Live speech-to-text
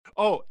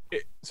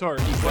Sorry.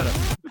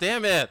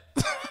 Damn it.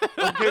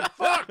 Okay,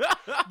 fuck.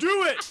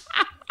 Do it.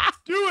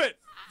 Do it.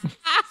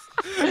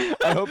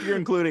 I hope you're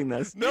including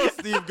this. No,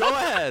 Steve, go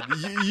ahead.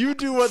 You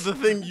do what the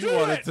thing you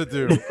wanted to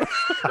do. Do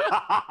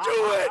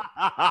it.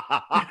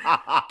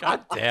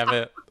 God damn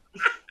it.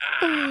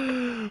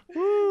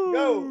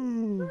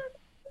 Go.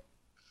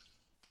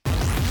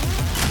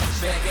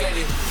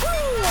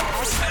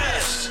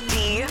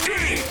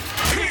 SDPP,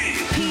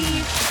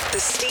 the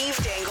Steve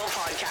Dangle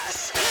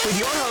Podcast, with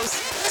your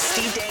hosts,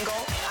 Steve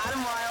Dangle,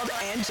 Adam Wilde,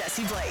 and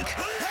Jesse Blake.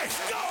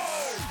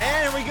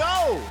 And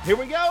here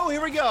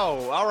we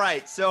go. All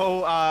right,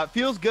 so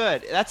feels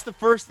good. That's the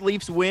first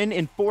Leafs win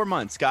in 4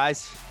 months,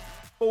 guys.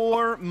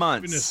 4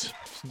 months.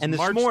 Goodness. And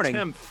March this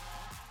 10th.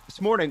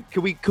 morning,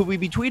 could we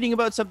be tweeting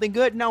about something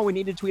good? No, we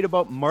need to tweet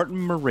about Martin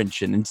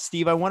MarinIN. And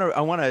Steve, I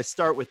want to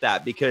start with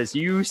that because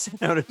you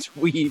sent out a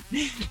tweet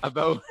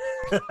about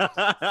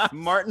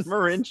Martin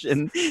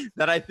MarinIN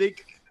that I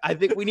think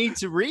we need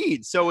to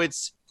read. So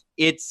it's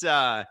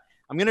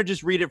I'm going to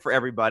just read it for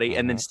everybody,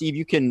 and then Steve,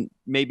 you can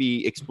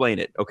maybe explain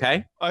it,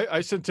 okay?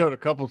 I sent out a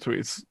couple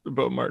tweets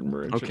about Martin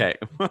MarinIN. Okay.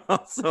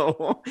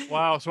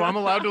 Wow, so I'm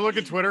allowed to look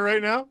at Twitter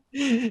right now?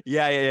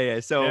 Yeah.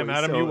 So, Damn,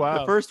 Adam, you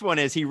wild. The first one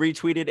is he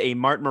retweeted a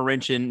Martin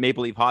MarinIN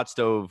Maple Leaf Hot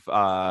Stove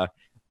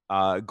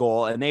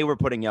goal, and they've been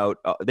putting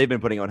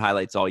out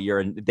highlights all year,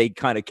 and they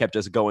kind of kept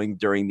us going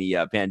during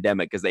the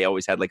pandemic because they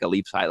always had like a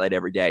Leafs highlight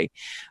every day.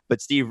 But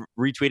Steve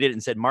retweeted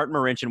and said Martin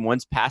MarinIN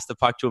once passed the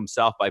puck to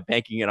himself by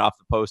banking it off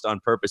the post on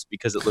purpose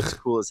because it looks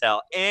cool as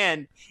hell,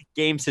 and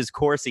games his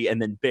Corsi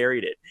and then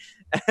buried it.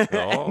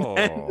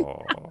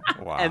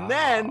 Wow. And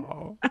then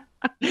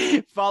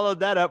followed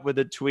that up with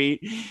a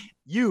tweet.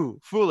 You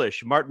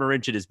foolish, Martin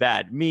MarinIN is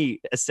bad.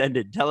 Me,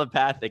 ascended,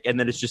 telepathic, and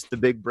then it's just the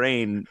big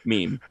brain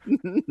meme.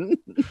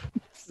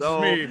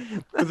 So Me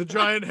with a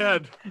giant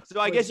head. So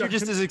I guess you're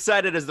just as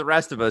excited as the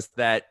rest of us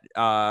that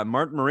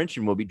Martin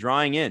MarinIN will be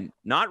drawing in,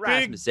 not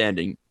Rasmus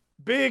Sandin.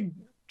 Big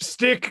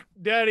stick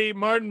daddy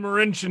Martin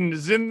MarinIN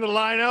is in the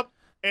lineup,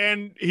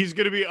 and he's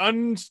going to be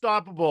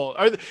unstoppable.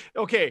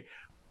 Okay.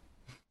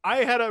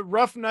 I had a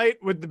rough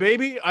night with the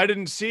baby. I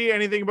didn't see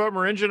anything about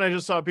MarinIN. I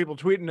just saw people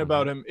tweeting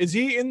about him. Is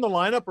he in the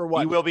lineup or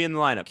what? He will be in the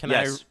lineup. Can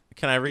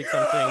I read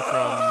something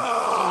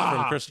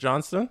from Chris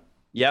Johnston?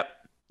 Yep.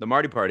 The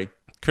Marty Party.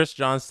 Chris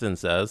Johnston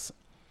says,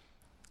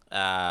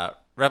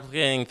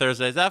 replicating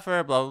Thursday's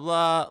effort, blah, blah,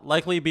 blah,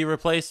 likely be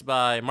replaced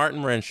by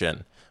Martin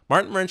MarinIN.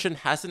 Martin MarinIN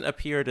hasn't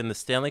appeared in the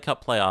Stanley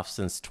Cup playoffs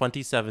since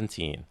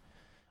 2017,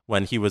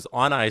 when he was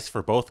on ice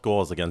for both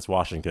goals against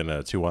Washington in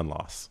a 2-1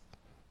 loss.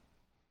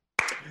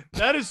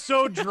 That is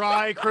so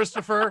dry,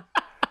 Christopher.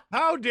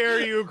 How dare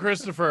you,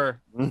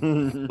 Christopher?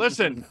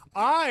 Listen,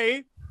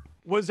 I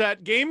was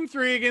at Game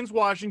 3 against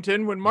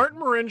Washington when Martin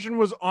MarinIN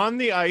was on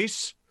the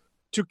ice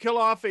to kill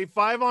off a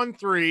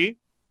 5-on-3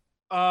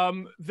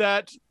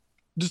 that,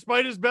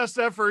 despite his best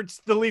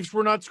efforts, the Leafs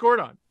were not scored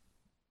on.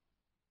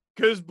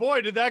 Because,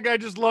 boy, did that guy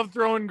just love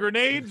throwing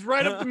grenades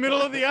right up the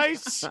middle of the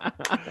ice.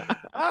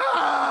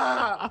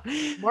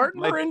 Martin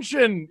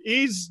MarinIN,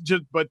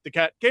 but the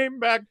cat came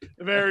back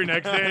the very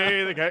next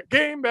day. The cat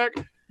came back.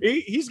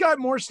 He's got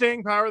more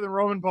staying power than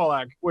Roman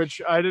Polak, which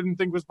I didn't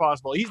think was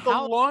possible. He's the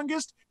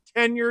longest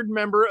tenured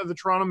member of the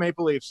Toronto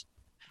Maple Leafs.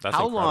 That's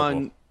How incredible.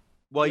 long?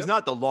 Well, he's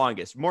not the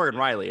longest. Morgan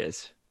Riley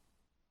is.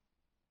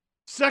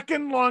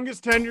 Second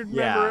longest tenured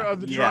member of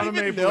the Toronto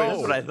Maple Leafs.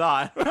 That's what I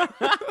thought.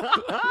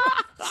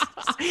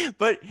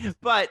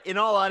 but in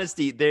all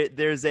honesty,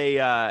 there's the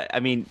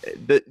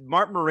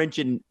Martin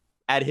MarinIN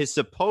at his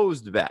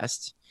supposed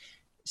best.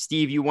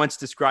 Steve, you once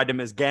described him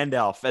as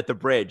Gandalf at the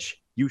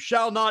bridge. You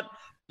shall not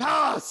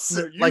pass.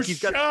 You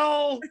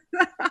shall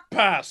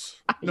pass.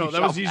 No,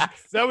 that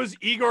was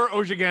Igor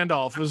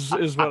Ozhagandalf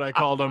is what I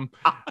called him.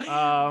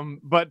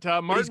 But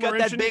Martin he's got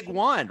that big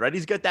wand, right?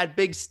 He's got that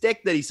big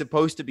stick that he's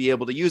supposed to be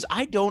able to use.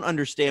 I don't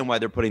understand why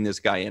they're putting this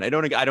guy in. I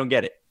don't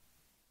get it.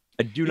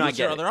 I do not get it. What's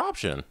your other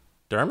option?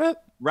 Dermott?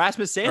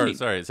 Rasmus Sandin.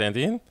 Sorry,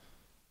 Sandin?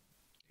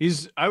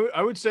 He's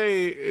I would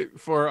say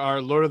for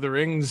our Lord of the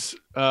Rings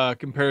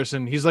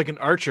comparison, he's like an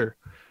archer.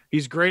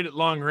 He's great at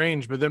long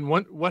range, but then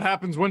what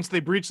happens once they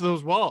breach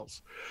those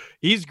walls?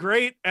 He's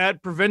great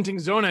at preventing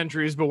zone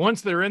entries, but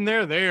once they're in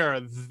there, they are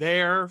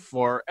there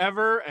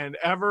forever and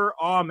ever.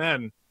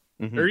 Amen.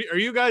 Mm-hmm. Are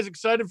you guys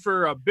excited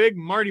for a big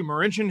Marty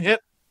MarinIN hit?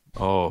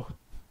 Oh.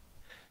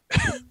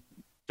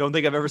 Don't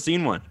think I've ever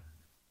seen one.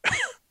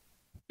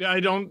 Yeah, I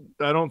don't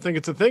think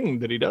it's a thing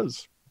that he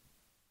does.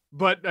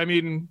 But I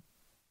mean,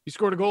 he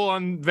scored a goal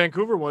on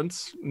Vancouver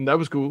once, and that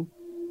was cool.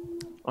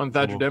 On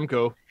Thatcher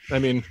Demko. I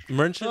mean,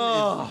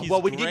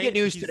 well, we did get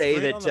news today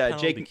that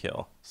Jake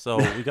kill. So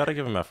we got to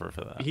give him effort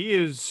for that. He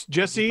is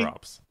Jesse.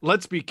 Props.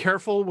 Let's be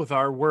careful with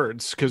our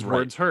words because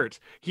words hurt.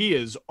 He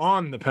is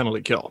on the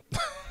penalty kill.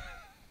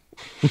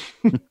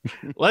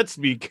 Let's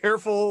be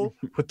careful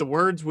with the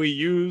words we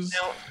use.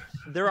 Now,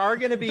 there are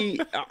going to be.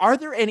 Are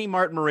there any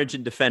Martin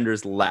MarinIN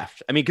defenders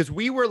left? I mean, because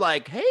we were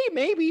like, hey,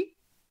 maybe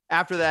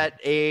after that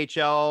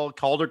AHL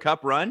Calder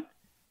Cup run,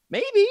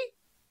 maybe.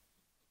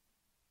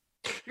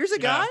 Here's a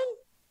guy.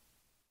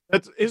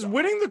 Is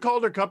winning the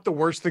Calder Cup the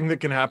worst thing that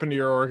can happen to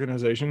your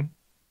organization?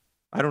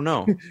 I don't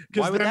know. Why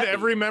Because would then that be?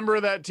 every member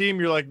of that team,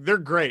 you're like, they're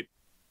great.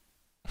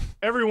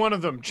 Every one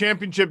of them,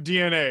 championship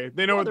DNA.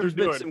 They know what they're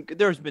doing.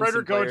 There's been some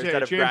Frederick players Cote,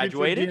 that have championship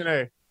graduated.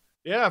 DNA.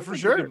 Yeah, for I think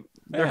sure.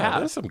 There have.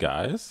 There's some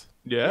guys.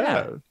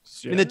 Yeah.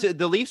 I mean,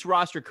 the Leafs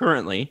roster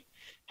currently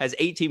has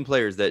 18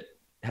 players that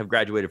have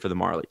graduated for the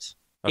Marlies.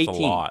 That's 18. a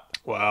lot.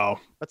 Wow.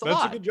 That's a That's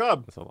lot. a good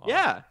job. That's a lot.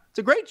 Yeah, it's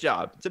a great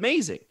job. It's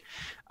amazing.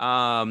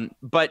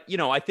 But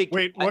I think.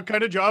 Wait, what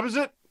kind of job is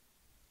it?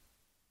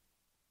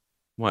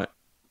 What?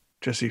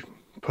 Jesse,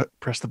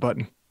 press the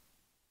button.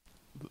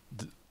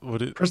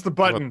 What is, Press the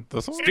button.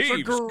 This one? It's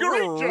a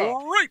great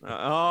job.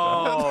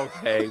 Oh,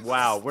 okay.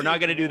 Wow. We're not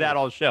going to do that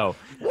all show.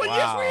 Well,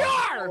 yes, we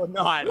are. We're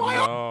not. Why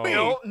No.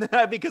 don't we?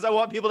 No, because I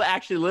want people to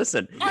actually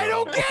listen. I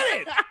don't get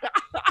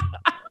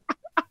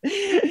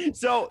it.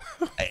 So,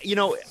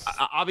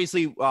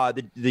 obviously,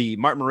 the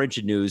Martin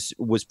Marincin news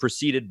was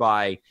preceded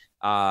by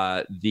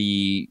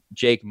the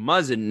Jake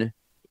Muzzin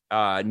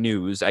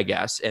news, I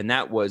guess, and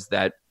that was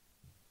that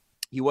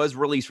he was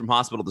released from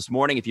hospital this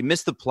morning. If you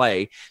missed the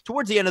play,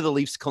 towards the end of the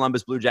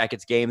Leafs-Columbus Blue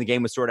Jackets game, the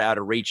game was sort of out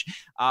of reach.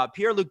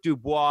 Pierre-Luc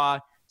Dubois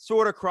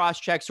sort of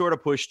cross-checked, sort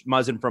of pushed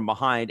Muzzin from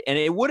behind, and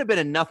it would have been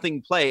a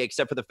nothing play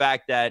except for the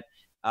fact that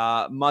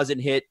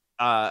Muzzin hit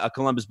a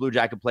Columbus Blue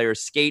Jacket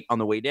player's skate on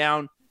the way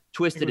down,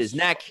 twisted his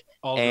neck,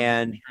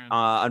 and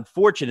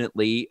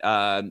unfortunately,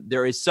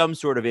 there is some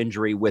sort of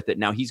injury with it.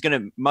 Now, Muzzin's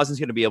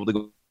going to be able to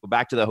go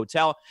back to the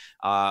hotel,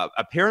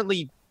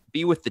 apparently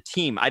be with the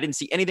team. I didn't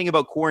see anything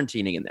about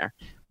quarantining in there,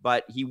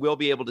 but he will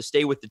be able to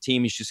stay with the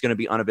team. He's just going to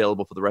be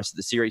unavailable for the rest of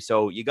the series.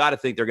 So you got to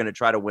think they're going to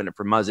try to win it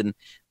for Muzzin.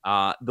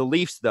 The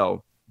Leafs,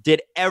 though,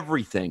 did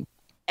everything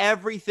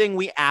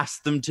we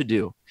asked them to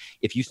do.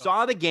 If you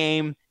saw the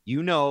game,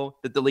 you know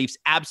that the Leafs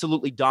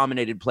absolutely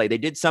dominated play. They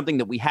did something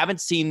that we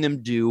haven't seen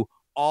them do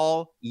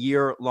all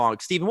year long.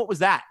 Steven, what was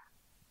that?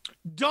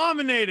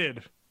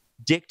 Dominated.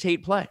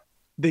 Dictate play.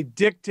 They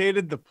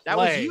dictated the play. That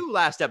was you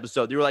last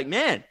episode. You were like,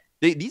 man,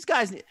 these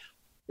guys,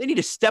 they need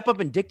to step up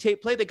and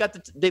dictate play. They've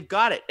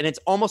got it. And it's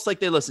almost like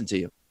they listen to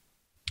you.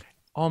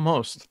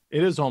 Almost.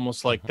 It is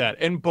almost like that.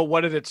 But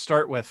what did it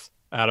start with,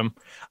 Adam?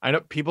 I know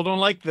people don't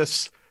like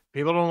this.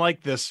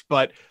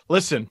 But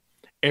listen,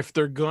 if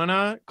they're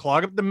gonna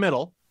clog up the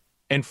middle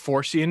and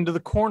force you into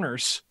the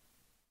corners,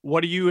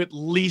 what do you at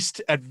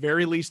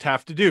very least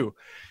have to do?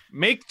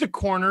 Make the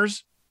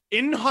corners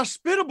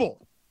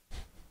inhospitable.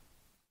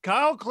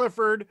 Kyle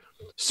Clifford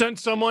sent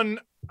someone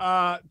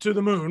to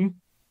the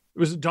moon. It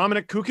was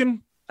Dominic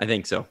Kukin. I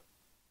think so.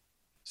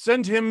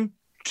 Send him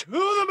to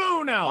the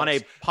moon now On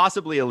a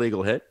possibly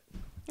illegal hit.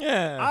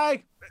 Yeah.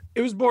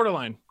 It was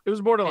borderline.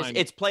 It's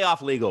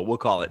playoff legal, we'll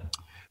call it.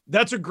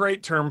 That's a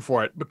great term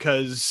for it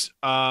because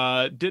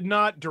did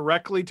not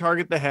directly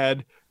target the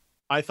head.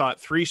 I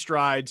thought 3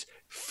 strides,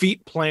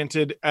 feet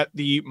planted at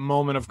the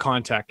moment of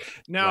contact.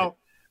 Now, Right.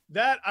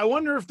 that I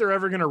wonder if they're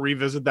ever going to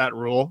revisit that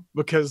rule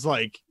because,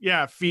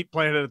 feet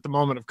planted at the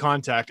moment of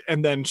contact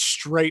and then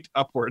straight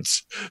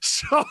upwards.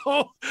 So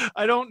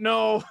I don't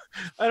know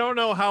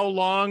how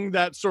long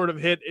that sort of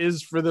hit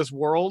is for this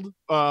world,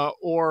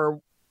 or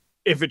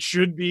if it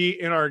should be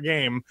in our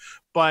game.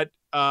 But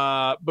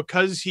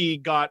because he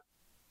got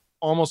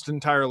almost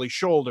entirely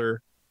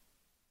shoulder,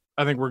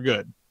 I think we're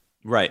good.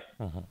 Right.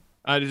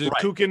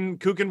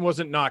 Kukin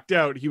wasn't knocked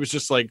out. He was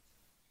just like,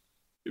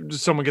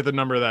 just someone get the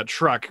number of that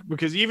truck,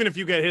 because even if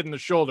you get hit in the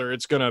shoulder,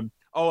 it's gonna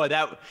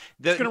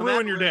it's gonna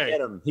ruin your day.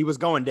 He was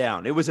going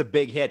down. It was a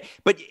big hit,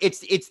 but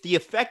it's the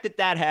effect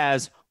that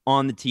has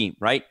on the team,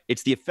 right?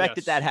 It's the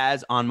effect that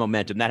has on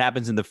momentum. That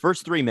happens in the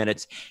first 3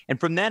 minutes, and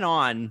from then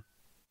on,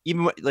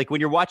 even like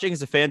when you're watching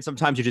as a fan,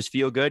 sometimes you just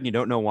feel good and you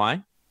don't know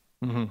why.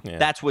 Mm-hmm. Yeah.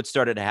 That's what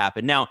started to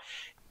happen. Now,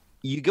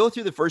 you go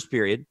through the first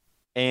period,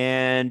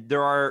 and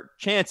there are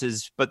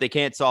chances, but they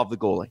can't solve the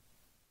goalie.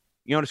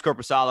 Jonas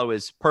Korpisalo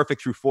is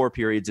perfect through 4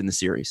 periods in the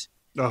series.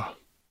 Oh.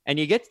 And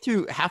you get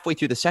through halfway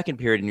through the second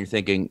period, and you're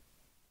thinking,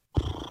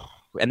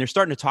 and they're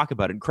starting to talk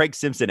about it. And Craig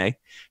Simpson,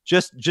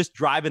 just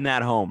driving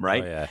that home,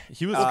 right? Oh, yeah.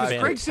 He was Because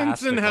Craig fantastic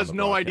Simpson on has the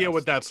no idea broadcast.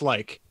 what that's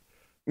like.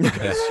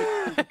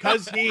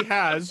 Because he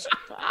has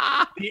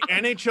the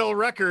NHL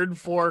record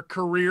for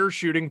career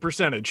shooting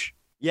percentage.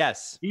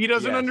 Yes. He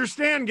doesn't Yes.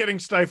 understand getting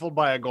stifled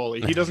by a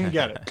goalie. He doesn't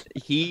get it.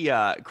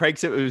 Craig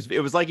said it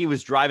was like he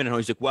was driving and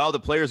he's like, well, the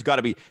players got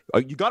to be,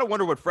 you got to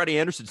wonder what Freddie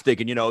Anderson's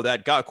thinking,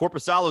 that guy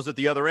Korpisalo's at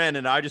the other end.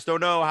 And I just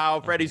don't know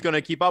how Freddie's going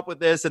to keep up with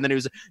this. And then he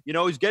was,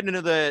 he's getting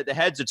into the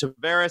heads of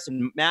Tavares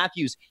and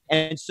Matthews.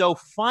 And so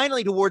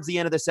finally, towards the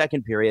end of the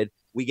second period,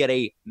 we get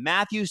a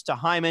Matthews to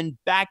Hyman,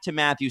 back to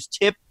Matthews,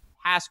 tip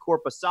past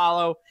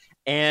Korpisalo.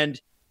 And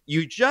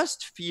you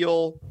just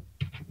feel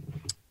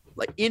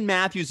like in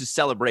Matthews'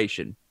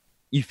 celebration,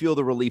 you feel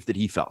the relief that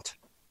he felt.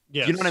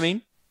 Yes. You know what I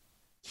mean?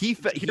 Here's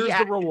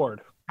the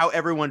reward. How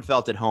everyone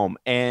felt at home,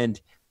 and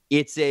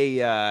it's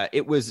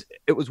it was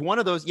one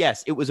of those.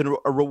 Yes, it was a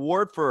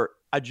reward for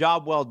a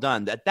job well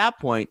done. At that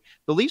point,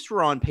 the Leafs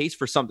were on pace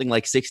for something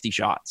like 60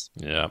 shots.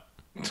 Yeah.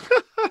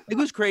 It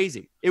was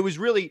crazy. It was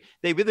really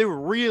they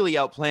were really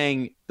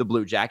outplaying the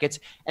Blue Jackets.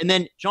 And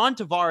then John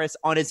Tavares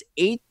on his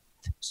 8th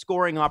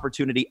scoring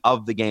opportunity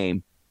of the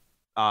game,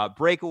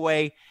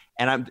 breakaway.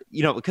 And I'm,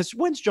 because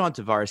when's John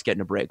Tavares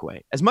getting a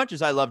breakaway? As much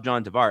as I love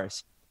John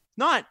Tavares,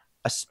 not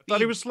a thought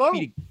he was slow.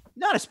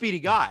 Not a speedy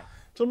guy,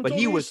 Someone but told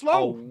he me was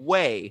slow.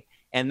 away.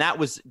 And that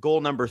was goal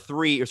number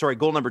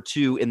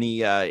 2 in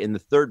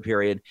the third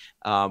period,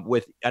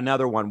 with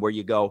another one where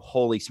you go,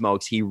 holy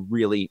smokes, he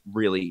really,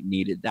 really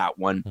needed that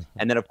one.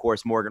 And then, of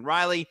course, Morgan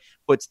Riley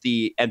puts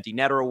the empty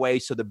netter away.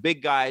 So the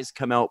big guys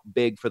come out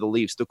big for the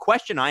Leafs. The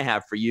question I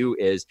have for you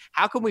is,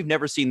 how come we've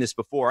never seen this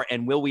before,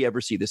 and will we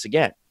ever see this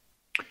again?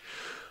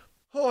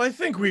 Oh, I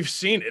think we've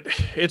seen it.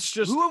 It's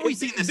just Who have we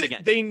seen this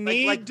again? They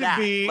need to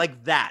be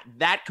like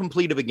that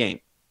complete of a game.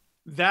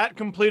 That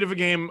complete of a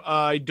game,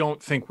 I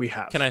don't think we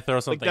have. Can I throw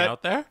something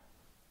out there?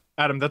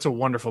 Adam, that's a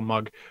wonderful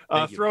mug.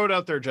 Throw it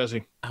out there,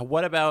 Jesse.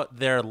 What about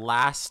their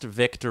last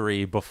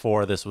victory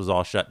before this was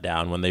all shut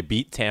down, when they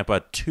beat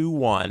Tampa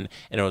 2-1,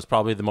 and it was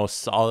probably the most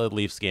solid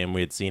Leafs game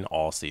we had seen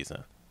all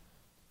season?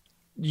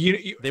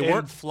 They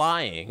weren't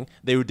flying.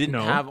 They didn't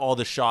have all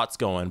the shots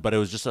going, but it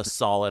was just a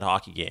solid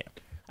hockey game.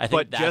 I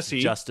think that's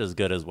Jesse, just as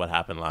good as what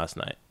happened last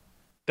night.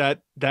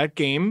 That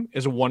game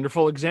is a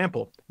wonderful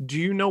example. Do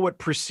you know what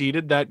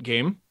preceded that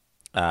game?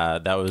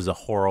 That was a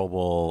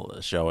horrible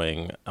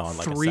showing on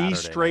like 3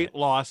 straight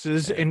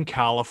losses in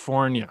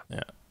California.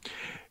 Yeah.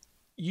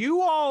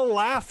 You all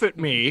laugh at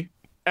me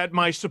at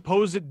my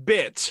supposed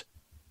bit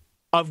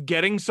of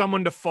getting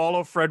someone to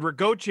follow Frederic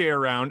Gauthier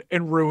around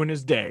and ruin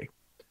his day.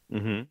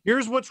 Mm-hmm.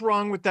 Here's what's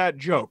wrong with that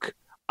joke.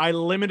 I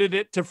limited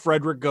it to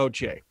Frederic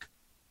Gauthier.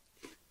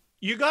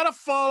 You got to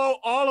follow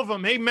all of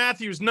them. Hey,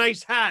 Matthews,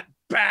 nice hat,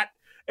 bat.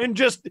 And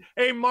just,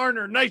 hey,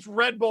 Marner, nice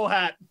Red Bull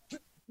hat.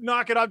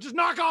 Knock it off. Just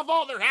knock off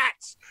all their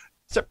hats.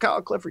 Except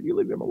Kyle Clifford, you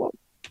leave him alone.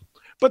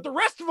 But the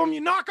rest of them,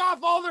 you knock off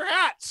all their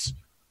hats.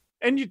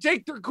 And you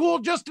take their cool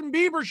Justin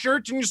Bieber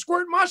shirts and you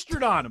squirt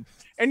mustard on them.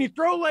 And you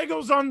throw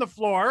Legos on the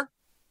floor.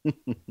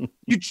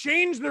 You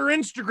change their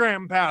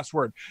Instagram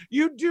password.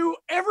 You do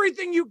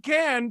everything you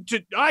can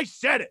to, I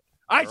said it.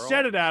 I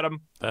said it,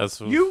 Adam.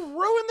 You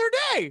ruin their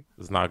day.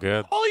 It's not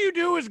good. All you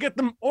do is get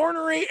them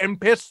ornery and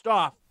pissed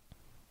off.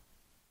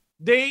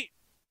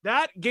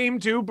 That game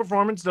 2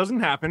 performance doesn't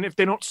happen if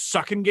they don't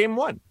suck in game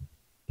 1.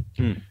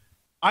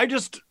 I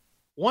just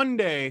one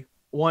day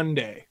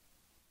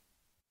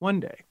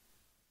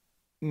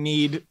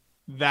need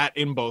that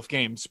in both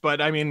games. But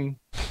I mean,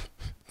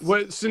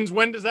 since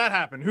when does that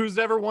happen? Who's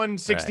ever won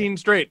 16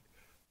 straight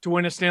to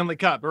win a Stanley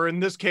Cup? Or in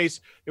this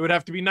case, it would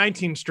have to be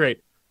 19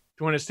 straight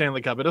to win a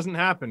Stanley Cup. It doesn't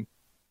happen.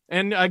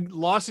 And a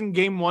loss in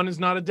game 1 is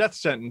not a death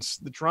sentence.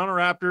 The Toronto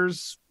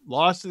Raptors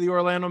lost to the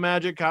Orlando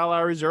Magic. Kyle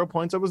Lowry, 0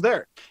 points. I was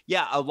there.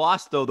 Yeah, a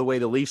loss, though, the way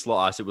the Leafs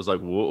lost, it was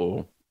like,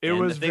 whoa. It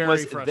was very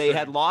frustrating. They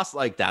had lost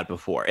like that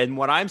before. And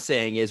what I'm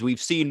saying is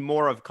we've seen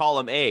more of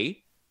column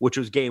A, which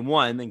was game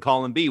 1, than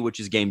column B,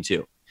 which is game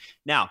 2.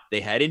 Now, they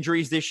had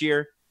injuries this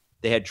year.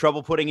 They had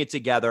trouble putting it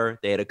together.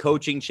 They had a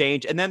coaching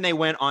change. And then they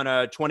went on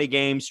a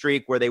 20-game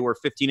streak where they were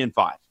 15-5.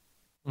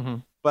 Mm-hmm.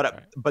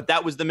 But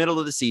that was the middle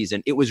of the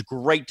season. It was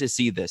great to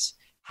see this.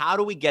 How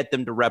do we get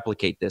them to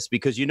replicate this?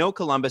 Because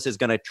Columbus is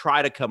going to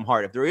try to come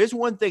hard. If there is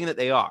one thing that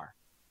they are,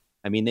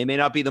 I mean, they may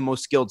not be the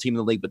most skilled team in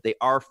the league, but they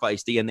are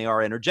feisty and they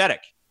are energetic.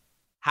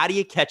 How do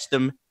you catch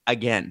them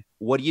again?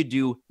 What do you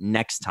do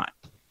next time?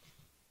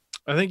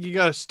 I think you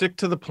got to stick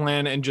to the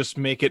plan and just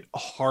make it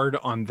hard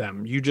on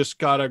them. You just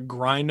got to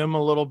grind them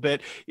a little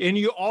bit. And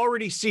you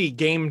already see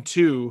game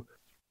 2,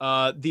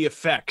 the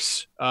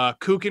effects.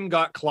 Kukin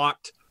got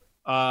clocked.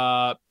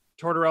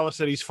 Tortorella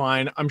said he's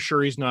fine. I'm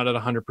sure he's not at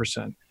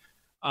 100%.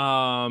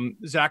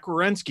 Zach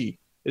Werenski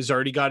has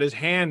already got his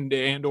hand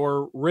and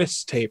or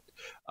wrist taped.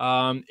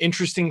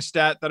 Interesting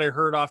stat that I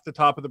heard off the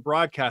top of the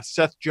broadcast.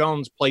 Seth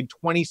Jones played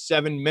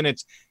 27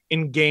 minutes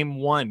in game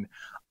 1.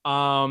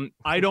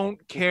 I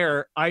don't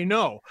care. I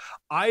know.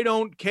 I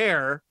don't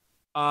care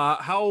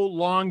how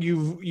long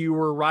you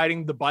were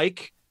riding the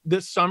bike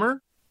this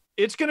summer.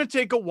 It's going to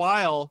take a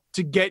while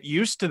to get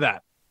used to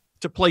that,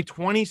 to play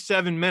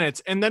 27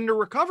 minutes and then to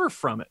recover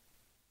from it.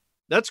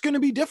 That's going to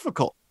be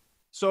difficult.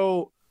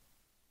 So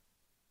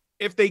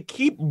if they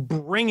keep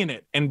bringing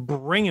it and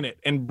bringing it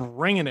and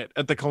bringing it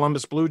at the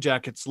Columbus Blue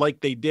Jackets like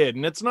they did,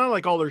 and it's not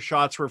like all their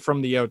shots were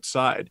from the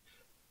outside,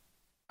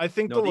 I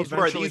think they'll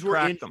eventually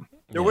crack them.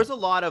 There was a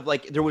lot of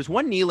there was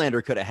one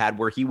Nylander could have had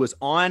where he was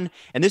on,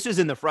 and this is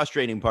in the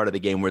frustrating part of the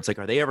game where it's like,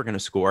 are they ever going to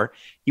score?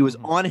 He was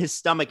on his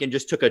stomach and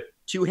just took a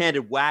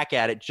two-handed whack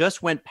at it,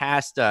 just went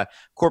past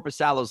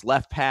Korpisalo's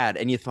left pad,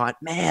 and you thought,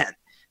 man,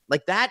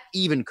 like that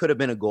even could have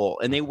been a goal.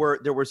 And there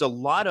was a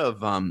lot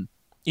of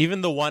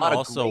even the one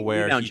also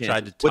where he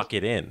tried to tuck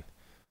it in.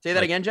 Say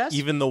that again, Jess?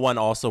 Even the one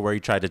also where he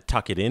tried to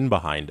tuck it in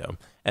behind him,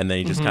 and then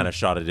he just kind of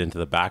shot it into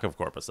the back of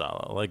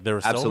Korpisalo. Like, there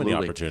were so many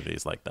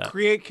opportunities like that.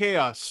 Create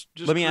chaos.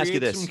 Let me ask you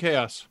this. Some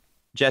chaos.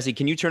 Jesse,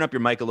 can you turn up your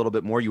mic a little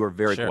bit more? You were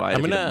very quiet.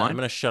 I'm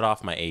gonna shut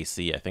off my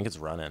AC. I think it's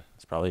running.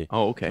 It's probably...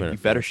 Oh, okay. You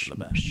better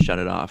shut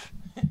it off.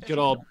 Get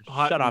all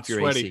hot Shut and off your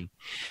sweaty. AC.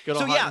 Get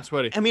all hot and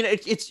sweaty. I mean,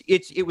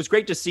 it was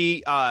great to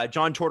see.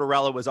 John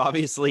Tortorella was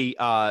obviously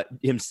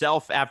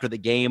himself after the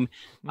game,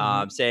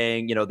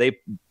 saying,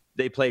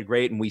 they played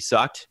great and we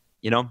sucked.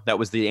 That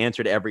was the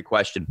answer to every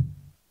question.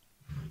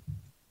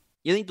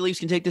 You think the Leafs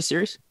can take this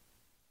series?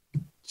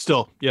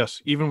 Still,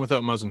 yes. Even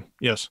without Muzzin,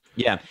 yes.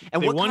 Yeah,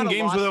 and they what won kind of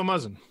games without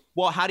Muzzin.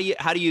 Well, how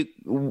do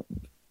you,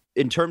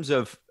 in terms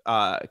of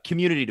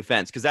community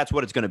defense, because that's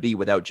what it's going to be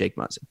without Jake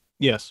Muzzin.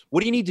 Yes.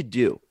 What do you need to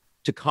do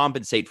to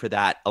compensate for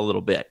that a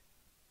little bit?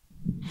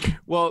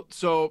 Well,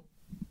 so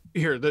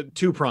here, the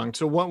two-pronged.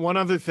 So one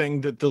other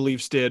thing that the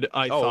Leafs did,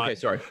 I thought. Okay,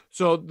 sorry.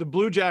 So the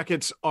Blue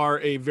Jackets are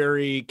a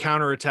very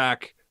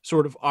counterattack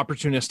sort of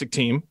opportunistic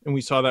team, and we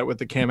saw that with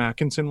the Cam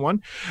Atkinson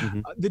one.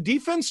 The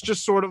defense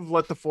just sort of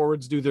let the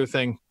forwards do their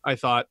thing, I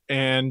thought,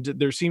 and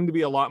there seemed to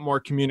be a lot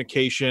more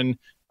communication.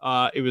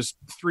 It was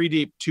 3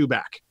 deep, 2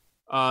 back.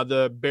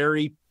 The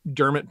Barry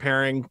Dermott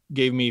pairing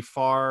gave me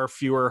far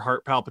fewer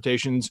heart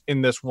palpitations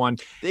in this one.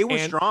 They were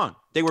strong.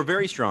 They were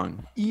very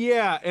strong.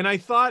 Yeah, and I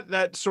thought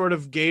that sort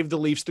of gave the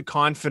Leafs the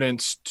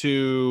confidence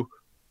to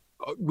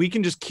we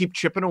can just keep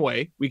chipping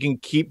away. We can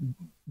keep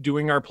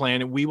doing our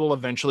plan, and we will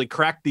eventually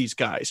crack these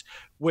guys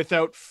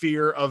without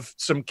fear of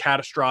some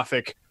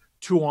catastrophic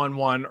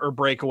 2-on-1 or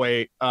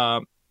breakaway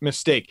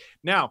mistake.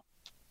 Now,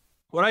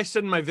 what I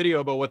said in my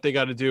video about what they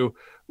got to do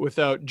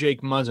without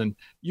Jake Muzzin,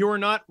 you are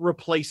not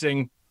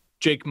replacing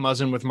Jake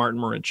Muzzin with Martin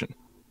Marincin.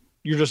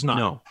 You're just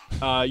not.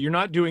 No. You're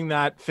not doing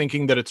that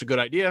thinking that it's a good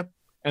idea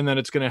and that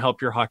it's going to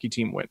help your hockey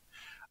team win.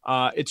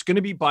 It's going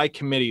to be by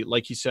committee,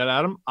 like you said,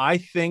 Adam. I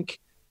think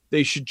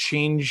they should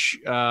change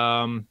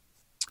the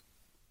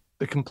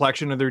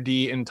complexion of their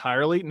D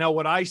entirely. Now,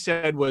 what I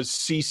said was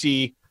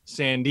CC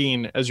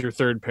Sandin as your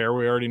third pair.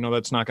 We already know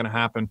that's not going to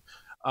happen.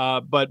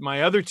 But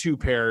my other 2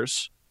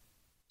 pairs,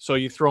 so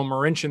you throw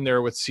Marincin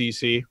there with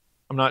CC.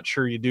 I'm not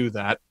sure you do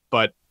that,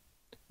 but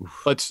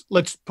let's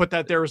put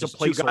that there as a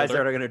placeholder. 2 guys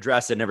that are going to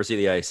dress and never see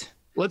the ice.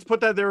 Let's put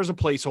that there as a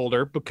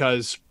placeholder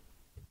because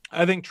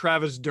I think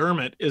Travis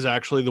Dermott is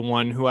actually the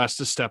one who has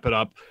to step it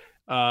up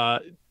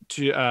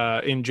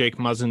in Jake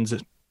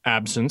Muzzin's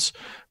absence.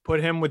 Put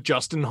him with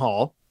Justin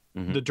Hall.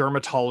 The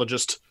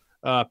dermatologist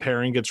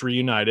pairing gets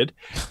reunited.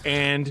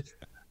 And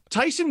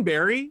Tyson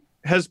Barrie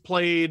has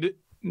played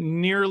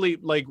nearly,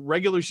 like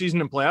regular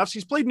season and playoffs,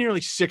 he's played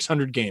nearly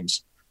 600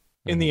 games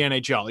in the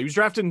NHL. He was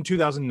drafted in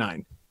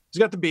 2009. He's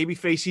got the baby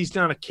face. He's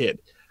not a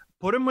kid.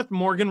 Put him with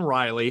Morgan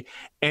Riley,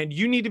 and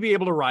you need to be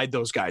able to ride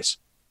those guys.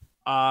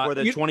 For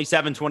the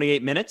 27,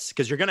 28 minutes?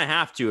 Because you're going to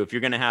have to if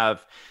you're going to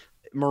have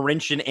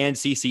Marincin and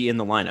CC in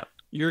the lineup.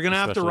 You're going to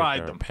have to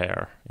ride them.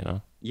 Pair, Yeah.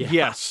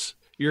 Yes.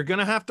 You're going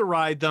to have to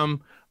ride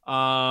them.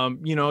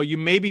 You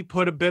maybe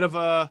put a bit of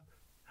a,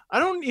 I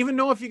don't even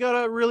know if you got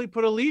to really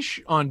put a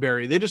leash on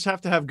Barrie. They just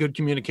have to have good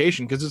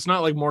communication because it's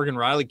not like Morgan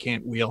Riley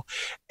can't wheel.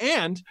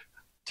 And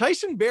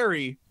Tyson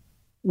Barrie,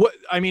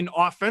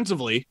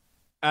 offensively,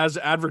 as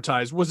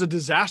advertised, was a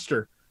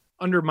disaster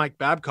under Mike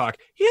Babcock.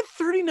 He had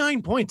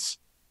 39 points.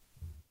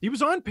 He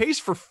was on pace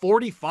for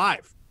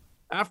 45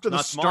 after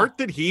the start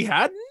that he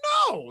had.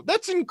 No,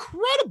 that's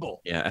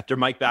incredible. Yeah, after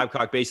Mike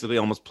Babcock basically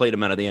almost played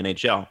him out of the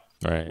NHL.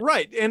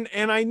 Right.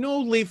 And I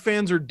know Leaf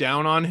fans are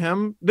down on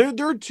him. There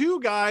are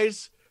 2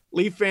 guys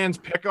Leaf fans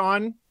pick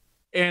on,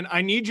 and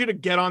I need you to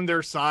get on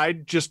their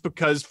side just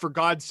because, for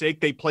God's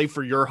sake, they play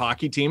for your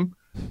hockey team.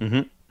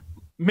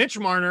 Mitch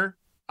Marner,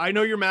 I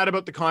know you're mad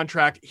about the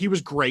contract. He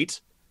was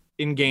great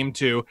in game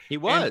 2. He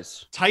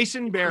was. And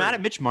Tyson Barrie. Mad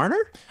at Mitch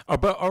Marner?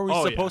 But are we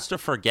supposed to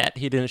forget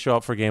he didn't show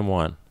up for game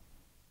 1?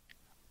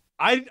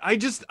 I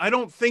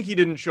don't think he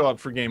didn't show up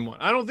for game 1.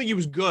 I don't think he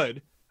was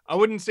good. I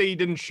wouldn't say he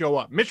didn't show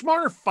up. Mitch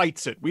Marner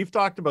fights it. We've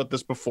talked about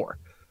this before.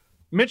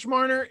 Mitch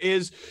Marner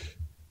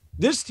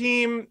this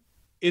team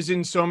is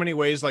in so many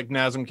ways like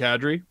Nazem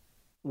Kadri,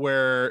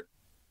 where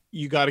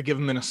you got to give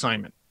him an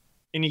assignment.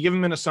 And you give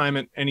him an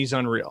assignment and he's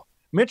unreal.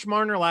 Mitch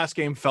Marner last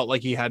game felt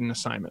like he had an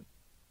assignment.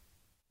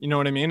 You know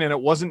what I mean? And it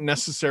wasn't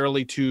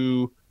necessarily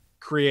to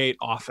create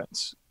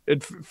offense.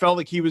 It felt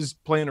like he was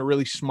playing a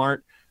really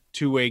smart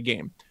 2-way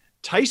game.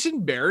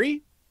 Tyson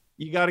Barrie,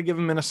 you got to give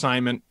him an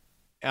assignment.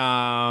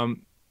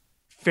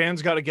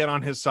 Fans got to get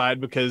on his side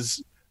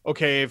because,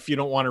 okay, if you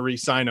don't want to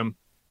re-sign him,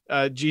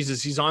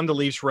 Jesus, he's on the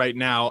Leafs right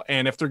now.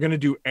 And if they're going to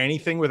do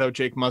anything without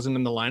Jake Muzzin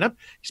in the lineup,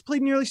 he's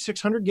played nearly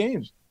 600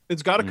 games.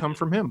 It's got to come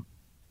from him.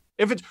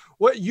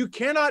 You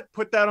cannot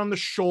put that on the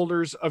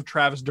shoulders of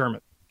Travis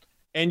Dermott,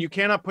 and you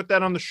cannot put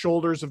that on the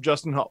shoulders of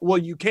Justin Hall. Well,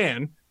 you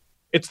can.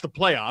 It's the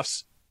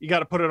playoffs. You got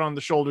to put it on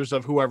the shoulders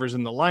of whoever's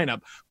in the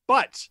lineup.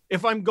 But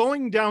if I'm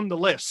going down the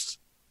list,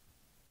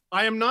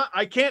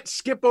 I can't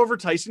skip over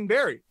Tyson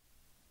Barrie.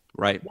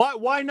 Right.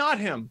 Why not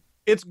him?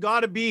 It's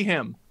got to be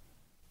him.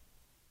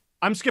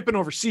 I'm skipping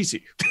over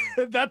CC.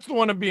 That's the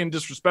one I'm being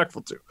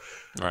disrespectful to.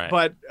 Right.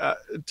 But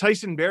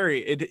Tyson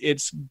Barrie,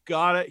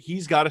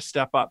 he's got to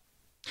step up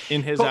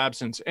in his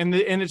absence. And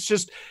it's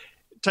just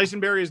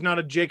Tyson Barrie is not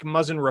a Jake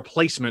Muzzin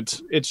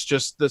replacement. It's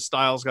just the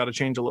style's got to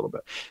change a little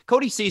bit.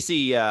 Cody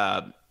Ceci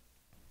has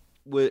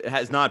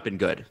not been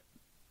good.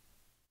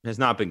 Has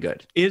not been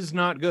good. Is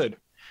not good.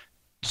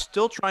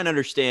 Still trying to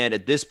understand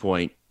at this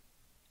point,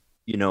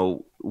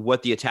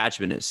 what the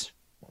attachment is.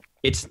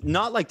 It's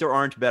not like there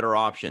aren't better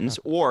options,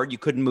 or you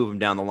couldn't move him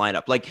down the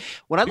lineup. Like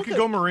when I You look could at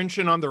go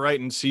MarinIN on the right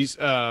and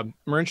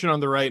MarinIN on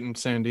the right and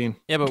Sandin.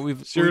 Yeah, but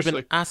we've Seriously.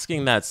 been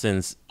asking that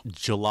since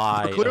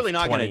July. We're clearly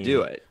not going to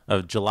do it.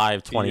 Of July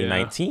of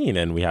 2019,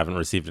 and we haven't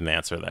received an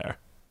answer there.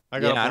 I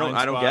don't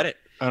get it.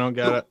 I don't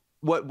get it.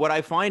 What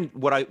I find,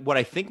 what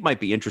I think might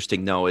be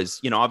interesting though is,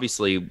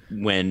 obviously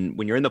when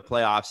you're in the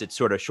playoffs, it's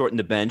sort of shorten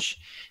the bench,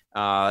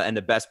 and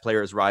the best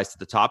players rise to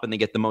the top and they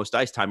get the most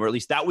ice time, or at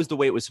least that was the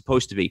way it was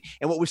supposed to be.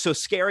 And what was so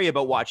scary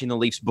about watching the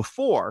Leafs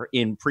before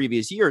in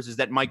previous years is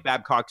that Mike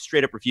Babcock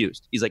straight up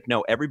refused. He's like,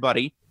 no,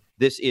 everybody,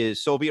 this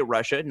is Soviet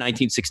Russia,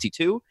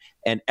 1962,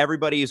 and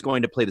everybody is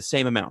going to play the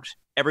same amount.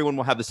 Everyone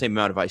will have the same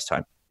amount of ice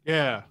time.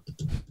 Yeah.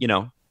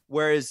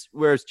 Whereas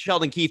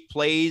Sheldon Keefe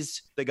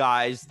plays the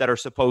guys that are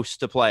supposed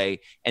to play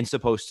and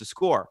supposed to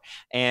score.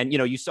 And,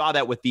 you saw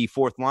that with the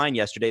fourth line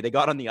yesterday. They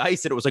got on the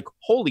ice and it was like,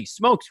 holy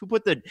smokes, who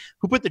put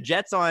the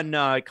Jets on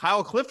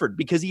Kyle Clifford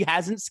because he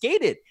hasn't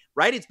skated,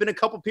 right? It's been a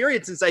couple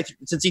periods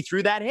since he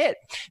threw that hit.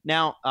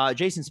 Now,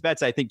 Jason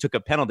Spetz, I think, took a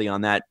penalty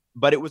on that,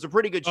 but it was a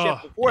pretty good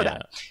shift before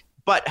that.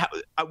 But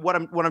what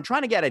I'm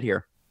trying to get at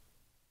here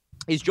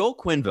is Joel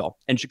Quenneville,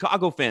 and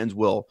Chicago fans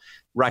will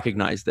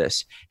recognize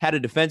this, had a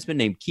defenseman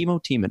named Kimmo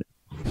Timonen.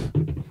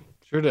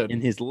 Sure did.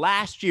 In his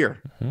last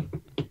year.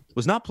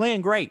 Was not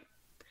playing great.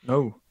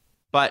 No.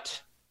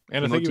 But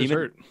and I think he was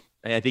hurt.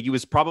 I think he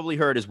was probably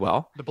hurt as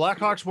well. The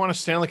Blackhawks won a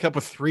Stanley Cup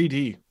with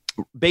 3D.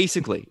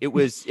 Basically, it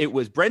was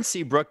Brent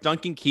Seabrook,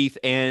 Duncan Keith,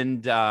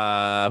 and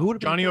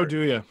Johnny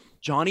Oduya.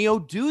 Johnny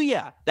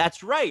Oduya.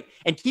 That's right.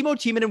 And Kimmo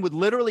Timonen would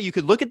literally, you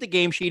could look at the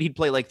game sheet, he'd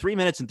play like 3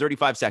 minutes and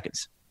 35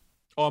 seconds.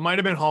 Oh, it might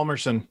have been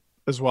Halmerson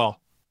as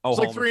well. It's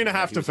like 3.5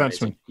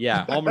 defensemen.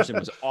 Yeah, Halmerson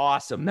was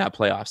awesome that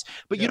playoffs.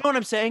 But you know what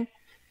I'm saying?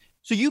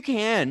 So you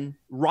can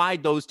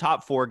ride those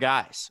top four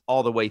guys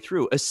all the way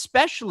through,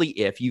 especially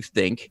if you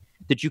think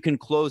that you can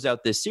close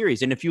out this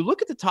series. And if you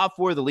look at the top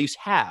four the Leafs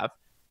have,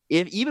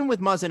 even with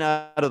Muzzin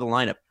out of the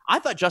lineup, I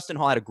thought Justin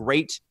Hall had a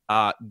great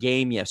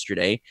game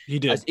yesterday. He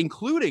did.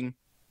 Including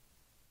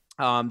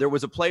there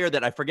was a player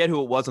that I forget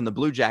who it was on the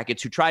Blue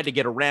Jackets who tried to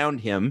get around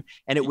him,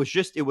 and it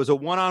was a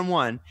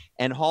one-on-one,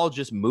 and Hall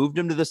just moved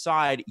him to the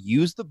side,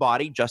 used the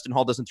body. Justin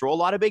Hall doesn't throw a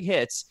lot of big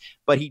hits,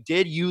 but he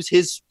did use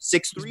his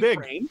 6'3"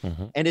 frame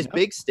and his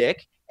big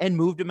stick and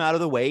moved him out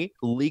of the way,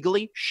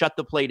 legally shut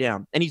the play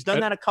down. And he's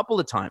done that a couple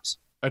of times.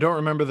 I don't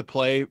remember the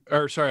play,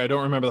 I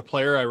don't remember the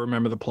player. I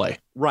remember the play.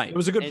 Right. It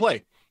was a good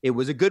play. It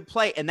was a good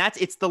play, and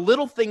it's the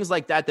little things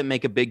like that that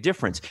make a big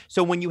difference.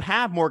 So when you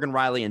have Morgan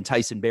Riley and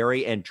Tyson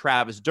Barrie and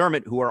Travis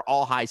Dermott, who are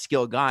all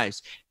high-skilled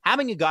guys,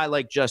 having a guy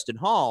like Justin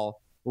Hall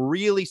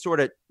really sort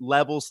of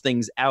levels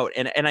things out,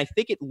 and I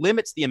think it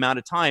limits the amount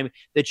of time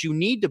that you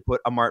need to put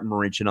a Martin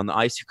Marincin on the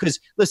ice because,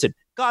 listen,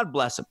 God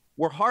bless him.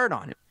 We're hard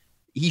on him.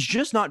 He's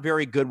just not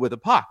very good with a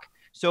puck.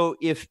 So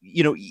if,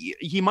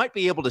 he might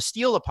be able to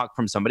steal a puck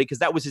from somebody because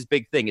that was his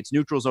big thing. It's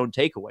neutral zone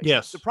takeaway.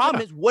 Yes. The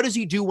problem is, what does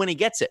he do when he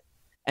gets it?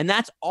 And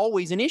that's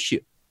always an issue.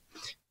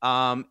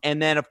 And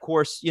then, of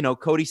course,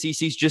 Cody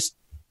Cece's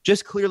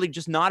just clearly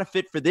just not a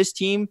fit for this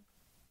team.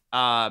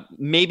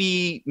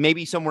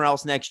 Maybe somewhere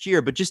else next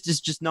year, but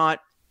just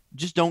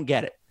don't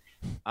get it.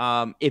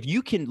 If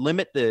you can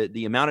limit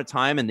the amount of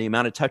time and the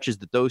amount of touches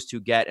that those two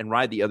get and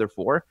ride the other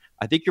four,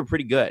 I think you're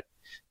pretty good.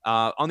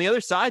 On the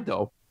other side,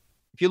 though,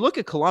 if you look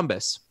at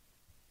Columbus,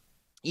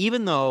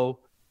 even though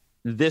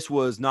this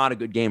was not a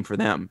good game for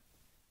them,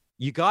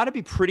 you got to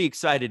be pretty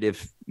excited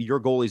if your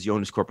goalie is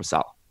Jonas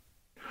Korpisalo.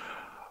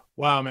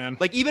 Wow, man.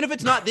 Like, even if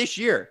it's not this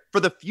year, for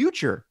the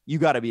future, you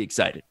got to be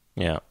excited.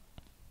 Yeah.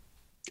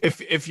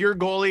 If your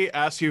goalie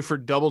asks you for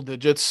double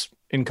digits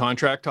in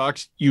contract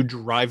talks, you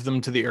drive them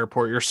to the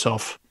airport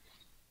yourself.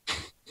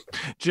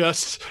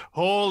 Just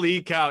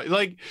holy cow.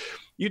 Like,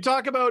 you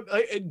talk about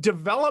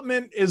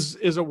development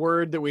is a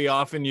word that we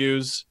often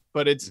use,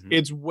 but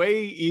it's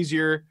way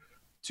easier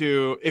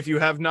to, if you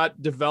have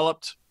not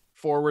developed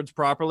forwards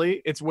properly,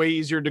 it's way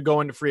easier to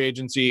go into free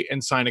agency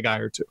and sign a guy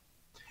or two.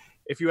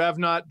 If you have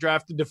not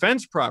drafted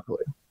defense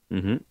properly,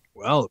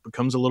 well, it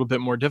becomes a little bit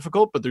more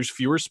difficult, but there's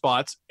fewer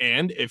spots.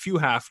 And if you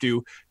have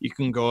to, you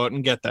can go out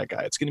and get that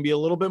guy. It's going to be a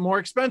little bit more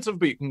expensive,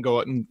 but you can go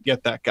out and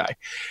get that guy.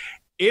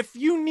 If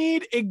you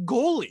need a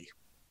goalie,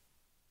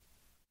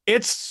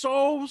 it's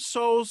so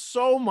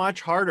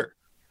much harder.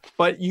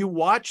 But you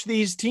watch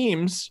these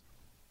teams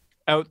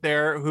out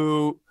there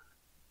who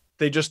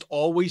they just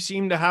always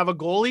seem to have a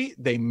goalie.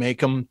 They make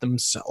them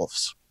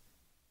themselves.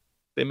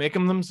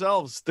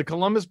 The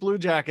Columbus Blue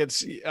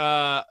Jackets,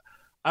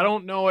 I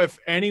don't know if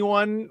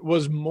anyone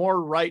was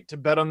more right to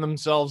bet on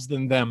themselves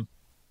than them.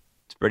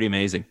 It's pretty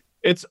amazing.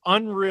 It's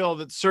unreal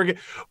that Sergei.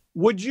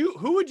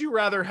 Who would you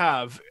rather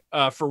have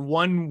for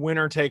one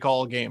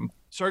winner-take-all game?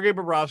 Sergei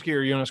Bobrovsky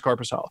or Jonas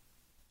Korpisalo?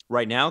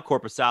 Right now,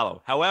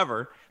 Korpisalo.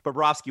 However,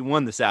 Bobrovsky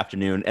won this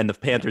afternoon, and the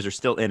Panthers are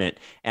still in it.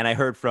 And I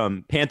heard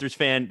from Panthers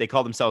fan, they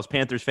call themselves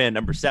Panthers fan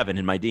number 7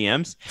 in my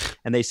DMs,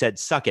 and they said,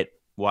 "Suck it,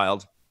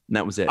 Wild. And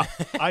that was it.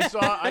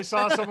 I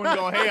saw someone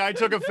go, "Hey, I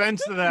took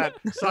offense to that."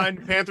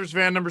 Signed Panthers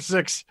fan number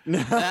 6. I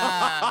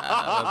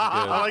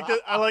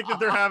like that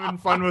they're having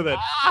fun with it.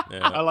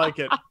 Yeah. I like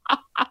it.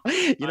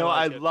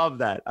 I love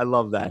that. I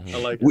love that.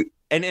 I like it.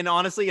 And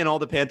honestly, and all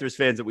the Panthers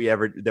fans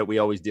that we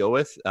always deal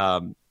with,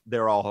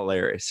 they're all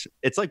hilarious.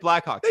 It's like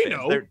Blackhawks fans.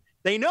 Know.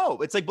 They know.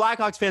 It's like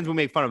Blackhawks fans, we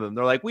make fun of them.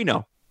 They're like, we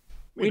know.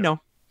 We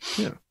know.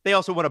 Yeah. They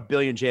also won 1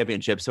 billion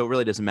championships, so it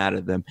really doesn't matter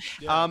to them.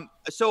 Yeah.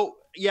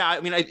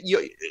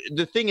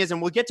 The thing is,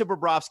 and we'll get to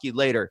Bobrovsky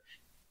later,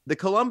 the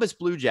Columbus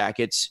Blue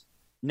Jackets,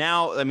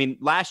 now,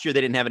 last year they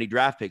didn't have any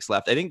draft picks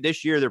left. I think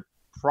this year they're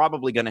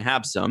probably going to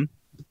have some.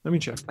 Let me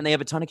check. And they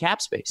have a ton of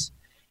cap space.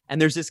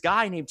 And there's this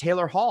guy named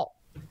Taylor Hall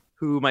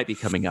who might be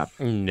coming up.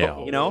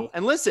 No.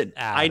 And listen,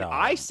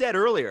 I said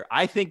earlier,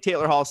 I think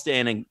Taylor Hall's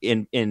staying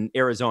in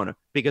Arizona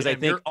because I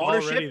think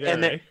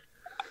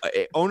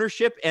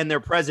ownership and their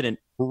president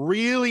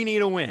really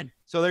need a win.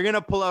 So they're going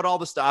to pull out all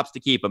the stops to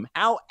keep him.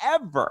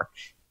 However,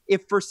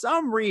 if for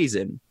some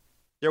reason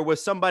there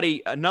was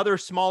another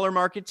smaller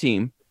market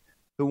team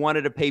who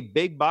wanted to pay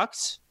big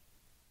bucks,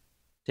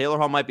 Taylor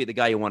Hall might be the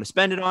guy you want to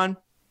spend it on.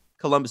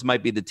 Columbus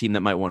might be the team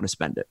that might want to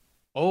spend it.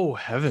 Oh,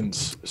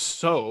 heavens.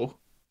 So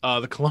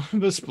the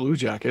Columbus Blue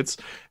Jackets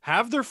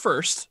have their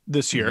first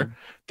this year. Mm-hmm.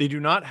 They do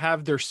not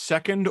have their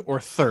second or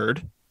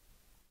third.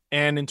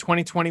 And in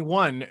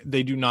 2021,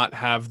 they do not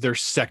have their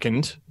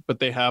second, but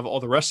they have all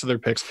the rest of their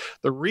picks.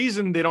 The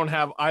reason they don't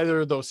have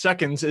either of those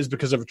seconds is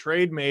because of a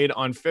trade made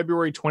on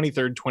February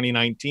 23rd,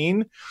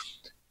 2019.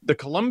 The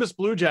Columbus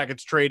Blue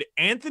Jackets trade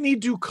Anthony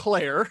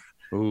Duclair,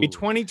 a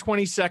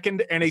 2020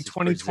 second and a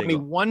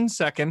 2021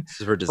 second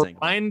for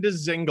Ryan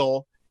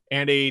Dzingel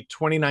and a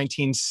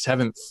 2019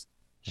 seventh.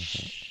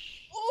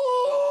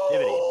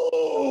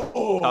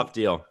 Tough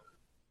deal.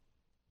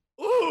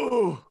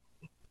 Ooh.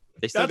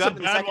 They still got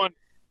the second one.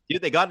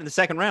 Dude, they got in the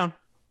second round.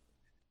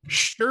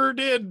 Sure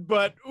did,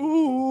 but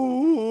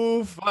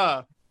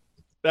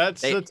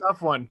that's a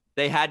tough one.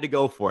 They had to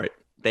go for it.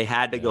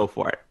 Go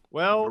for it.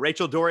 Well,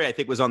 Rachel Dory, I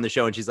think, was on the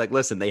show, and she's like,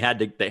 "Listen, they had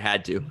to, and she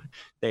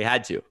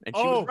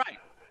was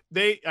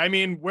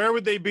right. Where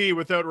would they be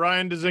without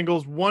Ryan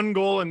Dzingel's 1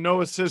 goal and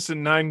no assists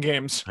in 9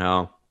 games?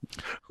 Oh,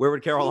 where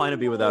would Carolina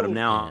be without him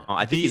now?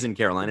 I think he's in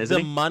Carolina, isn't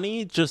he? The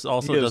money just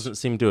also doesn't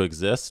seem to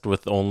exist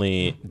with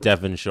only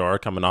Devon Shore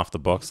coming off the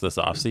books this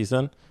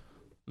offseason.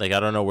 Like,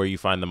 I don't know where you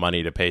find the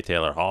money to pay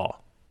Taylor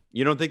Hall.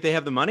 You don't think they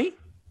have the money?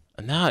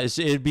 No,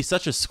 it'd be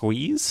such a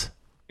squeeze.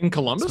 In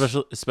Columbus?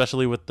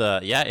 Especially with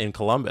in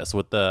Columbus,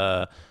 with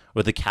the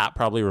cap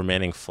probably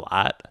remaining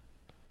flat.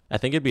 I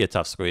think it'd be a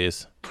tough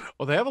squeeze.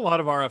 Well, they have a lot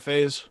of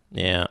RFAs.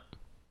 Yeah.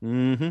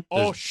 Mm-hmm.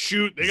 Oh,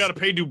 shoot. They got to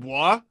pay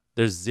Dubois?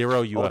 There's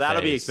 0 UFAs. Oh,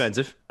 that'll be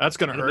expensive. That's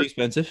going to hurt. Be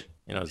expensive.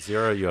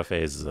 0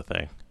 UFAs is a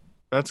thing.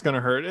 That's going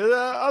to hurt.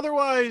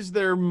 Otherwise,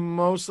 they're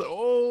mostly...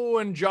 Oh,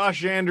 and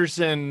Josh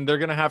Anderson, they're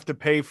going to have to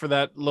pay for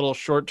that little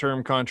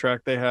short-term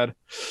contract they had.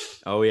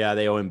 Oh, yeah,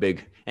 they owe him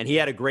big. And he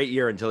had a great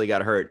year until he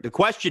got hurt. The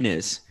question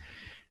is,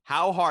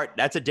 how hard...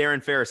 That's a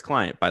Darren Ferris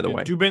client, by the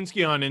way.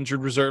 Dubinsky on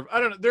injured reserve. I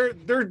don't know.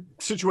 Their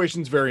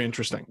situation's very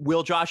interesting.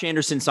 Will Josh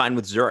Anderson sign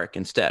with Zurich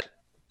instead?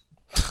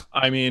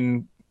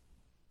 Mitch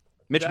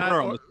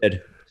Monroe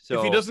did. So,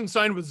 if he doesn't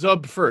sign with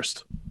Zub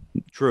first...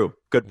 True.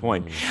 Good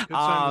point. Good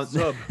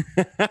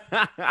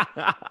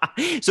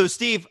So,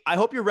 Steve, I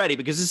hope you're ready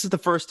because this is the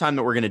first time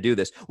that we're going to do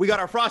this. We got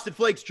our Frosted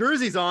Flakes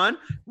jerseys on.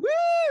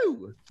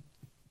 Woo!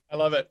 I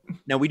love it.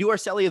 Now, we do our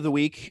Selly of the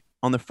Week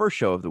on the first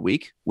show of the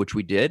week, which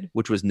we did,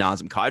 which was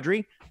Nazem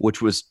Kadri,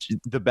 which was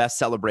the best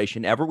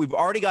celebration ever. We've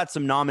already got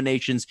some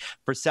nominations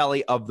for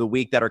Selly of the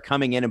Week that are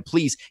coming in, and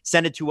please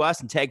send it to us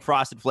and tag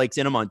Frosted Flakes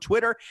in them on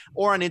Twitter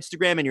or on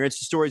Instagram and your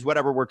Insta stories,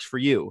 whatever works for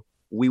you.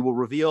 We will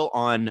reveal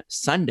on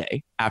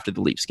Sunday after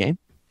the Leafs game.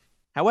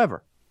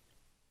 However,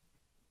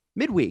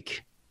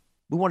 midweek,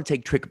 we want to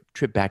take a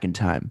trip back in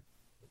time.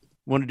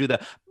 We want to do the...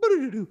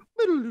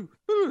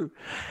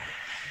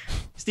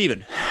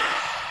 Steven,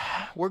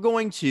 we're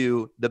going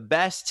to the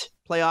best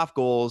playoff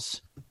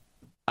goals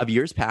of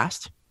years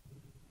past,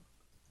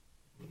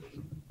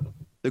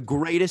 the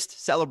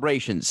greatest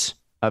celebrations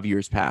of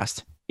years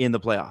past in the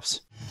playoffs.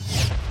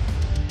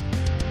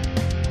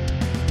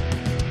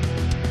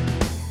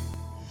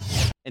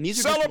 And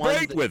these are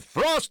Celebrate with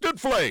Frosted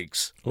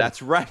Flakes.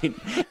 That's right.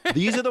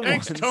 These are the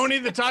Thanks, ones. Tony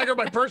the Tiger,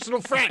 my personal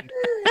friend.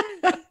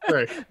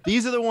 Right.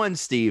 These are the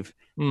ones, Steve,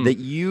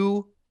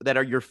 that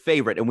are your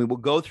favorite. And we will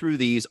go through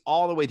these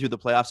all the way through the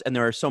playoffs. And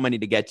there are so many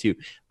to get to.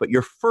 But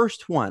your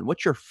first one,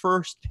 what's your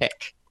first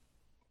pick?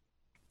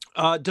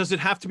 Does it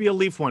have to be a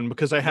Leaf one?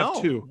 Because I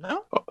have 2.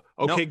 No.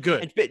 Okay,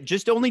 good.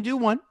 Just only do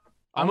one.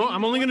 I'm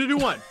only going to do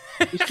one.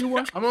 Just do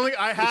one.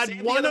 I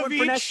had one of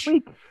each.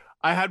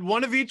 I had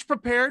one of each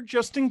prepared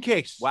just in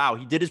case. Wow,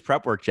 he did his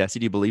prep work,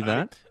 Jesse. Do you believe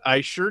that? I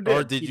sure did.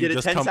 Or did he you did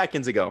just it 10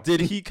 seconds ago. Did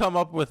he come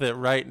up with it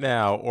right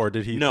now, or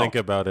did he think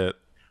about it?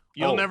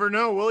 You'll never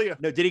know, will you?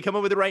 No, did he come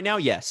up with it right now?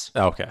 Yes.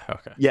 Okay.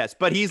 Yes,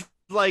 but he's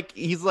like,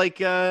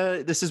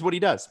 this is what he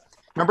does.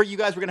 Remember, you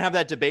guys were gonna have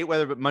that debate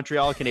whether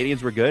Montreal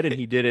Canadiens were good, and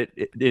he did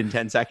it in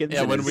 10 seconds.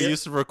 Yeah, when we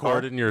used to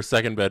record in your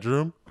second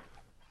bedroom.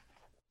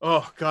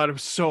 Oh God, it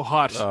was so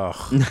hot. Oh.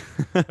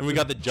 And we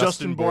got the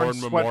Justin Bourne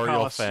Sweat Memorial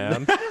Palace.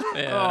 fan.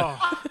 Yeah.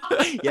 Oh,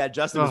 Yeah,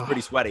 Justin was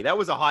pretty sweaty. That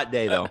was a hot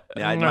day, though.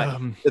 Yeah,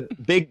 Um,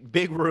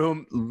 big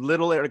room,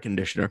 little air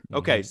conditioner.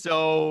 Okay,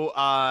 so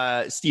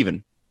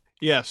Steven,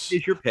 yes.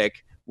 is your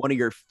pick one of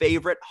your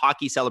favorite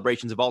hockey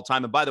celebrations of all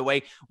time? And by the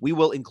way, we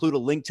will include a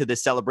link to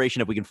this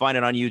celebration if we can find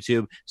it on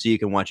YouTube so you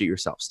can watch it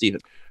yourself. Steven.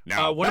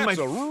 Now, one of that's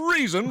my- a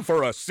reason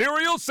for a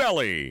cereal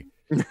celly.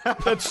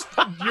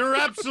 You're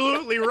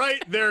absolutely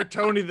right there,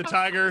 Tony the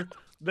Tiger.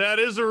 That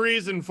is a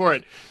reason for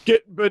it.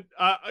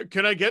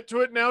 Can I get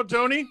to it now,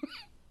 Tony?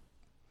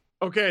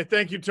 Okay,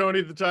 thank you,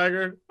 Tony the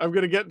Tiger. I'm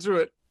gonna get to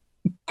it.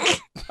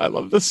 I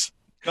love this.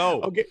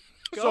 Go. Okay,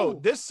 so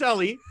this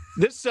celly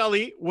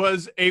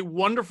was a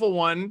wonderful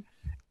one,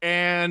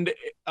 and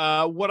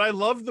what I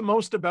love the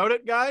most about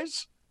it,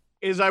 guys,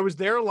 is I was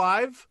there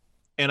live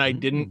and I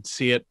didn't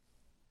see it.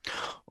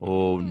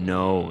 Oh,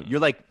 no. You're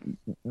like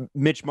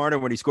Mitch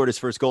Martin when he scored his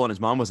first goal and his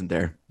mom wasn't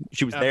there.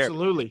 She was there.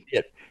 Absolutely.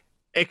 Yeah.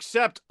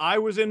 Except I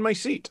was in my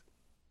seat.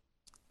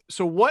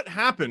 So what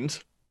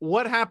happened?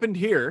 What happened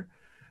here?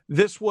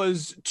 This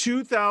was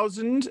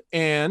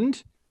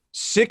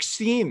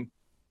 2016.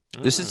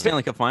 This is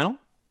Stanley Cup final?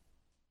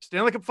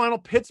 Stanley Cup final,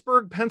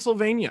 Pittsburgh,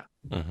 Pennsylvania.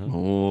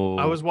 Oh.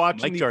 I was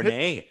watching Mike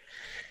Darnay.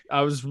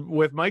 I was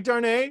with Mike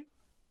Darnay,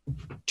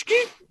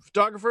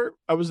 photographer.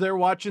 I was there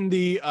watching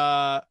the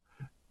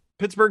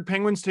Pittsburgh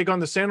Penguins take on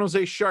the San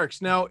Jose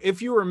Sharks. Now,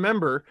 if you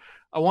remember,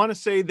 I want to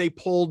say they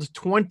pulled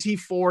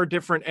 24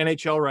 different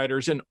NHL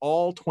writers, and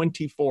all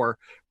 24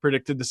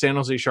 predicted the San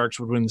Jose Sharks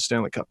would win the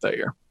Stanley Cup that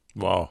year.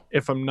 Wow.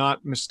 If I'm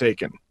not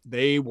mistaken,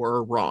 they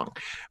were wrong.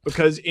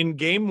 Because in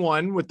game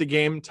one, with the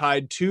game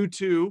tied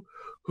 2-2,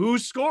 who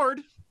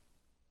scored?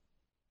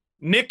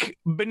 Nick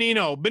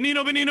Bonino.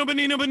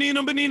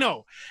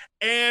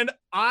 And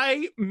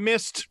I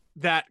missed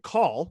that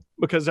call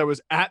because I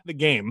was at the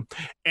game.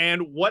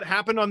 And what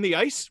happened on the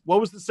ice? What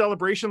was the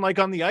celebration like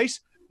on the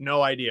ice?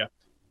 No idea.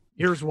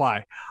 Here's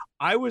why.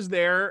 I was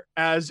there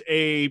as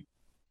I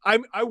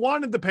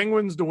wanted the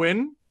Penguins to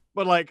win,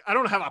 but like I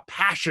don't have a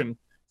passion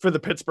for the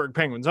Pittsburgh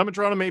Penguins. I'm a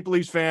Toronto Maple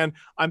Leafs fan.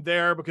 I'm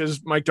there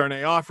because Mike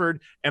Darnay offered,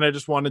 and I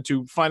just wanted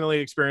to finally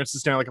experience the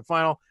Stanley Cup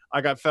final.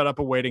 I got fed up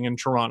of waiting in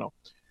Toronto.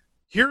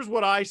 Here's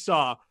what I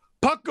saw.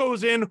 Puck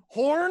goes in,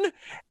 horn,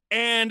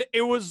 and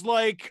it was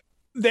like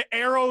the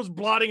arrows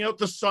blotting out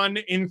the sun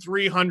in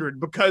 300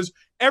 because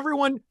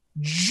everyone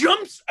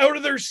jumps out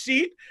of their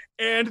seat,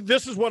 and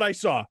this is what I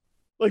saw.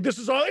 Like, this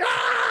is all like,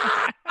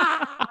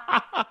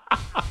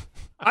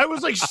 I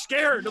was like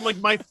scared, and like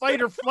my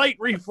fight or flight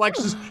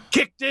reflexes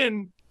kicked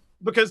in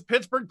because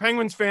Pittsburgh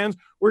Penguins fans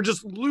were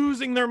just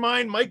losing their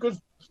mind. Mike was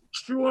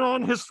chewing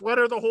on his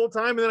sweater the whole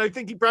time, and then I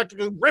think he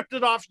practically ripped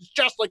it off his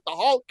chest like the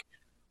Hulk.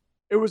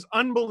 It was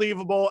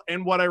unbelievable,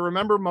 and what I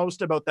remember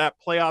most about that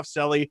playoff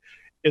celly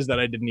is that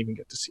I didn't even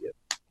get to see it.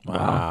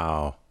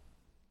 Wow.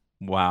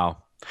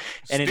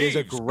 And it is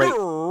a great.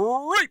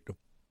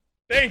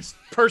 Thanks,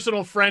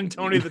 personal friend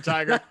Tony the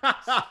Tiger.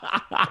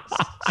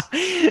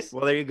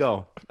 Well, there you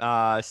go.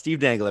 Steve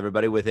Dangle,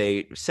 everybody, with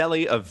a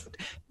celly of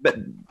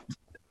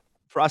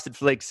Frosted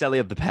Flake celly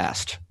of the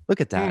past.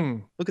 Look at that.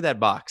 Look at that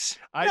box.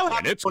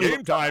 And it's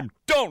game time.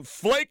 Don't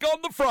flake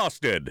on the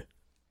frosted.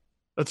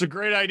 That's a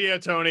great idea,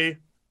 Tony.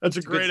 That's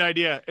a great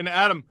idea. And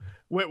Adam,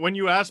 when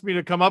you asked me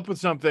to come up with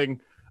something,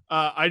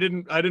 I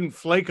didn't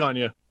flake on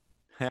you.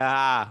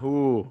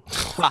 Ooh.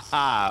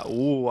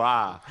 Ooh,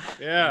 ah.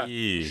 Yeah.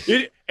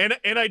 And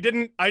I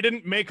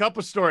didn't make up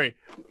a story.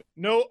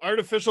 No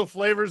artificial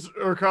flavors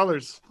or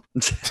colors.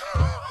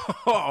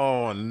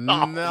 Oh,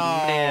 no.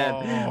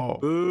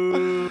 man.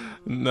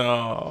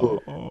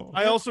 No.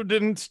 I also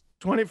didn't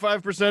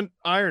 25%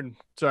 iron.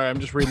 Sorry, I'm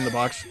just reading the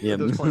box Yeah. at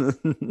this point.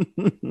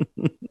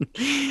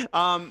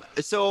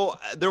 So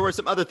there were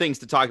some other things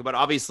to talk about.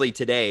 Obviously,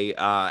 today,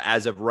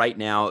 as of right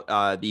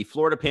now, the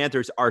Florida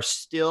Panthers are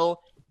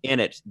still in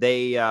it.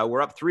 They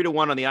were up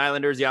 3-1 on the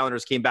Islanders. The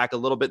Islanders came back a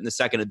little bit in the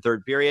second and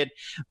third period,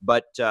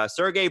 but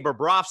Sergei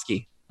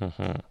Bobrovsky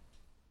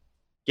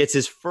gets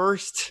his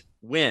first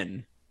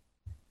win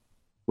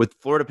with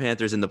Florida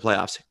Panthers in the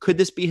playoffs. Could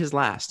this be his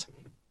last?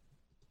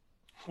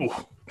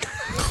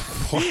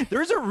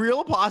 There's a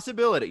real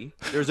possibility.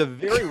 There's a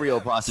very real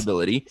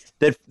possibility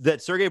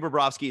that Sergei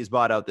Bobrovsky is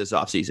bought out this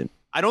offseason.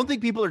 I don't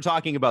think people are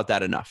talking about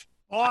that enough.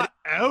 Bought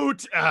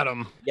out,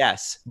 Adam.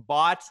 Yes,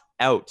 bought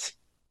out.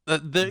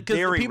 Because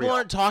Very people real.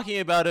 aren't talking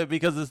about it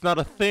because it's not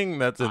a thing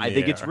that's in I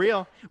think it's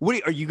real.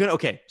 What are you gonna?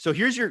 Okay, so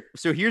here's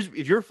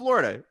if you're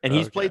Florida and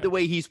he's played the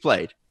way he's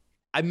played,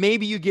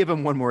 maybe you give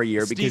him one more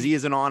year because Steve- he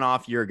is an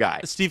on-off year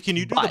guy. Steve, can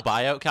you do But- the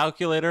buyout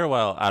calculator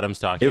while Adam's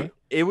talking?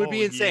 It would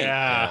be insane.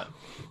 Yeah.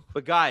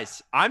 But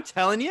guys, I'm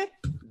telling you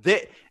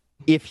that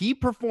if he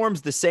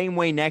performs the same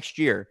way next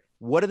year,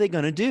 what are they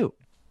gonna do?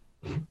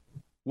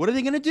 What are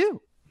they gonna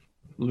do?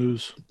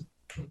 Lose.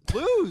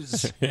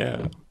 Lose.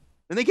 Yeah.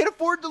 And they can't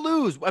afford to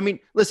lose. I mean,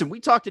 listen,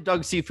 we talked to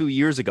Doug Sifu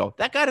years ago.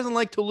 That guy doesn't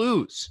like to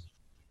lose.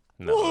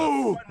 No.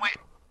 Whoa.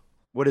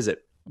 What is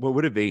it? What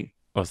would it be?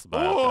 What's the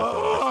buyout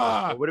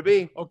calculator? What would it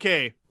be?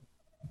 Okay.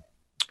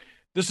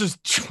 This is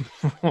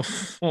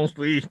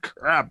holy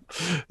crap.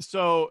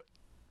 So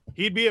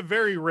he'd be a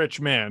very rich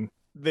man.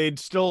 They'd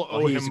still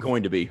owe he's him.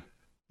 going to be.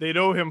 They'd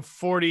owe him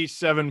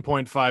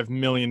 $47.5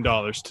 million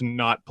to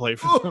not play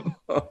for them.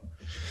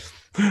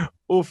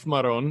 Oof,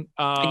 Maron.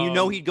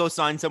 And he'd go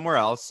sign somewhere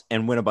else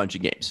and win a bunch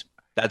of games.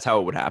 That's how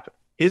it would happen.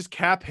 His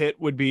cap hit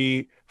would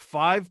be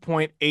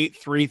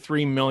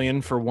 $5.833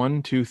 million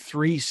for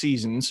 3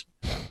 seasons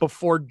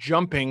before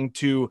jumping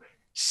to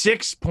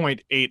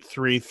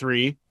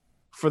 $6.833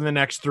 for the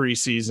next 3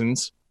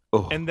 seasons.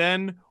 Oh. And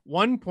then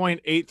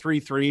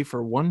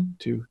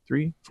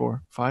 1.833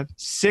 for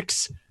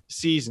 6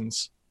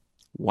 seasons.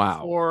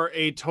 Wow. For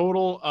a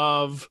total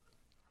of,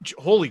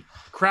 holy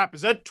crap,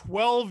 is that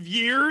 12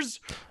 years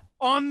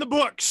on the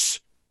books?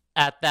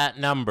 At that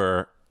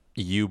number,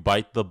 you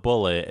bite the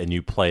bullet and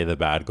you play the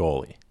bad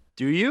goalie.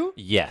 Do you?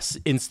 Yes.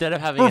 Instead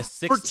of having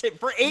for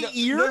 8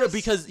 years? No,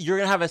 because you're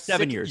gonna have a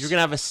 7 years. You're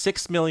gonna have a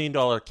 $6 million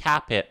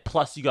cap hit,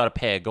 plus you got to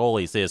pay a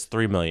goalie. Say it's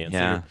 $3 million.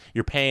 Yeah. So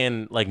you're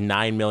paying like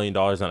 $9 million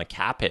on a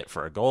cap hit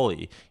for a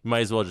goalie. You might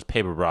as well just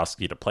pay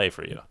Bobrovsky to play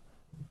for you.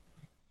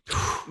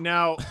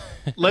 Now,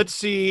 let's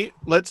see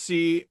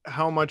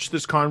how much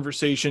this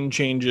conversation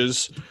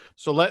changes.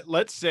 So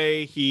let's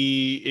say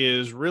he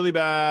is really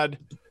bad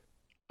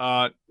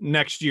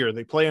next year.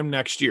 They play him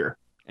next year.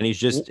 And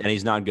he's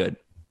not good.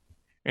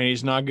 And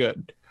he's not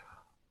good.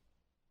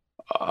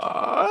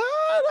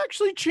 It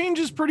actually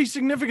changes pretty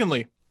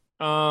significantly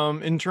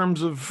in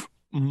terms of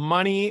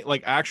money,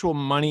 like actual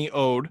money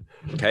owed.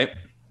 Okay.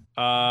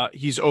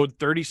 He's owed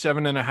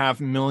 $37.5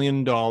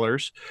 million.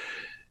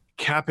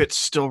 Cap hit's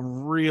still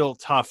real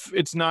tough.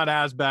 It's not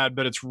as bad,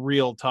 but it's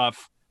real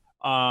tough.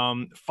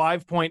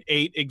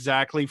 5.8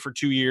 exactly for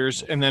 2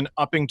 years, and then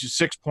upping to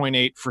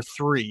 6.8 for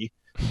 3.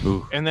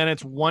 Ooh. And then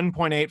it's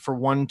 1.8 for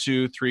 1,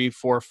 2, 3,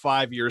 4,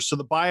 5 years. So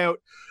the buyout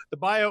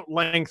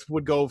length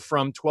would go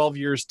from 12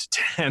 years to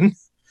 10.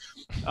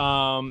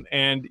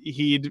 And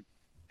you'd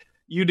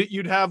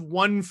have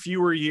one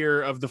fewer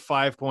year of the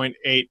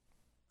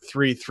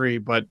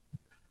 5.833, but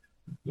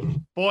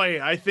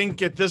boy, I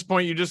think at this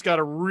point you just got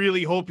to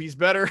really hope he's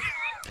better.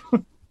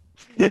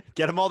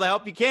 Get him all the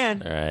help you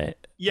can. All right.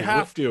 You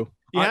have to.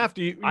 You got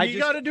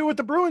to do what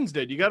the Bruins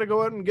did. You got to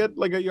go out and get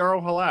like a Yarrow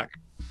Halak.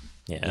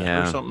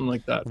 Yeah. Or something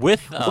like that.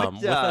 With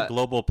a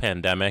global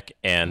pandemic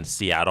and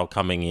Seattle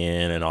coming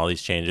in and all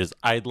these changes,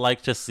 I'd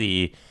like to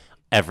see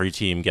every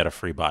team get a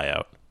free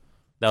buyout.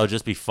 That would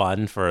just be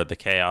fun for the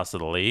chaos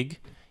of the league.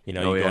 You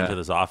know, go into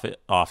this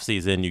off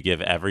season, you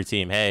give every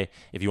team, hey,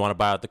 if you want to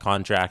buy out the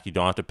contract, you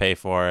don't have to pay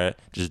for it.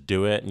 Just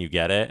do it and you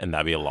get it, and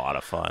that'd be a lot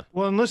of fun.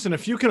 Well, and listen,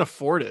 if you can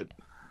afford it,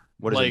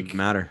 what does it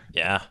matter?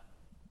 Yeah.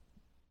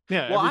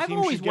 Yeah. Well, every I've team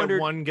always should get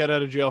wondered one get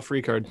out of jail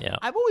free card. Yeah.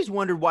 I've always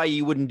wondered why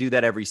you wouldn't do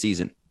that every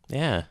season.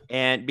 Yeah.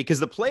 And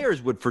because the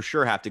players would for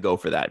sure have to go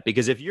for that.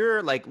 Because if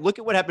you're like, look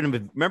at what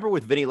happened. Remember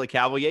with Vinny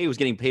LeCavalier, he was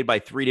getting paid by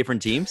 3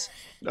 different teams.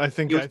 I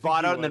think he was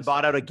bought out and then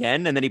bought out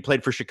again. And then he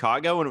played for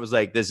Chicago. And it was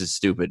like, this is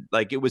stupid.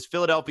 Like it was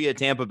Philadelphia,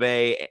 Tampa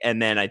Bay.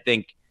 And then I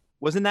think,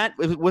 wasn't that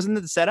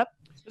the setup?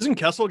 Isn't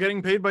Kessel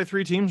getting paid by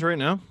 3 teams right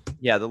now?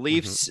 Yeah, the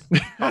Leafs,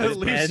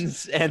 the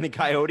Pens, and the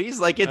Coyotes.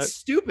 Like it's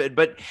stupid.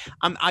 But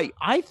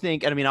I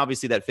think, and I mean,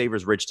 obviously that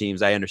favors rich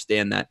teams. I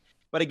understand that.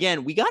 But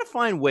again, we got to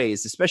find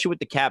ways, especially with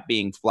the cap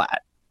being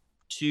flat,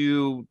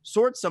 to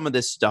sort some of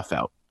this stuff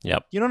out.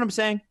 Yep. You know what I'm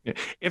saying?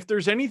 If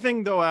there's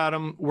anything, though,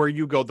 Adam, where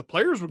you go, the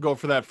players would go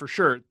for that for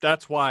sure.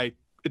 That's why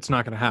it's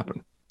not going to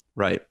happen.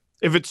 Right.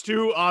 If it's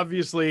too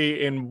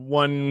obviously in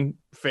one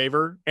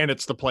favor and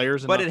it's the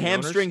players. But it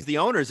hamstrings the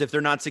owners if they're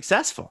not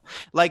successful.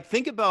 Like,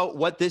 think about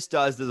what this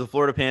does to the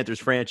Florida Panthers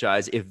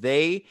franchise. If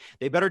they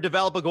better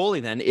develop a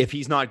goalie then if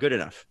he's not good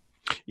enough.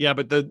 Yeah,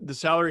 but the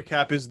salary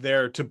cap is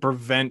there to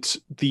prevent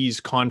these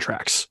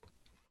contracts.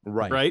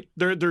 Right.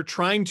 They're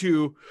trying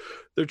to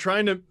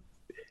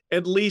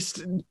at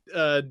least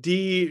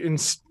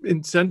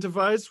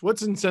incentivize.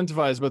 What's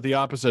incentivize but the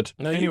opposite?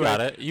 No, you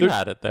got it. You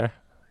had it there.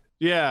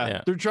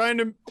 Yeah. They're trying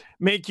to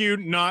make you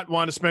not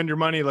want to spend your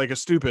money like a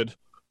stupid.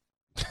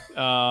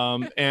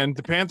 And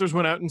the Panthers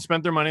went out and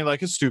spent their money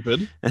like a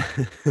stupid.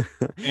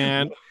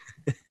 And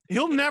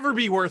he'll never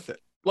be worth it.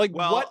 Like,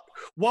 well,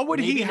 what would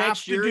he have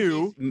to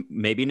do?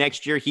 Maybe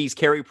next year he's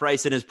Carey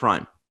Price in his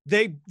prime.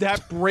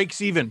 That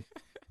breaks even.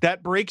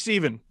 That breaks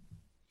even.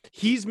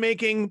 He's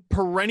making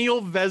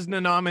perennial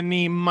Vezina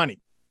nominee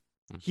money.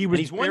 He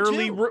was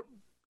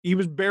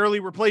barely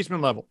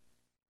replacement level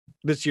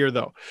this year,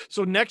 though.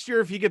 So next year,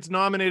 if he gets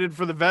nominated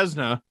for the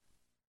Vezina,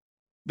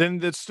 then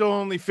that's still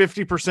only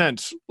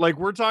 50%. Like,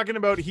 we're talking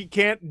about he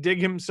can't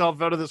dig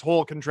himself out of this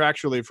hole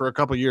contractually for a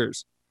couple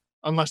years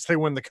unless they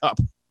win the cup.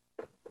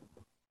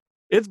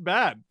 It's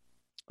bad.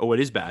 Oh, it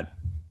is bad.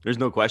 There's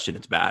no question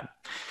it's bad.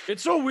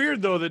 It's so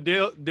weird, though, that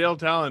Dale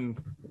Talon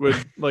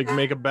would like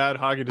make a bad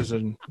hockey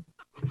decision.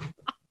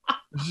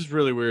 This is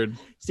really weird.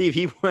 Steve,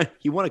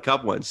 he won a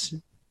cup once.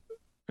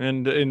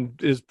 And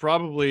is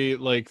probably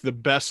like the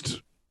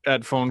best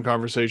at phone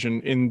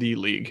conversation in the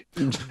league.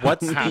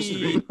 What's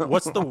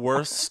the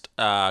worst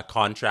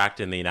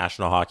contract in the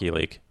National Hockey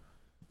League?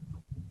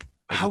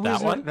 How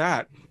is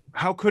that?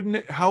 How could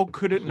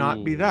it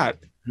not be that?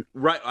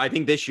 Right. I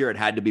think this year it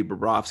had to be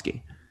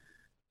Bobrovsky.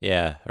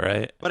 Yeah,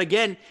 right. But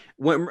again,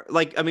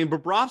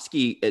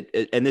 Bobrovsky,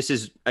 and this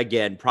is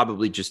again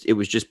probably it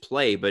was just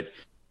play, but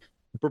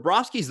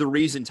Bobrovsky's the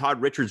reason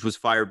Todd Richards was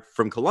fired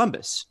from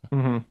Columbus.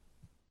 Mm-hmm.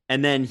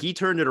 And then he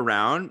turned it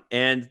around,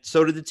 and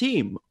so did the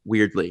team,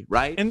 weirdly,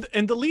 right?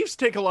 And the Leafs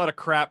take a lot of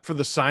crap for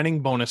the signing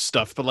bonus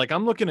stuff, but like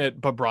I'm looking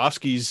at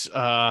Bobrovsky's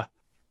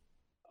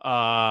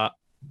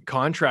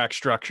contract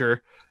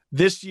structure.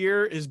 This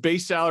year, his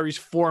base salary is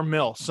 $4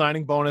 million,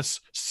 signing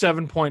bonus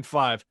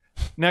 7.5.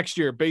 Next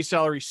year, base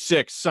salary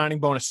 6, signing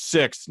bonus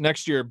 6.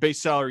 Next year,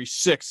 base salary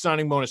 6,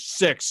 signing bonus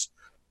 6.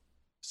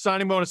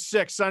 Signing bonus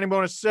 6, signing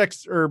bonus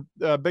 6, or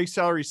base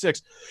salary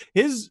 6.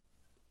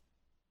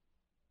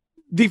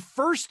 The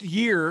first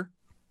year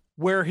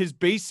where his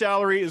base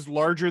salary is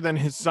larger than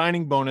his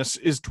signing bonus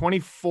is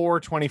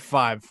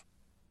 24-25.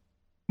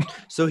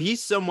 So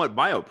he's somewhat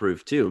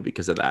bioproof too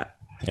because of that.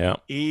 Yeah.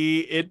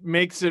 It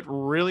makes it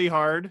really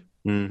hard.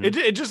 Mm-hmm.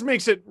 It just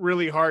makes it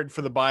really hard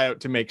for the buyout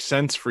to make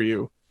sense for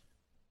you.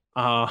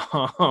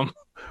 Wow.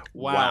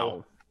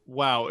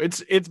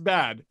 It's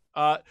bad.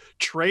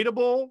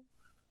 Tradable.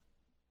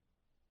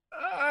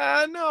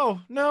 No,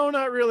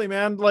 not really,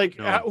 man. Like,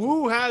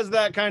 who has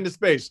that kind of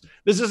space?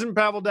 This isn't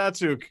Pavel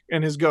Datsyuk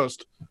and his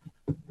ghost.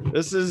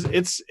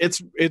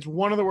 It's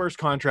one of the worst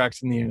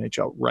contracts in the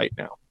NHL right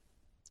now.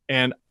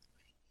 And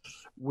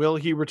will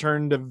he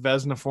return to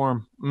Vezina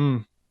form?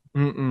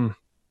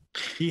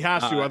 He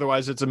has to,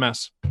 otherwise it's a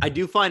mess. I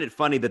do find it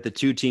funny that the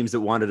two teams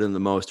that wanted him the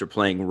most are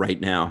playing right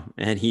now,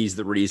 and he's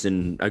a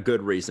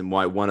good reason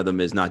why one of them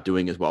is not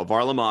doing as well.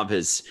 Varlamov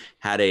has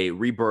had a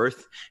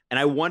rebirth, and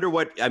I wonder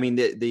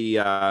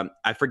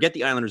I forget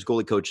the Islanders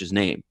goalie coach's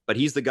name, but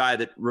he's the guy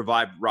that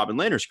revived Robin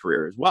Lehner's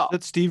career as well.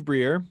 That's Steve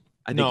Briere.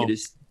 I think it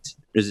is.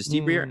 Is it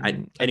Steve Briere?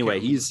 Anyway,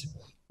 he's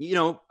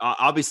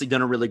obviously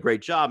done a really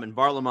great job, and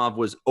Varlamov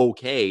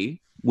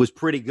was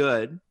pretty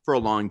good for a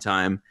long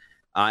time.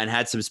 And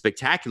had some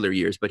spectacular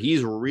years, but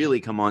he's really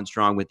come on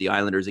strong with the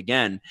Islanders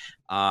again,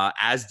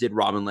 as did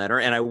Robin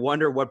Lehner. And I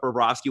wonder what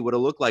Bobrovsky would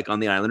have looked like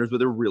on the Islanders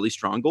with a really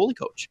strong goalie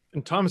coach.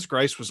 And Thomas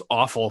Greiss was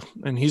awful,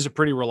 and he's a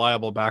pretty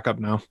reliable backup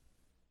now.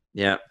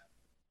 Yeah,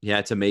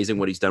 it's amazing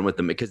what he's done with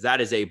them, because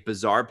that is a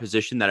bizarre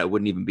position that I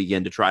wouldn't even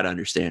begin to try to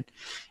understand.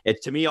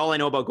 To me, all I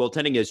know about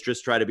goaltending is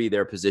just try to be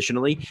there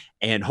positionally,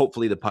 and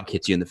hopefully the puck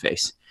hits you in the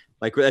face.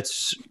 Like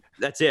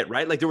that's it,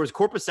 right? Like there was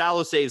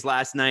Korpisalo saves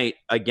last night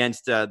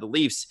against the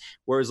Leafs,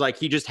 where it's like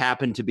he just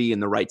happened to be in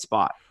the right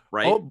spot,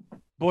 right? Oh,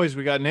 boys,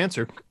 we got an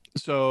answer.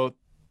 So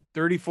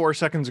 34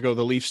 seconds ago,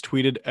 the Leafs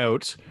tweeted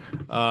out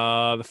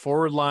the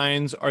forward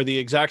lines are the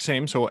exact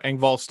same, so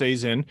Engvall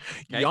stays in.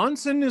 Okay.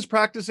 Janssen is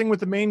practicing with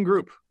the main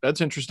group.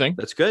 That's interesting.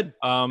 That's good.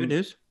 Good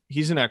news.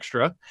 He's an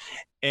extra.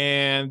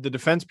 And the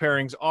defense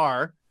pairings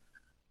are,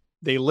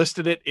 they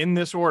listed it in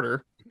this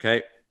order.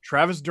 Okay.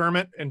 Travis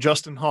Dermott and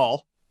Justin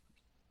Hall.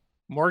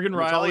 Morgan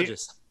Riley.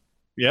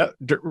 Yeah,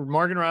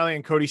 Morgan Riley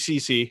and Cody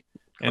Ceci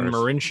and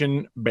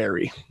MarinIN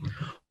Barrie.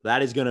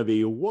 That is going to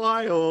be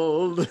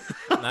wild.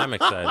 I'm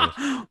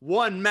excited.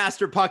 One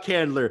master puck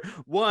handler,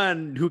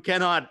 one who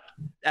cannot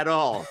at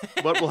all.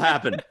 What will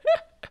happen?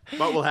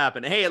 What will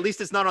happen? Hey, at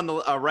least it's not on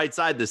the right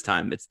side this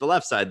time. It's the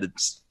left side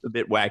that's a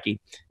bit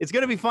wacky. It's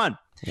going to be fun.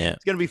 Yeah,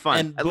 it's going to be fun.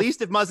 And at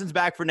least if Muzzin's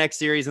back for next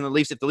series, and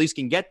if the Leafs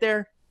can get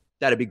there,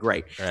 that'd be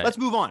great. Right. Let's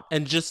move on.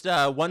 And just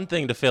one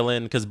thing to fill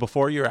in, because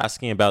before you were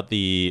asking about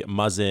the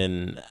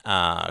Muzzin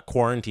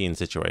quarantine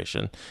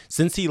situation,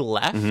 since he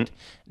left,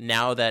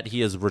 now that he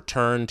has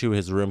returned to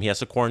his room, he has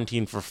to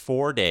quarantine for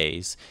 4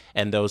 days.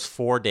 And those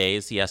 4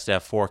 days, he has to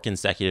have 4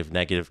 consecutive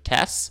negative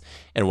tests.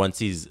 And once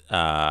he's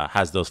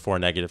has those 4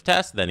 negative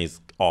tests, then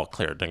he's all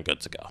cleared and good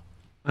to go.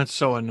 That's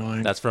so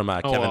annoying. That's from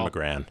Kevin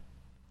McGran.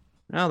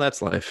 Well,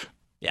 that's life,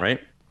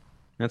 right?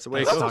 That's the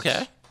way it goes.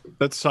 Okay.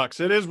 That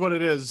sucks. It is what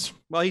it is.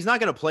 Well, he's not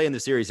going to play in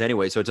the series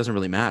anyway, so it doesn't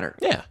really matter.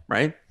 Yeah.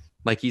 Right?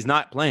 Like, he's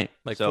not playing.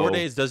 Like, 4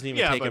 days doesn't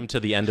even take him to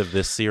the end of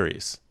this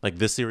series. Like,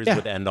 this series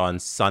would end on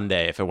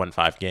Sunday if it went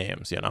 5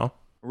 games, you know?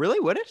 Really?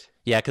 Would it?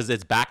 Yeah, because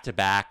it's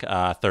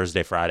back-to-back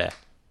Thursday, Friday.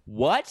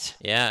 What?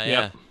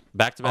 Yeah.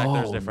 Back-to-back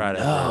Thursday, Friday.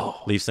 No.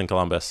 Leafs in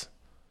Columbus.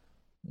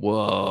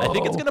 Whoa. I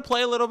think it's going to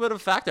play a little bit of a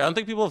factor. I don't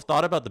think people have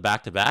thought about the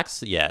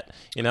back-to-backs yet.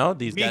 You know,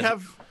 these guys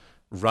have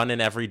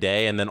running every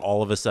day, and then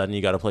all of a sudden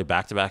you got to play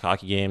back-to-back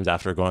hockey games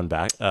after going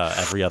back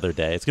every other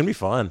day. It's gonna be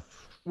fun.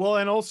 Well,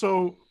 and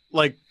also,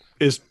 like,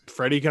 is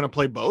Freddie gonna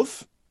play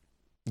both?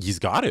 He's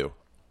got to.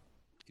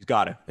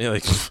 Yeah,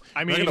 like,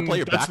 I mean, you're gonna play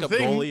your backup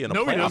goalie in a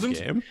playoff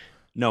game.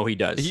 No, he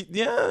does.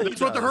 That's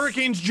what the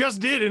Hurricanes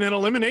just did in an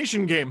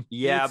elimination game.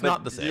 Yeah, it's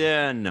not the same.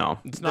 Yeah, no.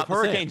 It's not the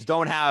Hurricanes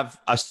don't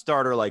have a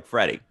starter like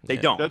Freddie. They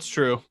don't. That's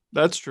true.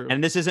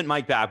 And this isn't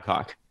Mike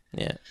Babcock.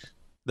 Yeah.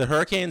 The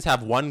Hurricanes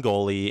have one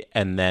goalie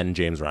and then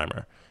James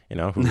Reimer, you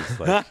know, who's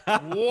like...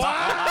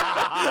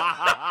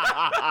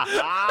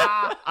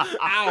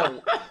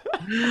 Ow!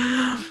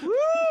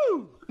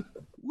 Woo!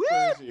 Woo!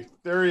 crazy.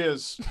 There he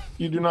is.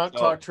 You do not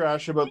talk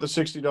trash about the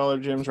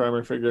 $60 James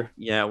Reimer figure.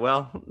 Yeah,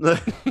 well, the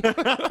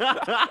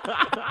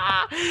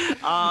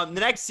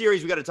next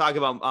series we got to talk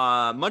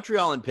about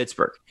Montreal and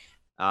Pittsburgh.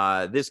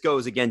 This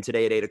goes again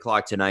today at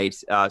 8:00 tonight.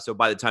 So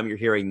by the time you're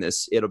hearing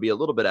this, it'll be a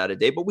little bit out of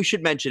date, but we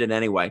should mention it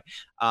anyway.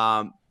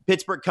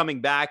 Pittsburgh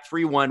coming back,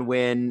 3-1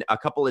 win a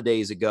couple of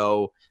days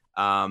ago.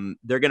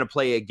 They're going to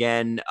play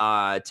again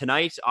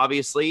tonight,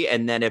 obviously,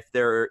 and then if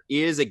there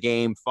is a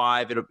game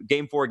 5,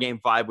 game 4, game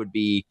 5 would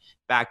be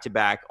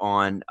back-to-back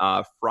on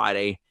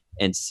Friday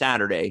and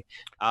Saturday.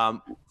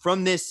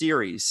 From this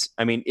series,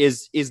 I mean,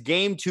 is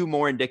game 2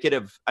 more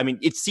indicative? I mean,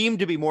 it seemed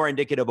to be more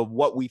indicative of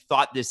what we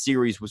thought this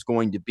series was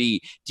going to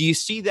be. Do you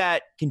see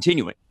that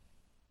continuing?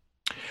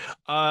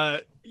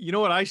 You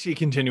know what I see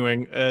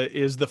continuing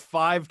is the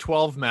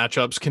 5-12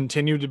 matchups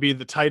continue to be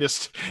the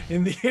tightest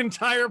in the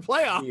entire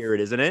playoff.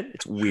 Weird, isn't it?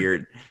 It's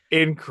weird.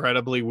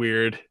 Incredibly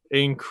weird.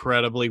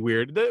 Incredibly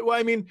weird. Well,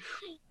 I mean,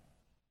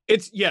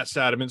 yes,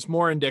 Adam, it's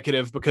more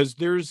indicative because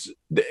it's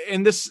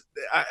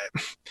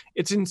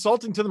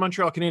insulting to the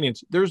Montreal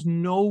Canadiens. There's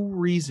no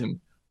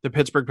reason the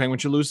Pittsburgh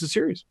Penguins should lose the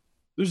series.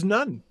 There's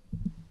none.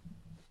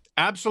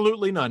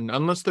 Absolutely none,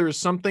 unless there is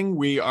something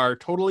we are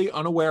totally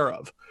unaware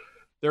of.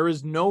 There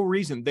is no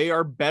reason. They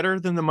are better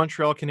than the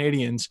Montreal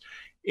Canadiens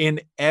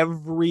in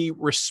every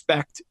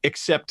respect,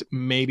 except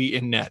maybe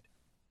in net.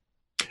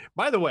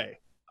 By the way,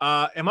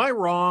 am I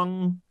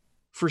wrong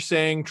for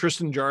saying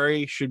Tristan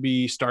Jarry should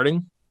be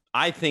starting?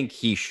 I think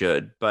he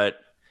should, but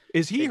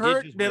is he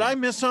hurt? Did I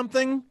miss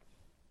something?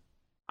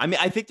 I mean,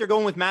 I think they're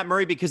going with Matt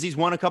Murray because he's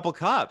won a couple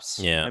cups.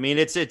 Yeah. I mean,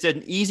 it's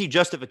an easy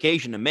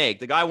justification to make.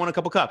 The guy won a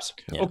couple cups.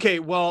 Yeah. Okay,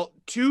 well,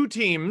 2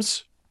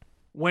 teams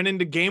went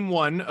into game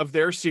 1 of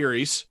their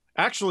series.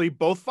 Actually,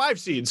 both 5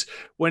 seeds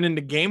went into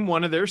game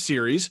 1 of their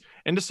series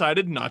and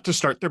decided not to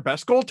start their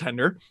best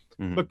goaltender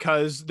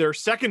because their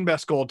second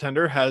best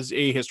goaltender has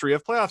a history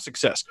of playoff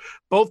success.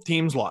 Both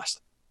teams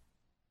lost.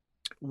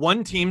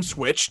 One team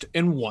switched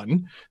and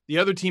won. The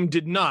other team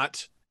did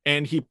not,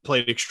 and he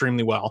played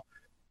extremely well,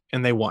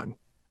 and they won.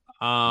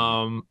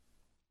 I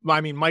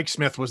mean, Mike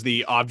Smith was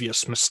the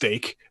obvious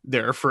mistake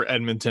there for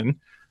Edmonton.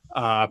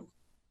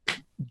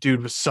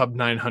 Dude was sub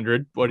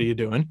 900. What are you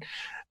doing?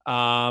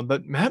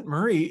 But Matt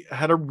Murray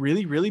had a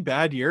really, really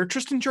bad year.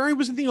 Tristan Jarry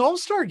was in the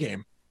All-Star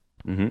game.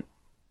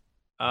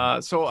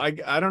 So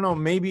I don't know,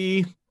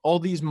 maybe all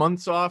these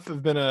months off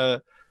have been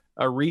a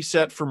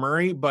reset for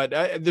Murray, but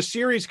the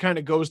series kind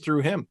of goes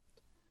through him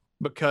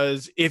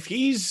because if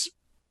he's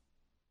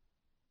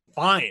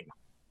fine,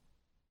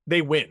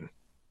 they win.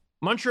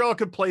 Montreal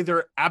could play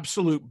their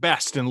absolute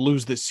best and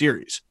lose this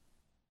series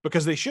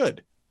because they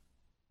should.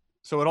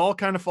 So it all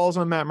kind of falls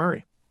on Matt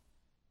Murray.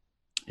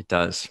 It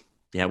does.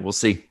 Yeah, we'll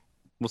see.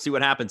 We'll see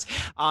what happens.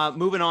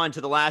 Moving on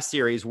to the last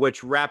series,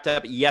 which wrapped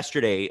up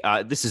yesterday.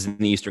 This is in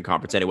the Eastern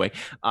Conference anyway.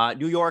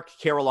 New York,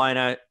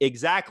 Carolina,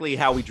 exactly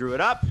how we drew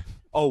it up.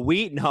 Oh,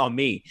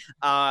 me.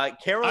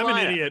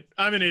 Carolina.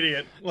 I'm an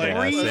idiot.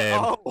 Like,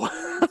 Yeah,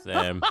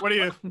 same. What do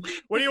you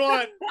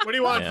want? What do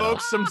you want, Yeah.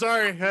 folks? I'm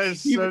sorry.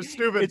 It's so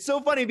stupid. It's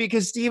so funny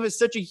because Steve is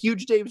such a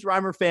huge James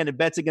Reimer fan and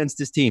bets against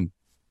his team.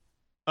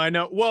 I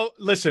know. Well,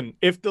 listen,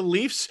 if the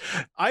Leafs,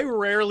 I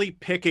rarely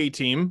pick a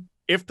team.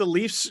 If the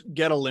Leafs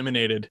get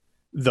eliminated,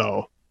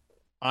 though,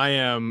 I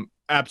am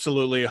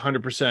absolutely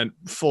 100%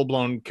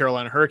 full-blown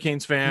Carolina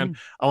Hurricanes fan.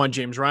 I want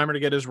James Reimer to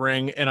get his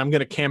ring, and I'm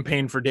going to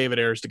campaign for David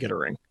Ayres to get a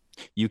ring.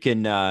 You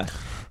can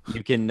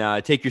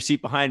take your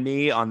seat behind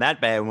me on that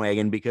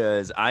bandwagon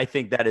because I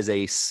think that is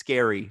a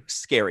scary,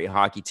 scary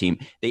hockey team.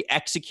 They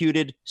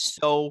executed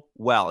so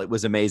well. It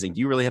was amazing.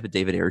 Do you really have a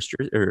David Ayres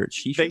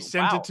t-shirt? They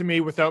sent it to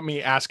me without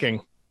me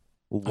asking.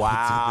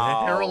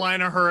 Wow.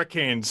 Carolina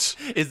Hurricanes.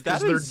 Is that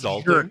they're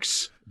insulting?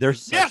 jerks. They're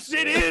Yes,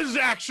 it is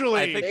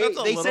actually. I think that's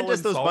a they little sent us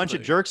those bunch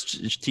of insulting.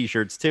 jerks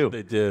t-shirts too.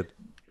 They did.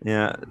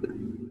 Yeah.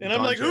 And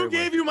I'm like, who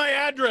gave you my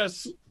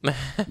address?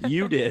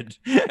 You did.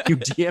 You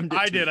DM'd it.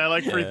 I to did. me. I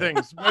like free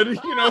things, but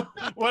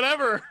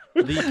whatever.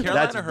 The That's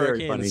Carolina very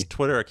Hurricanes funny.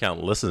 Twitter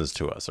account listens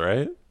to us,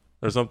 right?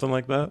 Or something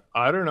like that?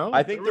 I don't know.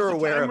 I think There they're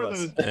was a aware time of where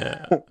us.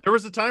 Yeah. There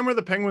was a time where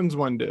the Penguins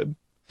one did.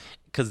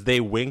 Because they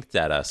winked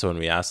at us when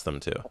we asked them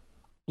to.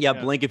 Yeah,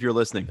 blink if you're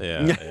listening.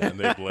 Yeah, and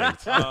they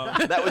blinked.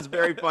 That was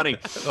very funny.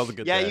 That was a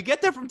good Yeah, day. you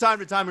get there from time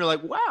to time. You're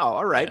like, wow,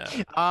 all right.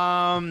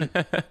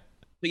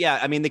 But yeah,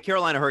 I mean, the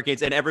Carolina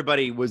Hurricanes and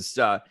everybody was.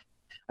 I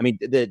mean,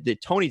 the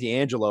Tony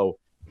DeAngelo,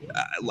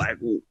 like,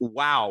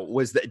 wow,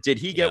 did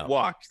he get Yeah.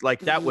 walked?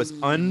 Like that was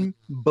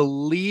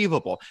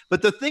unbelievable.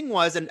 But the thing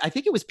was, and I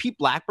think it was Pete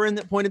Blackburn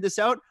that pointed this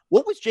out.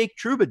 What was Jake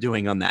Trouba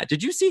doing on that?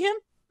 Did you see him?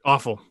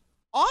 Awful.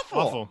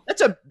 Awful.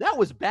 That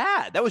was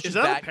bad. That was just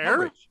Is that bad a pair?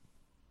 coverage.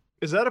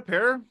 Is that a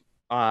pair?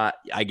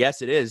 I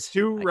guess it is.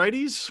 2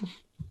 righties?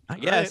 I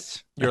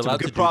guess You're That's a allowed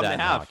good to do problem that to in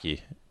have.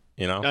 hockey.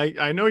 You know?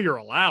 I know you're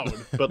allowed,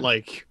 but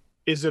like,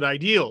 is it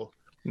ideal?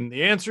 And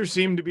the answer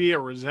seemed to be a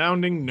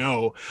resounding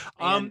no.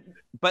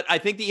 But I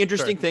think the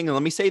interesting thing, and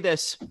let me say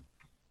this: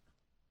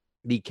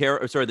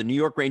 the New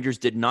York Rangers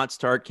did not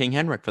start King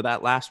Henrik for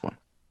that last one.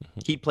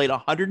 He played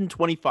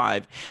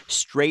 125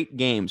 straight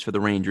games for the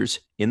Rangers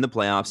in the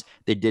playoffs.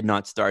 They did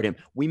not start him.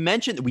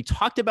 We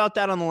talked about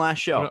that on the last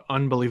show. What an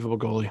unbelievable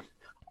goalie.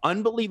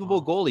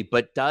 Unbelievable goalie,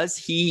 but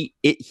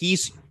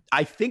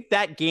I think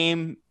that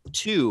game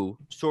 2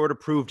 sort of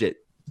proved it.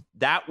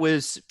 That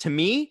was, to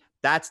me,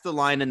 that's the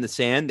line in the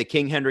sand. The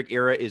King Henrik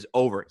era is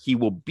over. He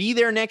will be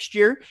there next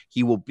year.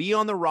 He will be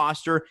on the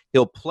roster.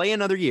 He'll play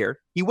another year.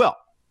 He will.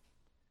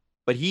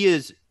 But he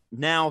is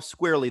now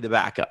squarely the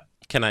backup.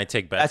 Can I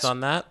take bets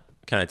on that?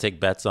 Can I take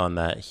bets on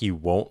that he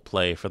won't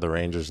play for the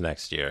Rangers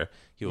next year?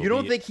 You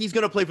don't think he's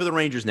going to play for the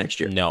Rangers next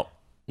year? No.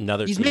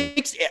 Another team.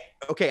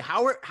 Okay,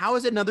 how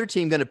is another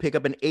team going to pick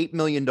up an $8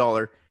 million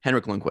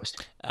Henrik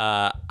Lundqvist?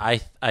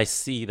 I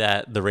see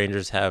that the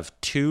Rangers have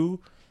 2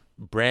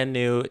 brand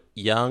new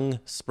young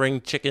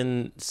spring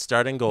chicken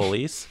starting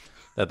goalies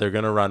that they're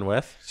going to run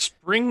with.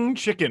 Spring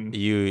chicken.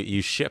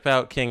 You ship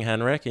out King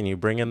Henrik and you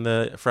bring in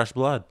the fresh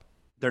blood.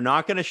 They're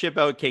not going to ship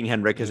out King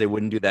Henrik because they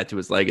wouldn't do that to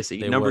his legacy.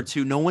 Number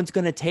 2, no one's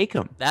going to take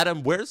him.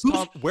 Adam, where's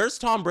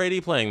Tom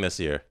Brady playing this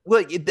year?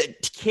 Well,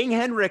 King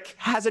Henrik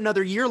has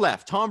another year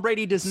left. Tom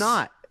Brady does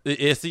not.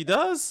 Yes, he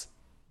does.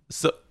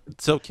 So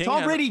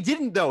Tom Brady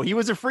didn't, though. He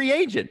was a free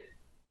agent.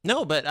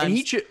 No, but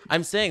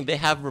I'm saying they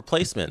have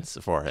replacements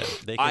for him.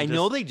 I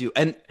know they do,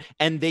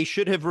 and they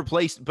should have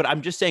replaced. But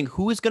I'm just saying,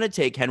 who is going to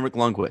take Henrik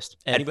Lundqvist?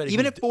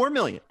 Even at $4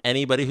 million.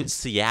 Anybody who's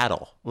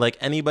Seattle, like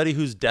anybody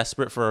who's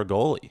desperate for a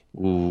goalie.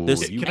 Ooh,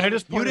 can I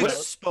just point you'd out?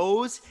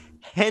 expose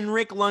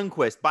Henrik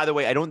Lundqvist? By the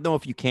way, I don't know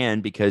if you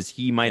can because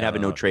he might have a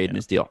no trade in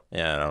his deal.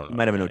 Yeah, I don't know. He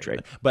might have a no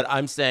trade. But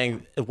I'm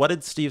saying, what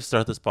did Steve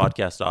start this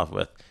podcast off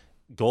with?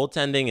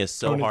 Goaltending is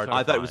so hard to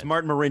I thought find. it was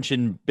Martin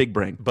Marincin Big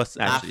Brain. But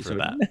after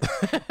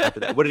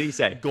that, what did he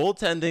say?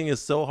 Goaltending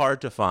is so hard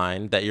to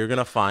find that you're going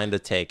to find a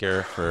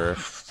taker for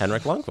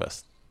Henrik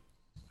Lundqvist.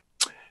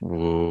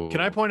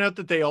 Can I point out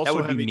that they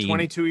also have a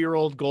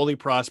 22-year-old goalie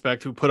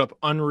prospect who put up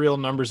unreal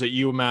numbers at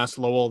UMass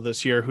Lowell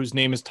this year, whose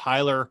name is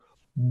Tyler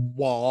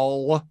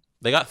Wall.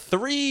 They got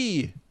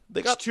 3.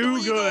 They got too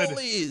 3 good.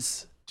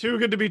 goalies. Too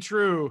good to be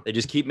true. They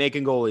just keep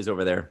making goalies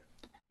over there.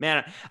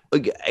 Man,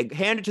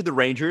 hand it to the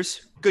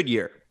Rangers. Good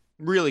year.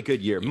 Really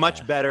good year.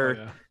 Much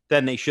better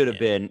than they should have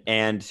been.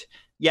 And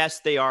yes,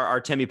 they are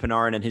Artemi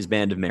Panarin and his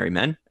band of merry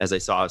men, as I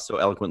saw so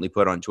eloquently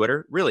put on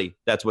Twitter. Really,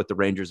 that's what the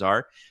Rangers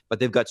are. But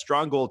they've got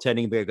strong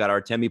goaltending. They've got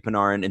Artemi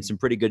Panarin and some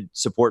pretty good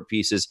support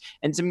pieces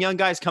and some young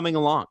guys coming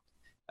along.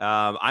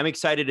 I'm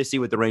excited to see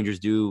what the Rangers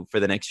do for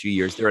the next few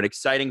years. They're an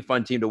exciting,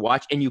 fun team to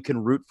watch, and you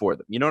can root for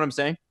them. You know what I'm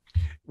saying?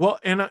 Well,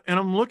 and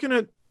I'm looking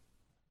at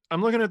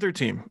their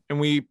team, and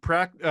we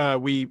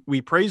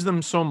praise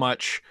them so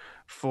much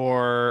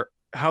for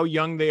how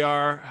young they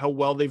are, how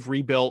well they've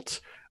rebuilt.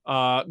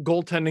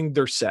 Goaltending,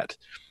 they're set.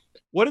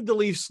 What did the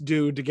Leafs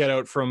do to get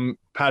out from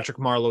Patrick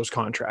Marleau's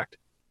contract?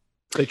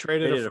 They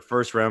traded a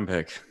first-round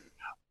pick.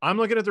 I'm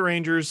looking at the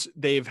Rangers.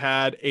 They've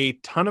had a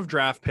ton of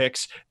draft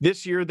picks.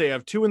 This year, they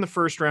have 2 in the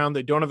first round.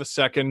 They don't have a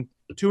second,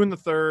 2 in the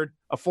third,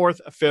 a fourth,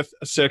 a fifth,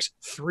 a sixth,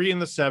 3 in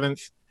the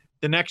seventh.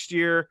 The next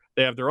year,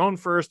 they have their own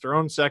first, their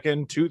own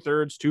second, 2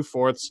 thirds, 2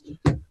 fourths.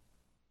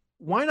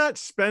 Why not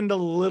spend a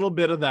little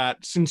bit of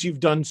that, since you've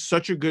done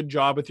such a good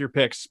job with your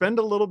picks? Spend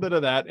a little bit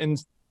of that and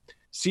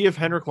see if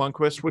Henrik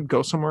Lundqvist would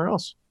go somewhere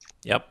else.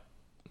 Yep.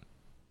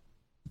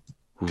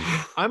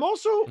 I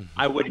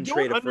wouldn't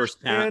trade a first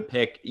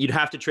pick. You'd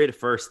have to trade a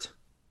first.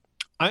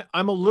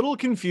 I'm a little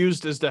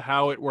confused as to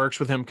how it works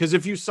with him, because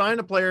if you sign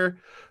a player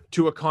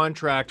to a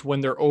contract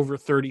when they're over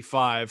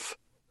 35,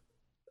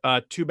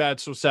 too bad,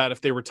 so sad. If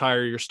they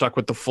retire, you're stuck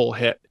with the full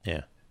hit.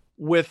 Yeah.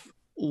 With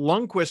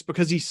Lundqvist,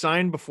 because he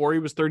signed before he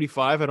was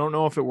 35, I don't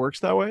know if it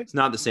works that way. It's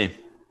not the same.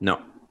 No.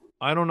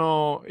 I don't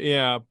know.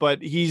 Yeah,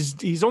 but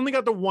he's only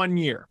got the 1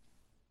 year.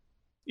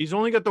 He's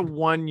only got the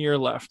 1 year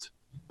left.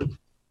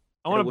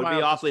 It would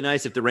be awfully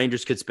nice if the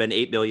Rangers could spend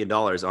 $8 million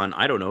on,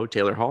 I don't know,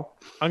 Taylor Hall.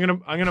 I'm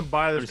gonna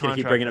buy this. I'm just gonna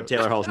keep bringing up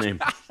Taylor Hall's name.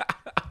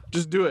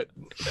 Just do it.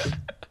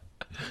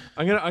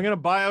 I'm gonna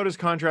buy out his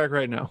contract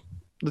right now.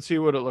 Let's see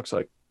what it looks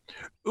like.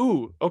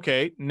 Ooh,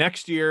 okay.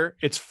 Next year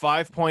it's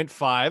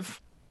 5.5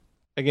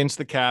 against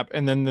the cap,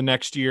 and then the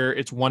next year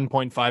it's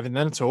 1.5, and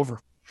then it's over.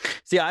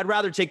 See, I'd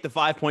rather take the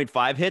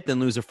 5.5 hit than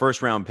lose a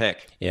first round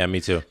pick. Yeah, me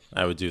too.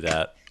 I would do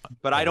that.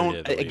 But I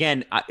don't.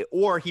 Again,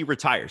 or he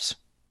retires.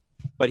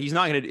 But he's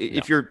not going to.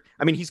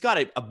 He's got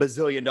a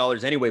bazillion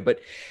dollars anyway.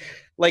 But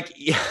like,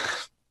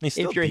 if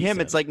you're him,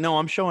 it's like, no,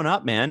 I'm showing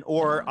up, man.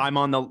 Or I'm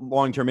on the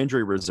long-term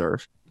injury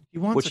reserve,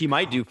 which he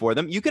might do for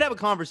them. You could have a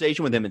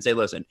conversation with him and say,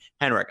 listen,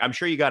 Henrik, I'm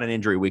sure you got an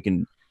injury we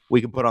can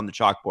put on the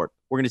chalkboard.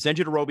 We're going to send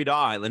you to Robidaw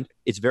Island.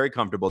 It's very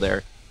comfortable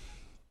there.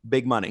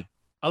 Big money.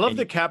 I love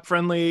that Cap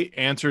Friendly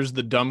answers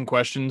the dumb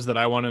questions that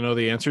I want to know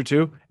the answer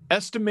to.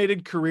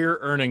 Estimated career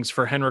earnings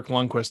for Henrik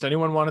Lundqvist.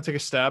 Anyone want to take a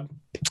stab?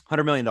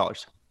 $100 million.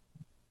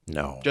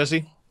 No.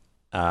 Jesse?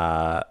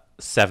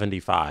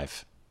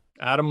 75.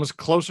 Adam was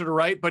closer to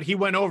right, but he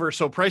went over.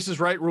 So Price is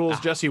Right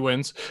rules. Jesse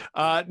wins.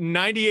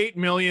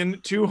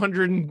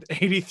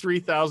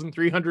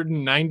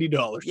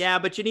 $98,283,390. Yeah,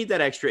 but you need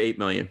that extra $8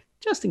 million.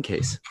 just in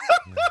case.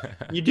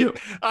 You do.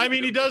 I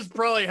mean, he does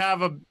probably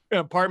have an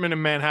apartment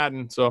in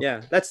Manhattan. So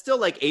Yeah, that's still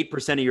like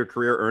 8% of your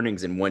career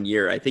earnings in 1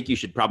 year. I think you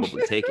should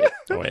probably take it.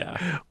 Oh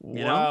yeah.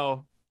 You know?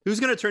 wow. Who's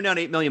going to turn down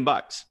 $8 million?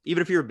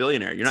 Even if you're a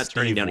billionaire, you're not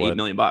turning Steve down would. $8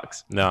 million.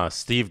 No,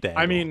 Steve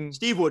Dangle. I mean,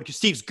 Steve would, because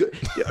Steve's good.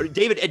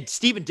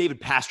 Steve and David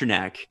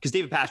Pasternak, because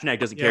David Pasternak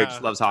doesn't care, Yeah.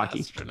 just loves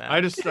hockey.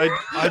 I do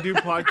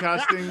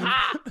podcasting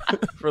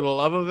for the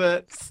love of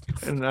it,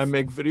 and I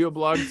make video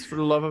blogs for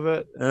the love of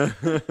it.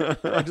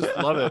 I just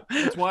love it.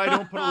 That's why I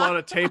don't put a lot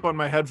of tape on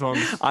my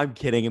headphones. I'm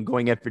kidding. I'm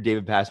going after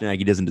David Pasternak.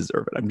 He doesn't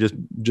deserve it. I'm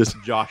just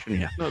joshing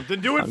him. No,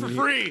 then do it for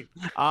free.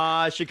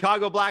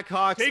 Chicago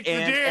Blackhawks. Take the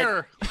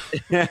dare.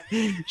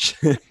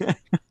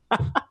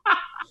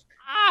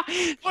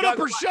 Put up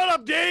or shut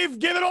up, Dave.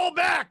 Give it all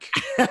back.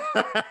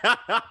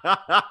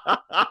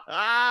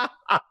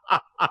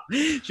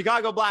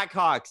 Chicago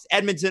Blackhawks,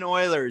 Edmonton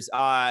Oilers.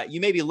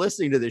 You may be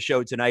listening to the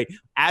show tonight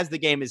as the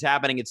game is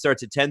happening. It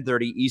starts at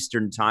 10:30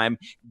 Eastern time.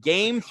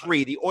 Game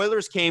 3, the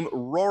Oilers came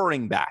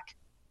roaring back.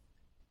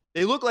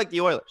 They look like the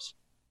Oilers.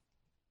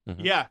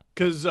 Yeah,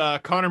 because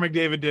Connor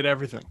McDavid did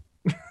everything.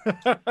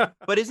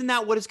 But isn't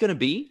that what it's going to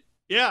be?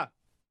 Yeah.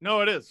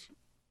 No, it is.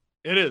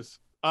 It is.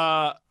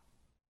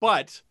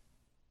 But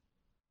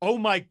oh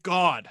my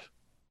God,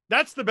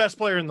 that's the best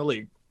player in the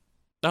league.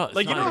 No, it's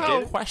like, you not know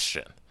a how-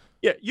 question.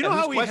 Yeah, you know who's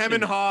how we hem questioning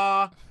and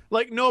haw.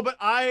 Like, no, but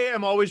I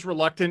am always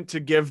reluctant to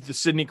give the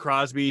Sidney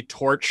Crosby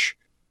torch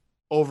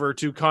over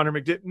to Connor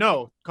McDavid.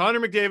 No, Connor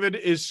McDavid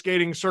is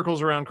skating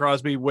circles around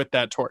Crosby with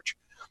that torch.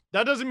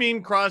 That doesn't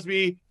mean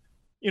Crosby,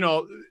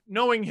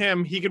 knowing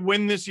him, he could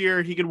win this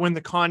year. He could win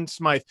the Conn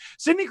Smythe.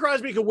 Sidney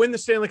Crosby could win the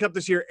Stanley Cup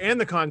this year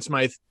and the Conn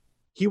Smythe.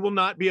 He will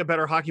not be a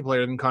better hockey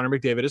player than Connor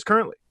McDavid is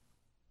currently.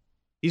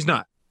 He's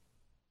not.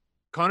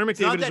 Connor not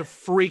McDavid is that- a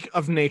freak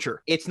of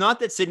nature. It's not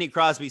that Sidney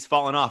Crosby's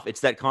fallen off.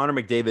 It's that Connor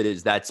McDavid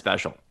is that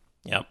special.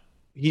 Yep.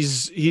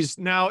 He's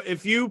now,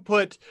 if you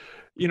put,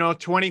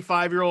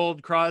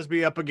 25-year-old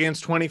Crosby up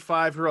against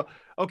 25-year-old,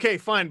 okay,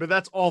 fine, but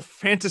that's all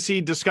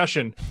fantasy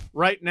discussion.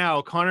 Right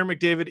now, Connor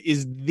McDavid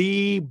is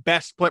the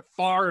best player,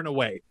 far and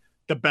away,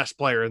 the best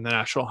player in the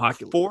National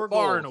Hockey League. Far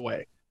Far and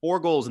away. 4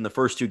 goals in the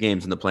first 2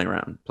 games in the play-in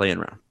round.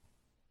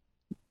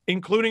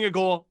 Including a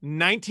goal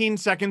 19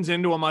 seconds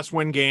into a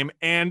must-win game.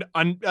 And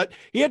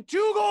he had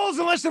 2 goals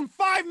in less than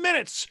 5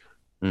 minutes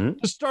to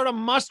start a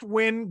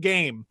must-win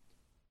game.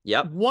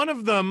 Yep. One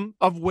of them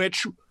of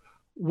which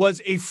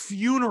was a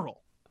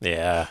funeral.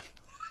 Yeah.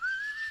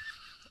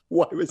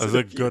 Why was That's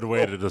a good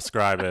way to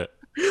describe it.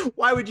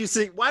 Why would you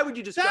describe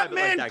That it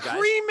man like that, guys?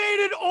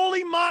 cremated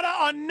Oli Mata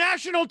on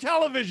national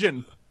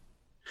television.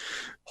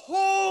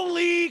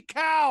 Holy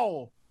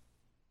cow.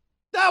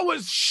 That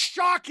was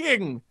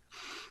shocking.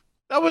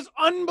 That was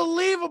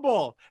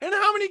unbelievable. And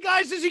how many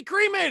guys has he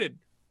cremated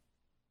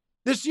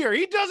this year?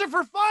 He does it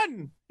for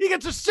fun. He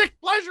gets a sick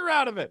pleasure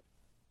out of it.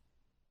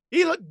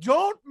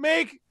 Don't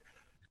make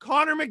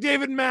Connor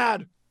McDavid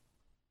mad.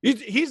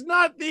 He's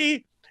not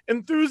the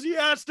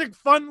enthusiastic,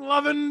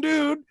 fun-loving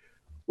dude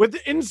with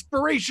the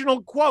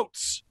inspirational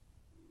quotes.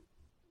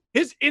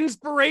 His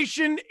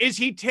inspiration is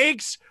he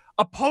takes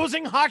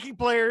opposing hockey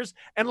players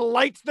and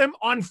lights them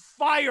on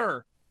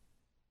fire.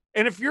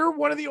 And if you're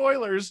one of the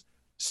Oilers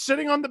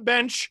sitting on the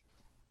bench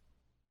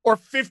or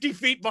 50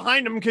 feet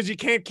behind him because you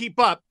can't keep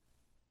up,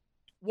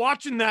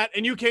 watching that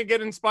and you can't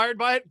get inspired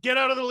by it, get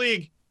out of the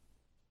league.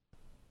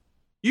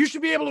 You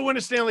should be able to win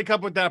a Stanley Cup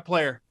with that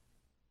player.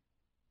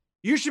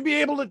 You should be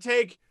able to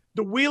take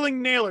the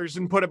Wheeling Nailers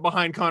and put it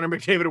behind Connor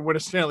McDavid and win a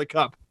Stanley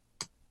Cup.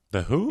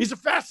 The who? He's the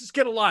fastest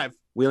kid alive.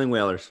 Wheeling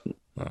Whalers.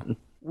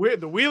 We're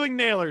the Wheeling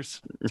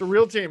Nailers. It's a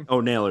real team.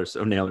 Nailers.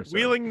 Sorry.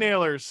 Wheeling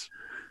Nailers.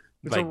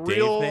 It's Like a Dave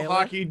real Naylor?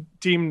 hockey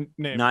team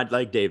name. Not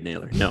like Dave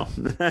Naylor. No.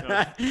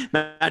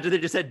 Imagine they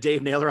just had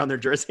Dave Naylor on their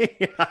jersey.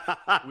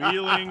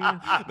 Wheeling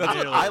That's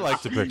what I like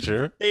to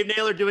picture. Dave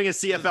Naylor doing a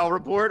CFL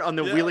report on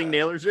the Wheeling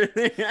Nailers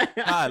jersey.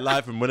 Hi,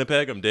 live from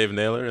Winnipeg. I'm Dave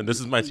Naylor, and this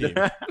is my team.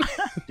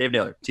 Dave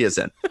Naylor,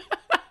 TSN.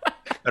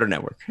 Better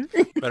network.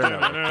 Better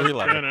know.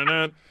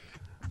 311.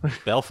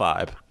 Bell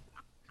 5.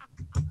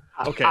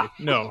 Okay,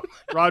 no.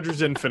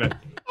 Rogers Infinite.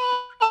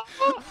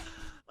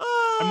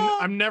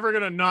 I'm never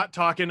going to not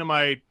talk into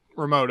my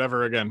remote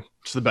ever again.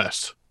 It's the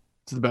best.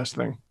 It's the best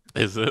thing.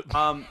 Is it?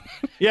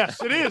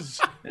 Yes, it is.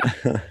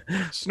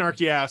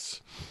 Snarky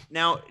ass.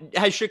 Now,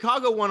 has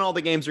Chicago won all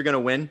the games they're going to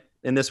win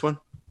in this one?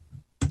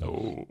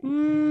 Oh.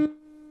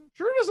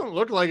 Sure doesn't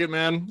look like it,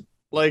 man.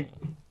 Like,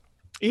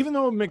 even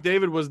though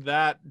McDavid was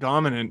that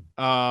dominant,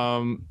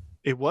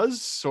 it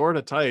was sort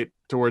of tight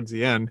towards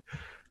the end.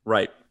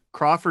 Right.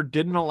 Crawford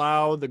didn't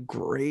allow the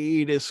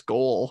greatest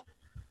goal.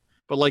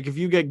 But, like, if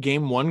you get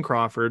game 1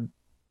 Crawford,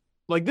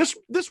 like, this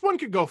one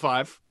could go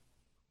 5.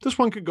 This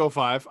one could go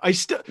 5.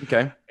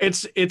 Okay.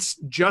 It's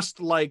just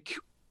like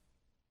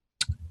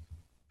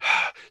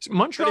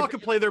Montreal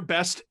could play their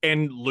best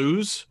and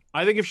lose.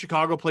 I think if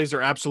Chicago plays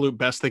their absolute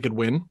best, they could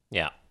win.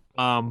 Yeah.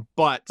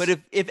 But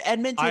if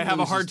Edmonton I have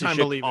a hard loses to time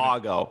believing it.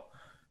 Chicago,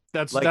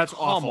 that's like, that's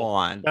come awful.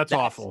 on. That's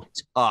awful.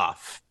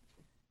 Tough.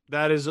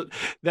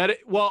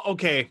 Well,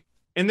 okay.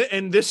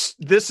 And this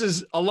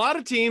is a lot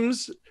of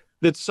teams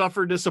that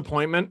suffer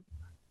disappointment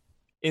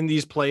in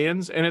these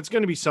play-ins, and it's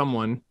going to be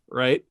someone,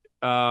 right?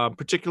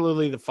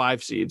 Particularly the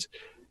 5 seeds.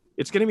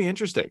 It's going to be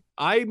interesting.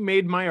 I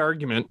made my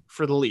argument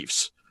for the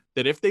Leafs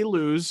that if they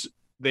lose,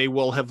 they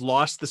will have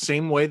lost the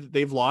same way that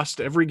they've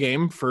lost every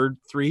game for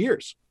 3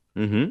 years.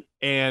 Mm-hmm.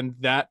 And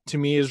that to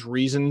me is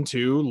reason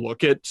to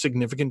look at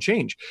significant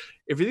change.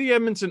 If you're the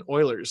Edmonton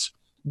Oilers,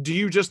 do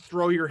you just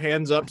throw your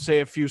hands up,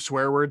 say a few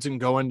swear words, and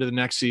go into the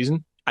next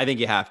season? I think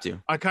you have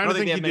to. I kind of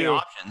think they you have many do.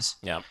 options.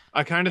 Yeah.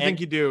 I kind of think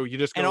you do. You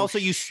just go, and also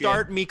you shit.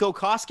 start Mikko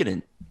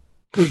Koskinen.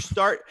 You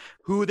start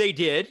who they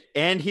did,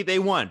 and they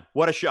won.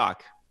 What a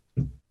shock.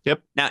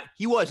 Yep. Now,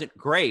 he wasn't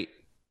great,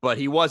 but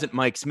he wasn't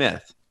Mike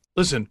Smith.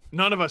 Listen,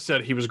 none of us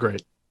said he was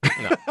great.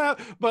 No.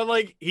 But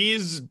like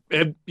he's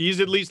at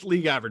least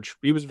league average.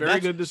 He was very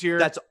good this year.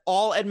 That's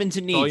all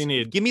Edmonton needs. All you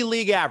need. Give me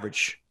league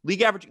average.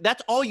 League average.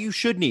 That's all you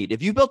should need.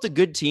 If you built a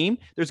good team,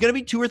 there's going to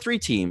be 2 or 3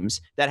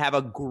 teams that have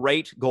a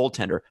great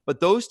goaltender. But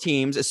those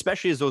teams,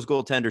 especially as those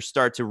goaltenders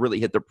start to really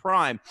hit their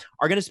prime,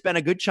 are going to spend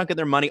a good chunk of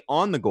their money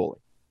on the goalie.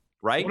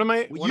 Right?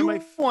 What you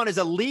want is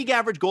a league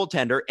average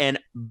goaltender and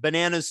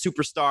bananas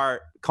superstar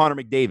Connor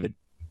McDavid.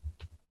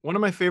 One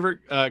of my favorite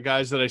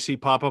guys that I see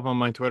pop up on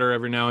my Twitter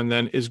every now and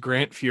then is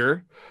Grant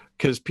Fuhr,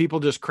 because people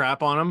just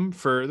crap on him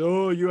for,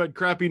 you had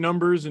crappy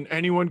numbers and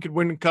anyone could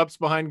win cups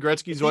behind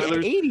Gretzky's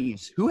Oilers.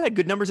 80s. Who had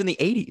good numbers in the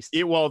 80s?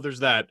 Well,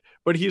 there's that.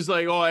 But he's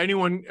like,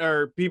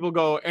 people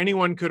go,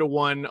 anyone could have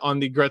won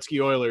on the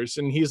Gretzky Oilers.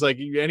 And he's like,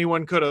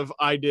 anyone could have,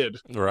 I did.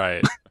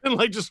 Right. And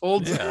like just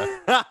holds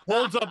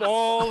up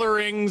all the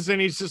rings. And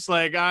he's just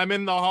like, I'm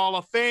in the Hall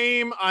of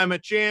Fame. I'm a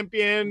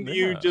champion. Yeah.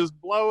 You just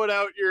blow it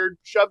out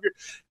shove your.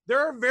 There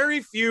are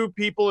very few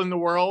people in the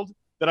world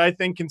that I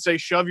think can say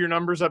shove your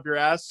numbers up your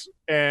ass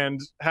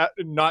and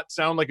not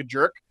sound like a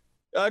jerk.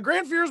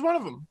 Grant Fuhr is one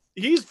of them.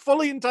 He's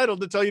fully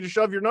entitled to tell you to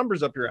shove your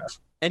numbers up your ass.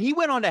 And he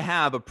went on to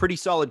have a pretty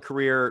solid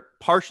career,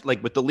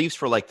 with the Leafs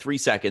for like 3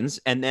 seconds,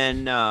 and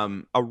then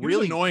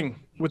really annoying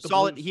with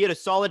solid. He had a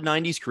solid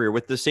 90s career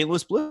with the St.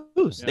 Louis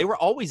Blues. Yeah. They were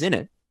always in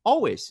it.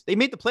 Always. They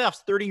made the playoffs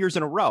 30 years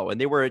in a row, and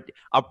they were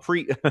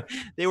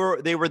they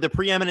were the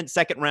preeminent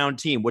second round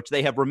team, which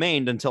they have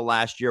remained until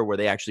last year, where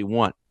they actually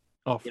won.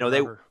 Oh,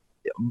 forever.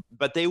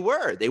 But they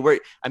were.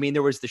 I mean,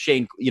 there was the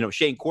Shane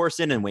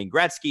Corson and Wayne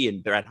Gretzky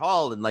and Brett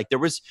Hall, and like there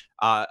was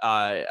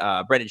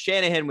Brendan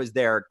Shanahan was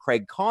there,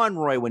 Craig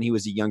Conroy when he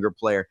was a younger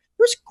player.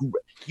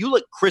 You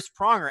look Chris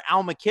Pronger,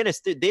 Al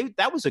McInnes.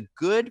 That was a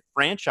good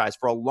franchise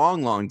for a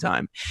long, long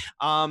time.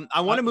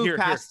 I want to move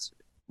past.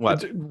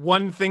 What?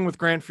 One thing with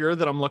Grant Fuhr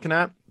that I'm looking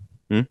at,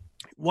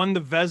 won the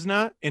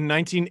Vezina in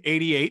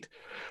 1988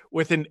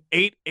 with an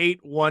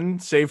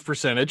 .881 save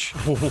percentage.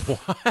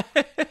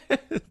 What?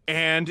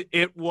 And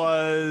it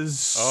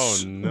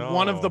was no.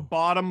 one of the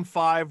bottom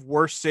 5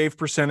 worst save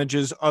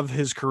percentages of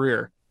his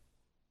career.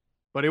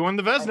 But he won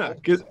the Vezina.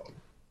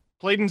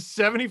 Played in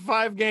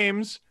 75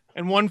 games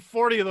and won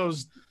 40 of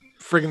those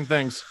friggin'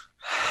 things.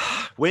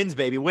 Wins,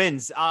 baby,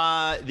 wins.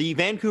 The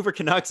Vancouver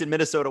Canucks and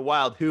Minnesota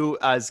Wild, who,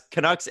 as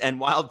Canucks and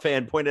Wild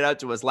fan pointed out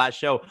to us last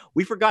show,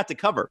 we forgot to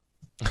cover.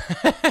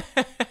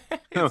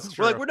 We're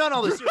like, we're done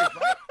all this series,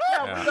 right?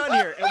 Yeah, we're done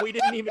here, and we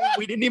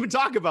didn't even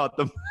talk about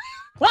them.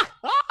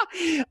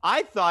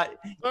 I thought,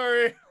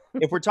 sorry,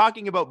 if we're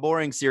talking about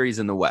boring series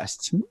in the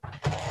West,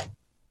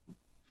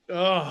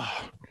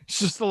 it's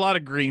just a lot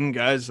of green,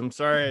 guys. I'm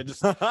sorry,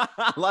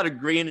 a lot of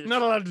green. I'm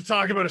not allowed to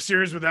talk about a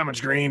series with that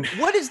much green.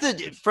 What is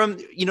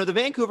the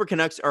Vancouver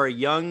Canucks are a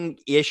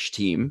young-ish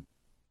team,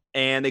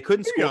 and they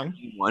couldn't score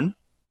game one.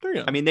 They're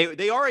young. I mean,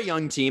 they are a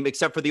young team,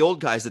 except for the old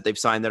guys that they've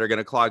signed that are going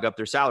to clog up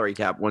their salary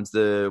cap once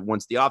the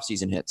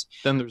offseason hits.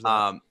 Then there's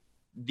that.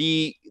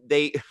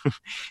 The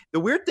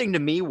weird thing to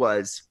me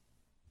was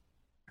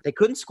they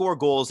couldn't score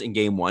goals in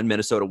game one.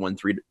 Minnesota won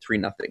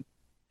 3-0.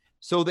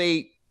 So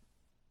they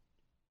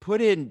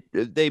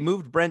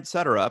moved Brent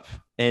Sutter up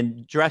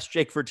and dressed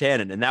Jake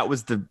Virtanen, and that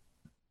was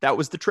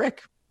the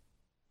trick.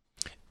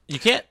 You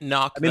can't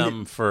knock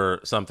them for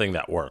something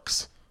that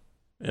works.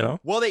 You know?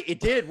 Well, it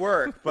did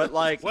work, but it's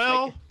like,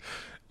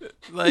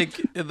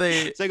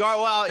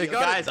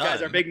 guys,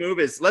 our big move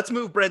is let's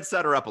move Brent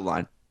Sutter up a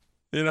line.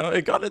 You know,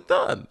 it got it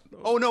done.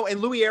 Oh no,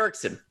 and Louis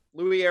Eriksson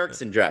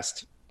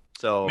dressed.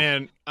 So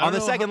man, on the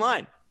second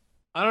line.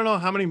 I don't know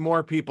how many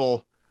more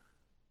people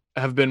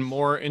have been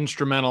more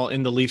instrumental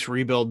in the Leafs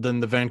rebuild than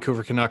the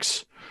Vancouver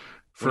Canucks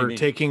for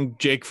taking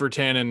Jake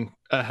Virtanen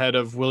ahead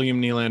of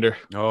William Nylander.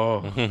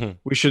 Oh,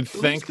 we should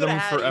thank them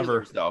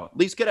forever.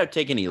 Leafs could have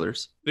taken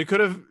Ehlers. They could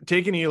have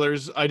taken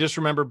Ehlers. I just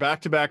remember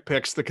back-to-back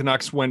picks. The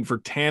Canucks went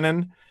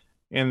Virtanen,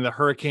 and the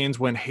Hurricanes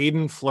went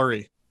Hayden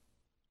Fleury.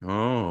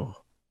 Oh.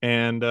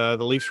 And the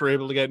Leafs were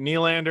able to get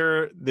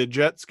Nylander. The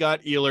Jets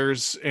got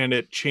Ehlers, and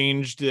it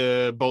changed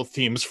both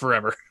teams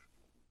forever.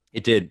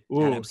 It did.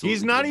 Ooh,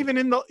 he's not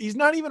even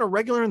a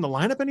regular in the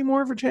lineup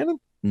anymore, Virtanen?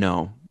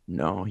 No,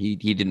 he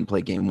didn't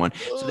play game one.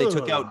 So they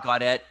took out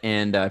Gaudette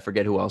and I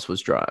forget who else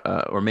was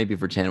or maybe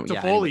Virtanen.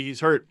 Toffoli, he's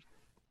hurt.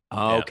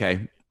 Oh,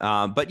 okay.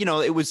 But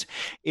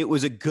it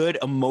was a good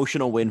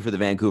emotional win for the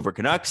Vancouver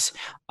Canucks.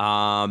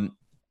 I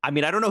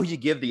mean, I don't know who you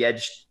give the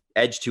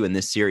edge to in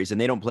this series, and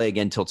they don't play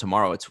again till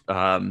tomorrow.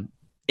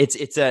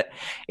 It's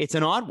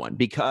an odd one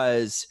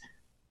because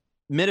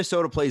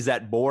Minnesota plays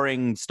that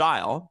boring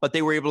style, but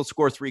they were able to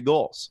score 3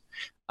 goals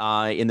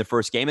in the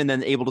first game, and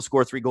then able to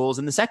score 3 goals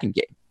in the second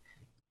game.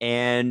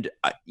 And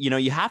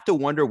you have to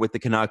wonder with the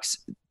Canucks,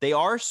 they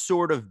are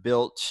sort of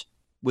built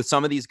with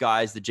some of these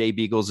guys, the Jay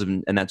Beagles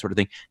and that sort of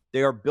thing.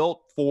 They are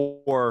built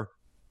for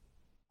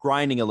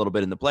grinding a little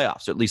bit in the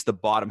playoffs, or at least the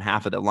bottom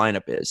half of the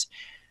lineup is.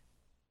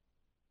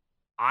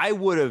 I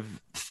would have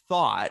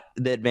thought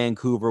that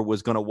Vancouver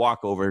was going to walk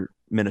over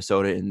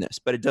Minnesota in this,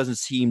 but it doesn't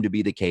seem to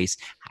be the case.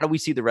 How do we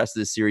see the rest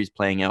of the series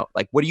playing out?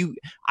 Like,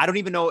 I don't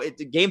even know.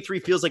 Game 3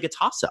 feels like a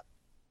toss-up.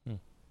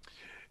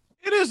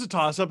 It is a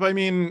toss-up. I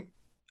mean,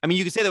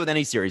 you can say that with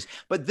any series,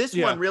 but this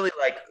one really,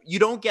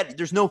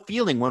 there's no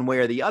feeling one way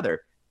or the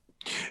other.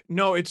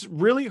 No, it's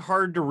really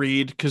hard to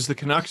read because the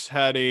Canucks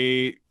had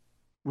a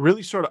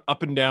really sort of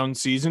up and down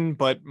season,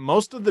 but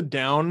most of the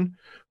down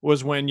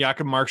was when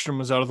Jakob Markstrom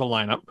was out of the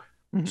lineup.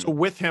 Mm-hmm. So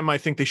with him, I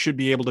think they should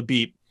be able to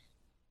beat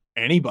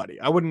anybody.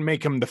 I wouldn't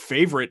make him the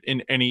favorite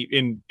in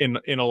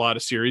a lot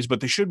of series, but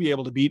they should be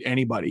able to beat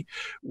anybody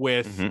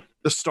with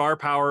the star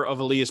power of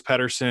Elias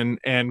Pettersson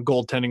and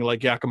goaltending like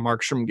Jakob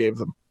Markstrom gave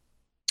them.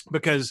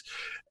 Because,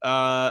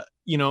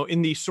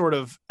 in the sort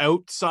of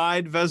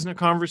outside Vezina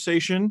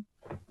conversation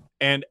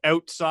and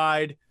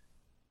outside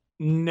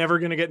never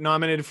going to get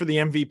nominated for the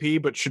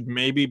MVP, but should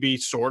maybe be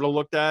sort of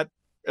looked at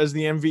as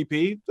the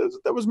MVP,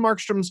 that was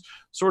Markstrom's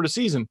sort of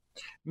season.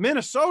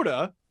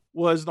 Minnesota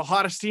was the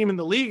hottest team in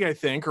the league, I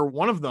think, or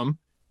one of them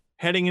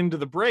heading into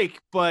the break,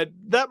 but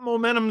that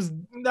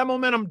momentum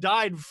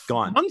died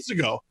months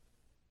ago.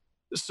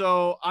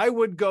 So I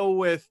would go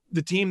with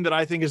the team that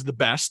I think is the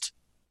best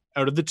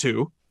out of the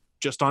two,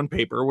 just on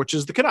paper, which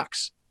is the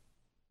Canucks.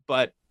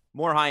 But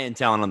more high-end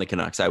talent on the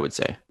Canucks, I would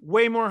say.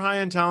 Way more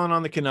high-end talent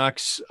on the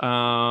Canucks.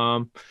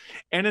 And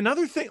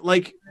another thing,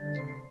 like,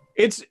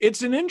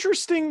 it's an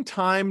interesting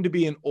time to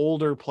be an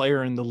older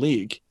player in the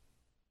league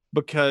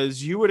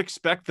because you would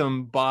expect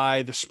them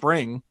by the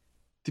spring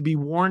to be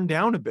worn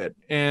down a bit.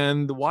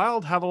 And the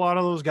Wild have a lot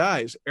of those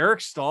guys.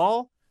 Eric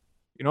Stahl,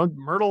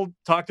 Myrtle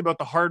talked about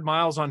the hard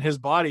miles on his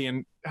body.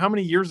 And how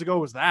many years ago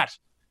was that?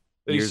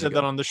 He said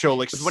that on the show,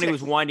 like when he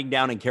was winding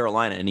down in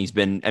Carolina, and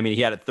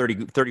he had a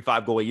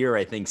 35 goal a year,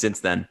 I think,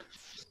 since then.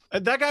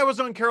 That guy was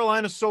on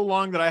Carolina so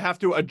long that I have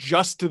to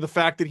adjust to the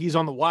fact that he's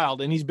on the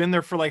Wild, and he's been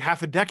there for like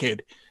half a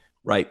decade.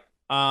 Right.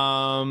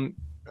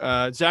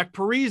 Zach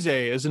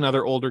Parise is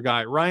another older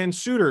guy, Ryan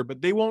Suter,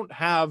 but they won't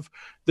have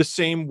the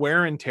same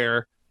wear and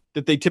tear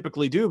that they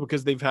typically do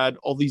because they've had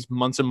all these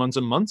months and months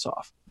and months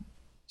off.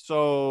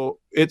 So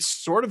it's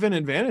sort of an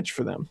advantage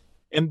for them.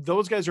 And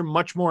those guys are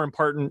much more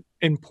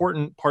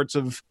important parts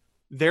of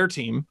their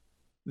team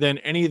than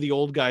any of the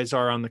old guys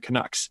are on the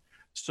Canucks.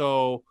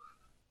 So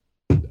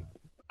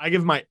I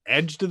give my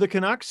edge to the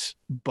Canucks,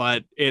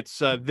 but it's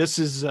this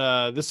is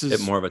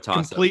more of a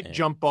toss-up. Complete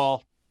jump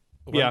ball.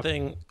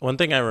 One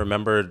thing I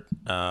remembered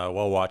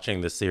while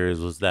watching this series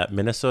was that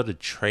Minnesota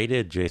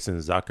traded Jason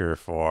Zucker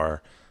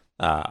for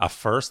a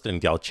first in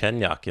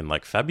Galchenyuk in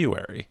like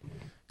February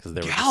because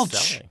they were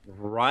just selling.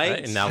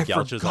 Right? And now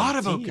Galch is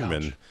on the team,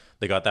 and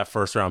they got that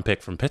first round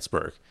pick from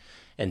Pittsburgh,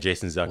 and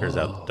Jason Zucker's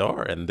out the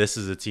door. And this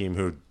is a team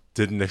who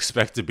didn't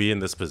expect to be in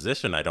this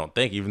position, I don't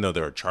think, even though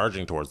they were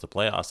charging towards the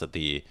playoffs at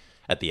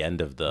the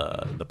end of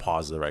the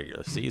pause of the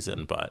regular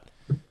season. But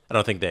I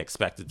don't think they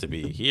expected to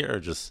be here,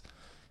 just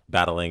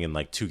battling in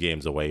like 2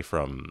 games away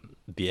from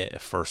the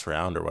first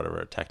round or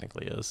whatever it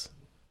technically is.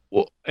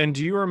 Well, and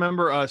do you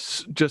remember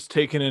us just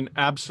taking an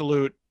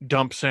absolute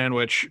dump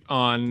sandwich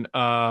on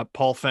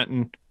Paul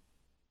Fenton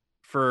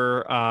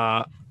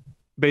for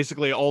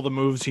basically all the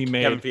moves he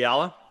made? Kevin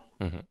Fiala?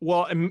 Mm-hmm.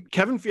 Well, and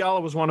Kevin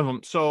Fiala was one of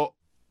them. So,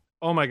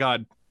 oh my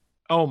God.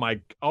 So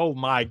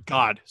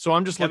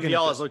I'm just looking. Kevin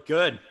Fiala's looked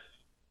good.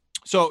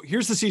 So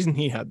here's the season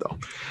he had, though.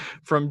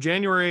 From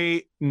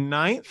January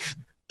 9th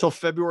till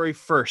February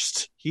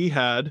 1st, he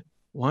had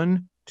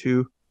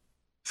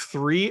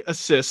 3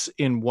 assists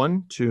in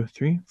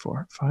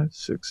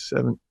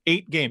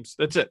 8 games.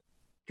 That's it.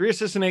 3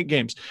 assists in 8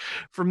 games.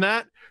 From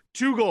that,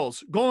 2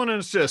 goals, goal and an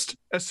assist,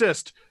 a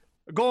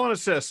goal and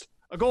assist,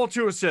 a goal,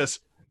 2 assists,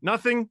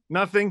 nothing,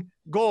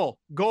 goal,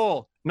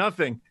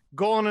 nothing,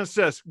 goal and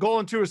assist, goal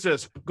and 2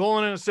 assists, goal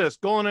and an assist,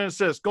 goal and an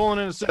assist, goal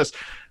and an assist,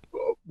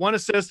 1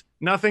 assist,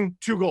 nothing,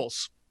 2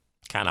 goals.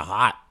 Kind of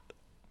hot.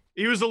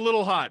 He was a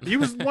little hot. He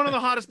was one of the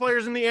hottest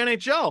players in the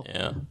NHL.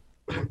 Yeah.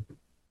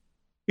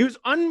 He was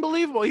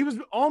unbelievable. He was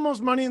almost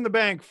money in the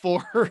bank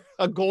for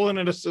a goal and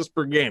an assist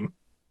per game.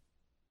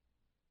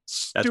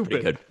 That's pretty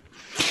good.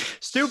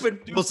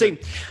 Stupid. We'll see.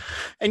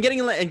 And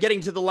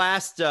getting to the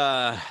last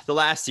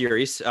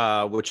series,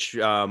 which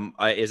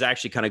is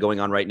actually kind of going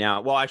on right now.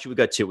 Well, actually, we've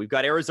got two. We've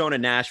got Arizona,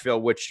 Nashville,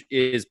 which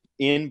is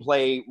in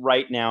play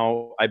right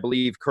now. I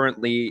believe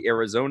currently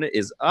Arizona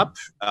is up,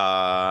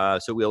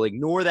 so we'll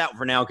ignore that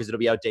for now because it'll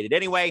be outdated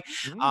anyway.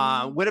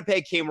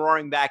 Winnipeg came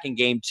roaring back in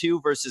Game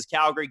 2 versus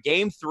Calgary.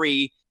 Game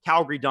 3,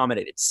 Calgary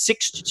dominated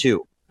 6-2.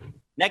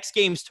 Next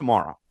game's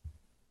tomorrow.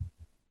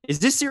 Is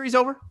this series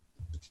over?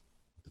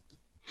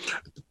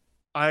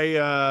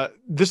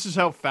 This is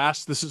how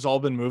fast this has all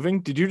been moving.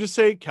 Did you just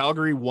say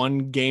Calgary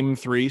won Game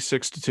 3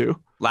 6-2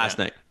 last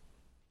night?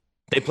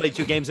 They played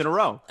 2 games in a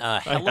row. I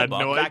had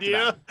no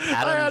idea. I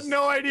had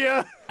no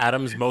idea.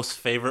 Adam's most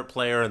favorite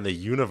player in the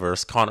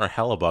universe, Connor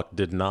Hellebuck,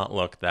 did not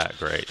look that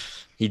great.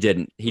 He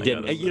didn't.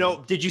 You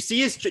know, did you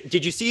see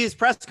his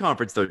press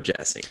conference though,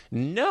 Jesse?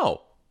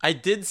 No, I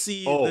did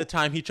see the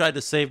time he tried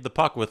to save the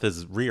puck with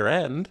his rear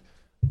end.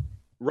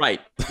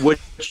 Right.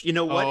 Which, you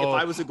know what? If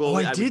I was a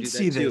goalie, I would did do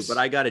see that too. this. But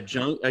I got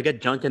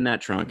junk in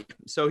that trunk.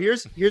 So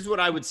here's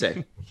what I would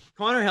say.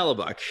 Connor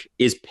Hellebuck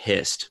is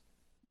pissed.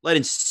 Let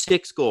in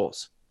 6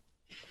 goals.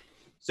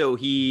 So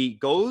he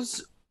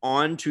goes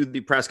on to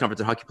the press conference,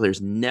 and hockey players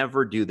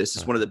never do this.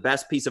 It's one of the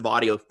best piece of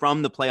audio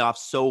from the playoffs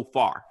so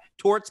far.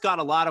 Torts got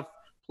a lot of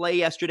play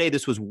yesterday.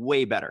 This was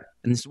way better.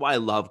 And this is why I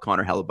love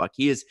Connor Hellebuck.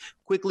 He is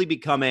quickly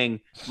becoming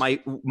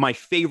my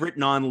favorite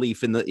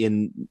non-Leaf in the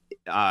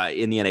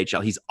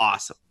NHL. He's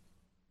awesome.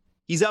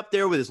 He's up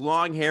there with his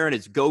long hair and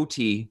his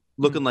goatee,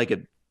 looking like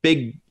a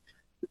big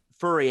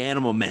furry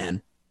animal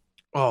man.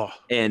 Oh,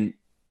 and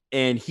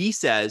he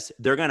says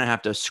they're going to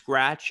have to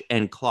scratch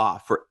and claw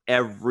for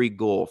every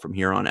goal from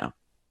here on out.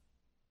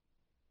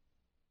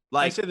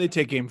 I say they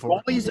take Game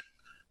 4.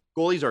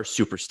 Goalies are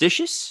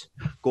superstitious.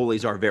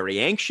 Goalies are very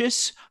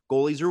anxious.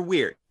 Goalies are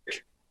weird.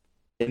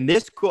 And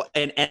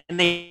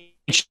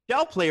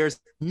NHL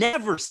players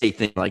never say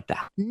things like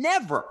that.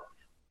 Never.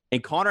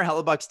 And Connor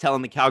Hellebuck's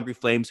telling the Calgary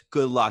Flames,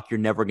 good luck. You're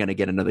never going to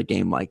get another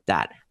game like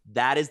that.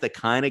 That is the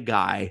kind of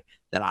guy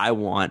that I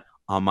want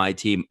on my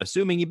team,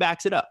 assuming he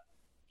backs it up.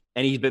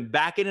 And he's been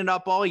backing it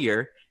up all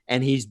year,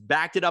 and he's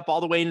backed it up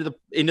all the way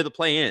into the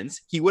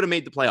play-ins. He would have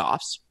made the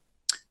playoffs.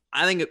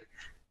 I think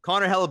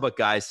Connor Hellebuck,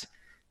 guys,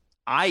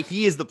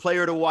 he is the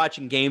player to watch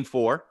in Game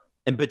 4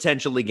 and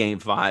potentially Game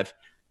 5.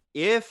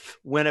 If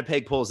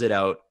Winnipeg pulls it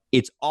out,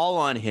 it's all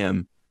on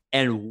him.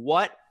 And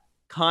what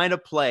kind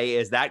of play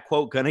is that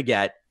quote going to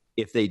get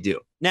if they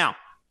do? Now,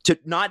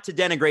 not to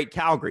denigrate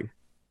Calgary,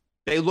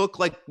 they look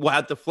like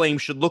what the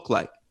Flames should look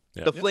like.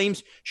 Yeah. The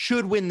Flames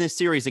should win this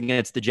series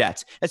against the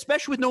Jets,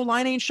 especially with no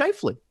Laine and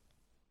Scheifele.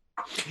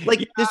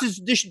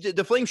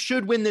 The Flames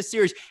should win this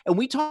series. And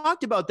we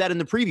talked about that in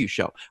the preview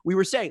show. We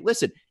were saying,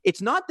 listen,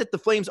 it's not that the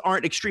Flames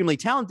aren't extremely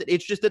talented.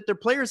 It's just that their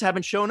players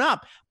haven't shown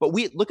up. But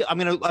I'm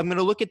going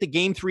to look at the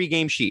Game 3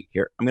 game sheet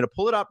here. I'm going to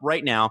pull it up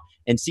right now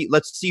and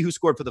let's see who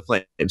scored for the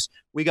Flames.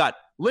 We got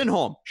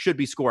Lindholm should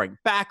be scoring.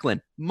 Backlund,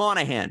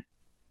 Monahan,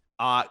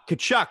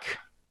 Tkachuk,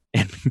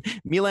 and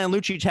Milan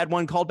Lucic had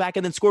one called back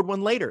and then scored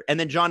one later. And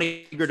then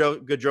Johnny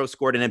Gaudreau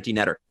scored an empty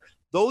netter.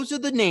 Those are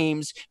the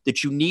names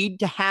that you need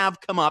to have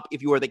come up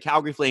if you are the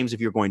Calgary Flames,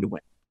 if you're going to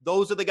win.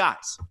 Those are the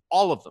guys,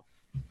 all of them.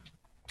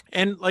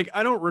 And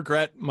I don't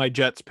regret my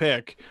Jets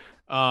pick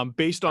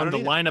based on the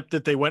lineup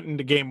that they went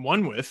into Game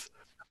 1 with.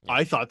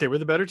 I thought they were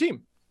the better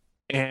team.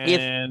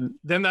 And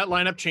then that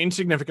lineup changed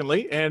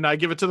significantly, and I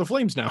give it to the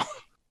Flames now.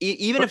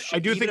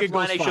 If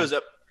Laine shows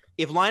up,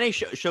 if Laine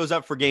shows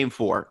up for Game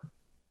 4,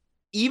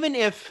 even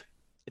if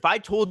I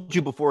told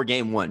you before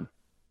Game 1,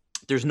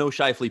 there's no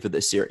Scheifele for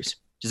this series,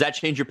 does that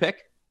change your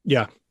pick?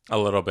 Yeah. A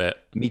little bit.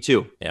 Me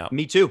too. Yeah.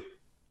 Me too.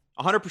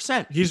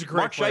 100%. He's a great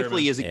Mark player,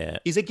 Scheifele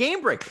he's a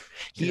game breaker.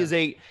 He's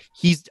a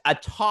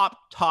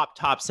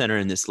top center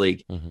in this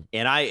league. Mm-hmm.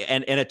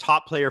 And a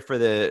top player for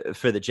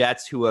the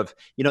Jets who have,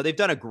 they've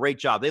done a great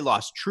job. They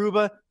lost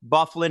Trouba,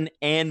 Bufflin,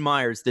 and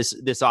Myers this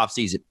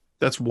offseason.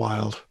 That's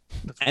wild.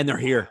 They're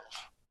here.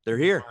 They're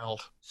here.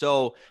 Wild.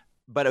 So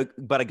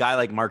but a guy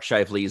like Mark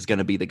Scheifele is going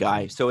to be the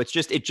guy. So it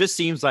just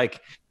seems like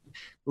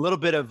a little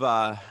bit of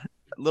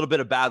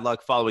bad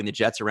luck following the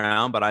Jets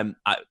around, but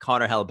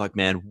Connor Hellebuck,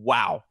 man.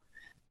 Wow.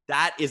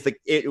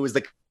 It was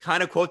the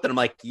kind of quote that I'm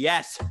like,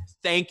 yes,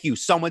 thank you.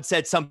 Someone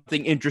said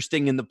something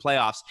interesting in the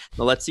playoffs.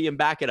 Now let's see him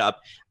back it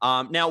up.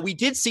 Now we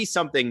did see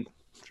something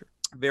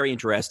very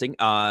interesting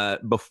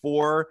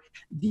before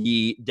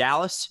the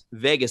Dallas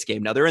Vegas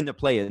game. Now they're in the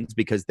play-ins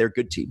because they're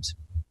good teams.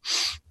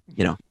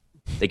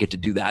 They get to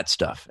do that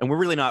stuff. And we're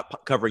really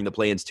not covering the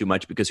play-ins too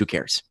much because who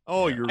cares?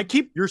 Oh,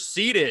 you're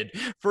seated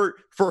for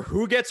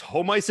who gets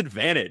home ice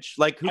advantage.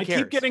 Who cares? I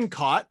keep getting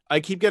caught. I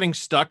keep getting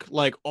stuck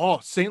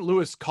St.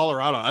 Louis,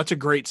 Colorado. That's a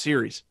great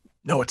series.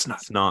 No, it's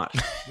not. It's not.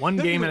 One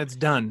game and it's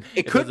done.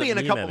 It could be in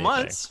a couple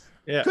months.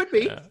 Yeah. Could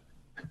be.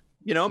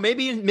 Yeah.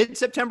 Maybe in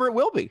mid-September it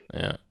will be.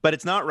 Yeah. But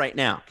it's not right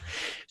now.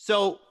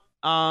 So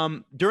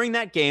during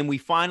that game, we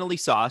finally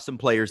saw some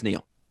players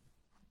kneel.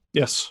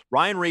 Yes.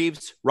 Ryan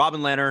Reeves, Robin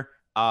Lehner,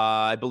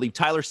 I believe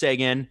Tyler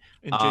Seguin,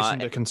 and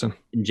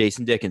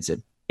Jason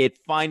Dickinson. It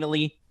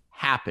finally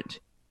happened.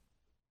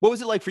 What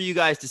was it like for you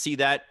guys to see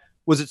that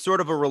Was it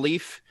sort of a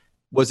relief?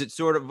 Is it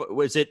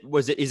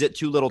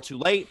too little too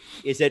late?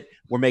 Is it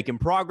we're making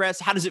progress?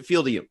 How does it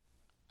feel to you?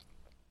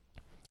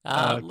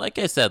 Like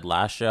I said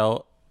last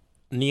show,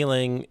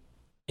 kneeling,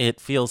 it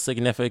feels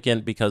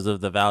significant because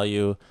of the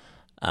value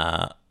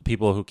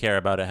people who care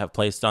about it have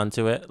placed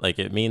onto it. Like,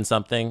 it means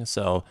something.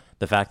 So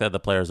the fact that the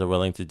players are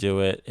willing to do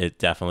it, it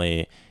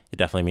definitely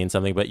means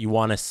something. But you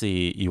want to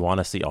see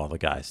all the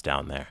guys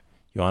down there.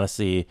 You want to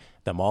see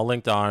them all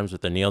linked arms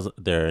with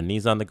their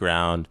knees on the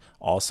ground,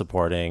 all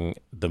supporting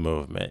the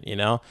movement, you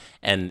know?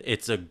 And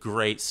it's a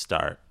great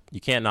start.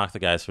 You can't knock the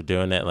guys for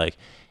doing it. Like,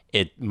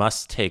 it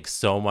must take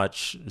so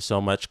much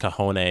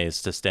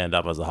cojones to stand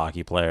up as a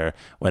hockey player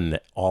when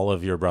all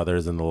of your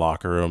brothers in the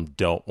locker room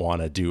don't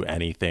want to do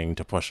anything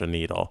to push a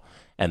needle.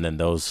 And then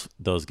those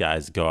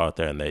guys go out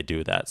there and they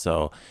do that.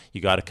 So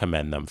you got to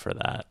commend them for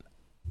that.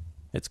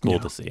 It's cool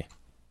to see.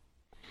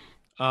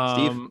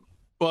 Steve?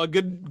 Well,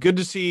 good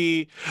to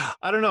see.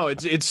 I don't know.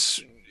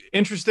 It's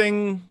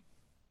interesting.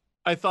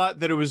 I thought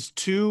that it was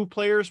 2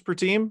 players per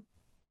team.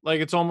 Like,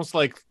 it's almost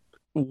like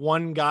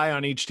one guy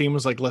on each team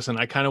was like, listen,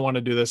 I kind of want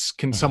to do this.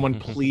 Can someone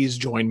please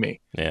join me?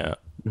 Yeah.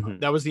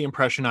 That was the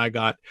impression I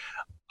got.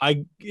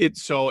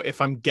 So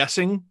if I'm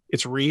guessing,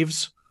 it's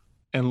Reeves,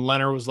 and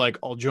Leonard was like,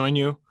 I'll join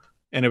you.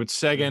 And it was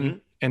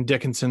Seguin and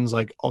Dickinson's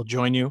like, I'll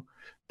join you.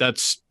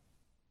 That's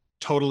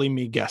totally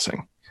me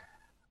guessing.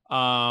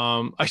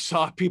 I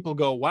saw people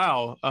go,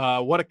 wow,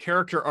 what a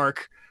character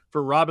arc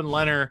for Robin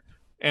Leonard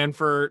and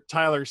for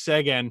Tyler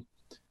Seguin.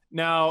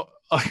 Now,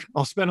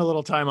 I'll spend a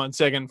little time on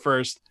Seguin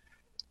first.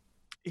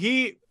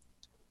 I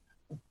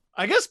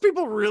guess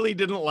people really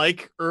didn't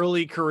like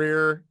early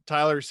career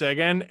Tyler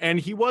Seguin, and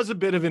he was a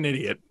bit of an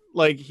idiot.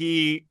 Like,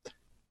 he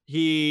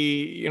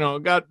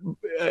got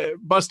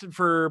busted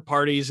for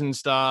parties and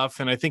stuff,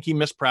 and I think he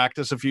missed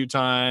practice a few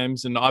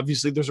times, and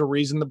obviously there's a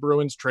reason the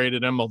Bruins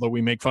traded him, although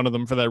we make fun of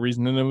them for that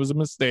reason, and it was a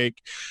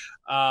mistake.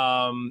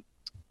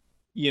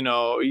 He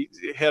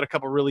had a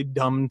couple really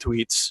dumb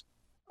tweets,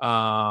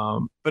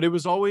 but it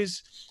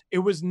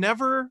was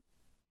never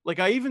like,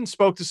 I even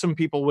spoke to some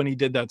people when he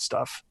did that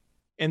stuff,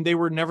 and they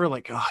were never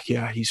like, oh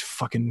yeah, he's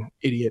fucking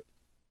idiot.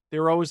 They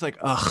were always like,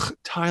 ugh,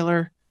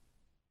 Tyler,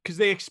 because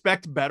they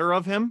expect better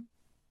of him.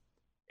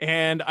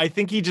 And I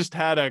think he just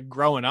had a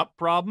growing up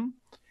problem.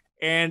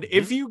 And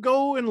if you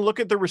go and look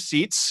at the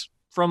receipts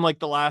from like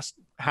the last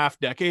half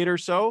decade or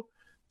so,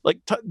 like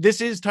this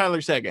is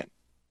Tyler Seguin.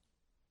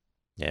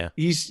 Yeah.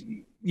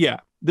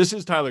 This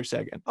is Tyler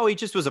Seguin. Oh, he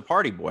just was a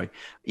party boy.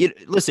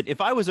 Listen,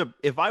 if I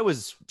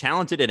was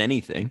talented at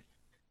anything,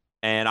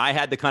 and I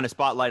had the kind of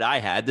spotlight I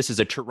had, this is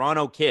a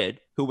Toronto kid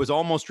who was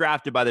almost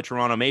drafted by the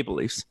Toronto Maple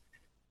Leafs,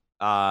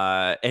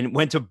 and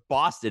went to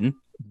Boston,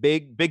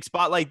 big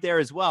spotlight there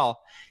as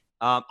well.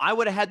 I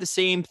would have had the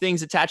same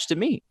things attached to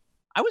me.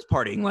 I was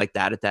partying like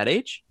that at that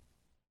age.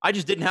 I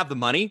just didn't have the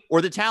money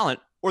or the talent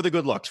or the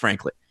good looks,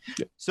 frankly.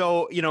 Yeah.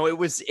 So,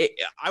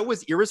 I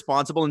was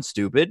irresponsible and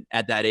stupid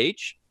at that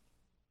age.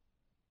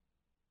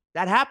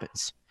 That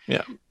happens.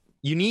 Yeah.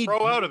 You need to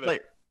grow out of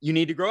it. You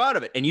need to grow out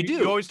of it. And you do.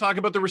 You always talk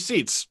about the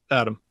receipts,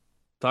 Adam.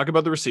 Talk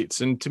about the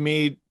receipts. And to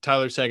me,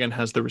 Tyler Seguin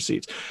has the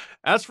receipts.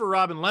 As for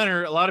Robin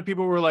Leonard, a lot of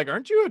people were like,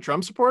 aren't you a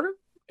Trump supporter?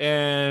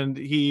 And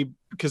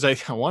because I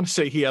want to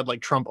say he had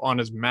like Trump on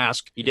his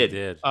mask. He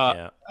did.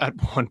 At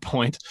one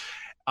point.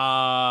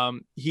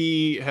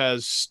 He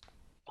has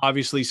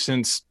obviously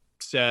since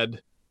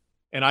said,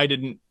 and I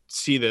didn't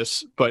see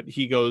this, but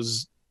he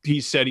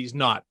said he's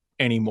not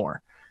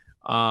anymore.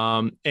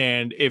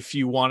 And if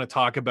you want to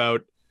talk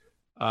about,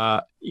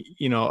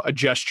 a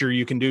gesture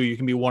you can do, you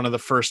can be one of the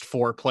first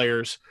 4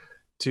 players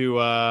to,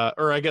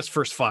 or I guess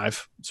first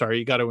 5. Sorry,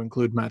 you got to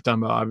include Matt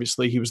Dumba.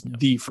 Obviously, he was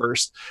the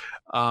first.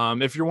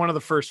 If you're one of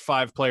the first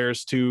 5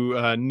 players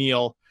to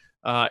kneel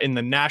in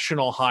the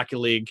National Hockey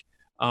League,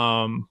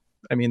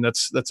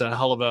 that's a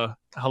hell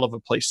of a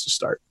place to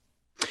start.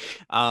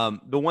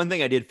 The one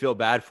thing I did feel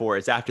bad for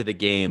is after the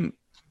game,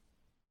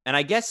 and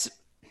I guess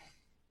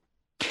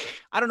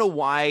I don't know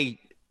why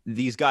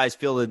these guys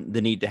feel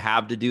the need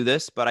to do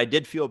this, but I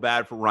did feel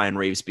bad for Ryan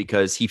Reeves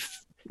because he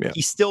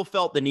still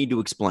felt the need to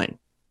explain.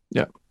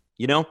 Yeah.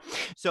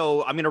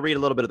 So I'm going to read a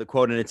little bit of the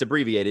quote, and it's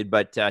abbreviated,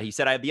 but he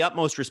said, I have the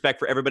utmost respect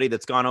for everybody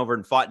that's gone over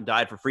and fought and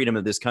died for freedom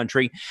of this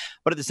country.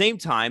 But at the same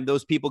time,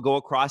 those people go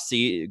across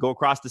the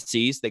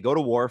seas, they go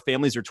to war,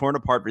 families are torn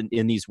apart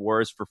in these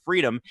wars for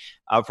freedom,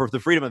 for the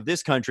freedom of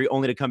this country,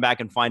 only to come back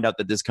and find out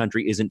that this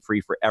country isn't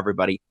free for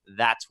everybody.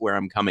 That's where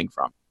I'm coming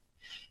from.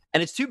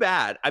 And it's too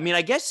bad. I mean,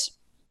 I guess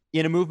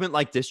in a movement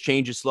like this,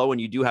 change is slow,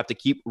 and you do have to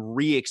keep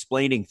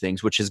re-explaining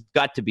things, which has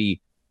got to be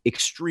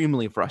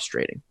extremely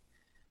frustrating.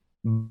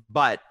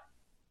 But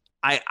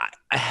I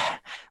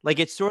like,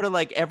 it's sort of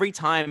like every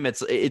time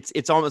it's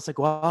almost like,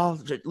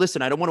 well,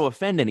 listen, I don't want to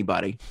offend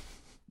anybody,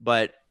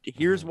 but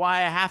here's why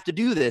I have to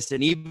do this.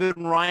 And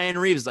even Ryan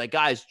Reeves is like,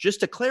 guys, just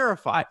to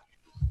clarify,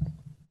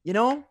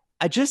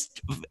 I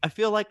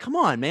feel like, come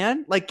on,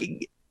 man, like,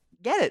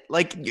 get it,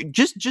 like,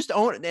 just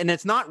own it. And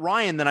it's not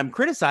Ryan that I'm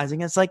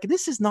criticizing. It's like,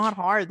 this is not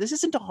hard. This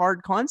isn't a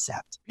hard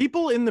concept.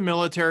 People in the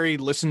military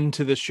listen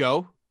to this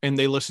show, and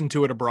they listen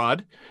to it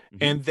abroad,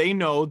 and they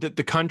know that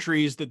the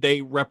countries that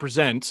they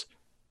represent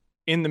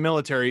in the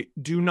military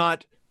do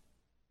not,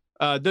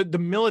 the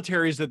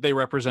militaries that they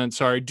represent,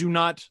 do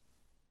not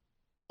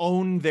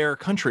own their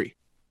country.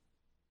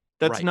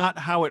 That's Right. not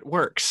how it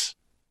works.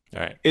 All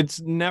right. It's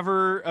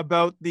never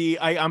about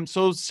I'm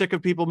so sick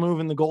of people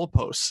moving the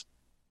goalposts.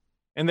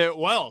 And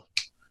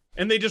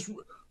they just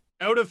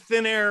out of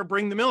thin air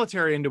bring the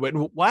military into it.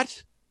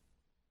 What?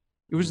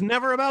 It was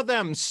never about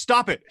them.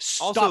 Stop it.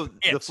 Also,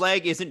 the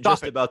flag isn't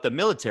just about the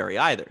military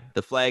either.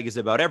 The flag is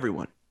about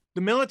everyone.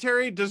 The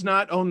military does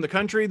not own the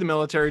country. The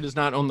military does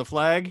not own the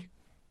flag.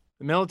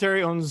 The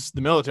military owns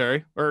the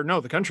military. Or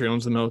no, the country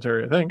owns the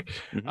military, I think.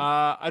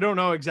 I don't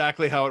know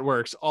exactly how it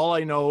works. All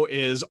I know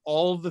is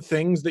all the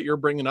things that you're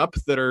bringing up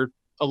that are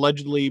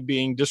allegedly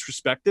being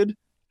disrespected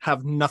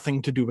have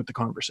nothing to do with the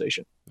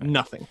conversation. Right.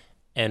 Nothing.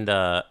 And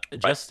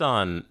just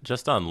on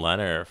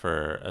Leonard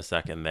for a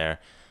second there,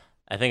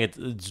 I think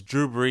it's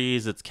Drew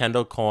Brees, it's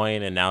Kendall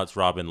Coyne, and now it's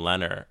Robin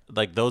Leonard.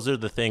 Like, those are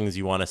the things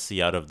you want to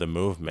see out of the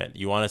movement.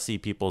 You want to see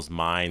people's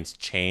minds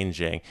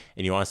changing,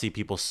 and you want to see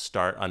people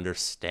start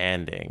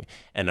understanding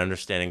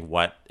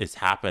what is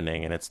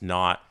happening. And it's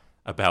not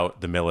about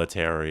the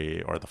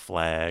military or the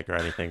flag or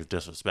anything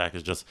disrespect.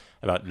 It's just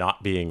about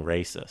not being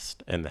racist,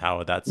 and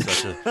how that's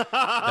such a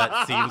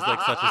that seems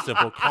like such a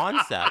simple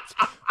concept,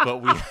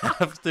 but we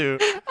have to.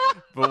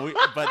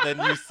 But then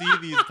you see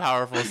these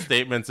powerful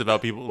statements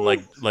about people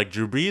like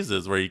Drew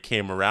Brees's, where he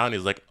came around,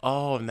 he's like,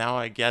 oh, now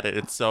I get it.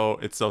 It's so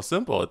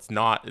simple. It's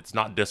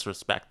not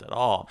disrespect at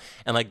all.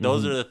 And like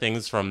those are the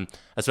things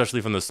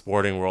especially from the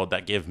sporting world,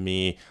 that give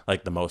me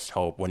like the most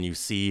hope when you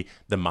see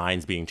the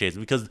minds being changed,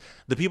 because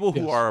the people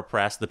who are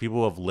oppressed, the people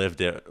who have lived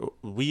it,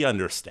 we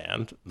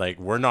understand. Like,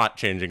 we're not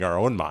changing our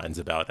own minds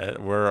about it.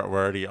 We're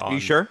already on. Are you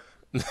sure?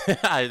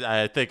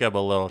 I think I'm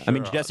a little sure. I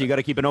mean, Jesse, you got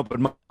to keep an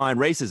open mind.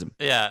 Racism.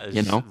 Yeah.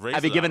 You know,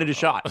 have you given it a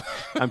shot?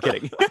 I'm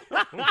kidding.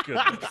 Oh,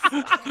 goodness.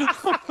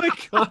 Oh my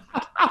God.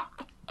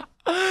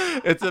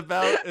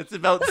 It's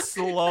about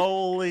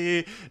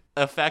slowly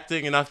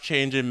affecting enough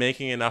change and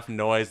making enough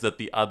noise that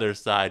the other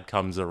side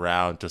comes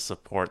around to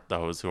support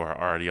those who are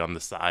already on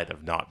the side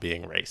of not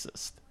being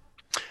racist.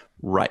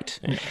 Right.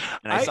 And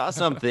I saw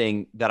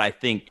something that I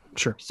think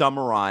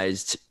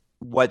summarized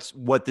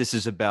what this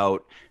is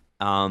about,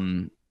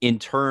 in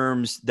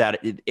terms that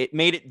it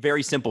made it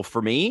very simple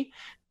for me.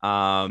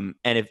 And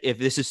if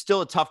this is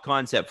still a tough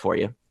concept for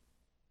you,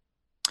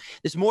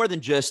 it's more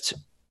than just,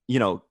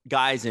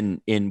 guys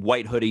in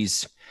white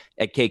hoodies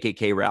at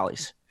KKK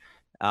rallies.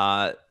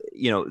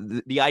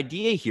 The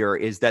idea here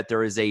is that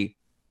there is a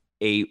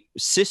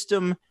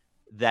system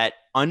that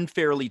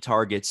unfairly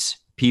targets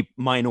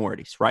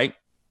minorities, right?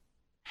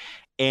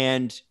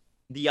 And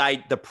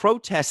the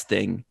protest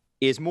thing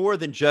is more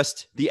than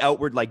just the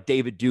outward, like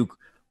David Duke,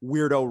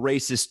 weirdo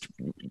racist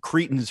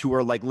cretins who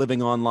are like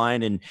living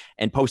online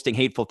and posting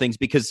hateful things,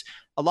 because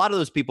a lot of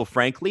those people,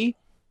 frankly,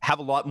 have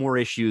a lot more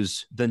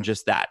issues than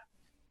just that.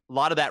 A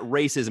lot of that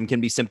racism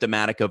can be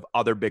symptomatic of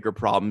other bigger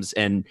problems,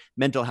 and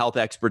mental health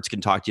experts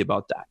can talk to you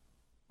about that.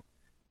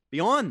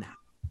 Beyond that,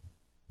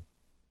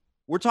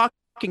 we're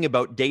talking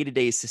about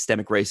day-to-day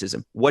systemic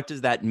racism. What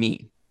does that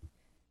mean?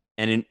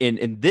 And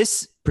in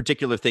this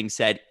particular thing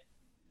said,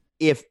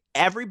 if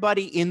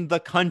everybody in the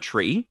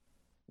country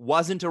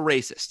wasn't a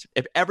racist,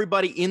 if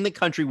everybody in the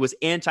country was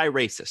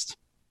anti-racist,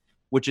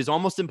 which is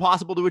almost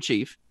impossible to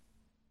achieve,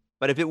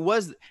 but if it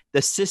was,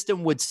 the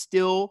system would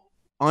still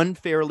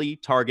unfairly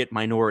target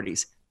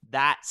minorities.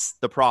 That's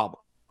the problem.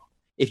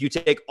 If you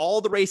take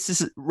all the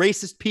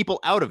racist people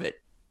out of it,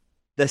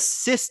 the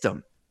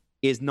system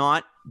is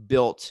not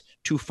built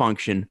to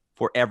function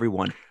for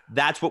everyone.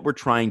 That's what we're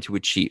trying to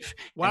achieve.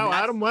 Wow,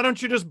 Adam, why don't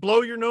you just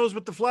blow your nose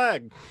with the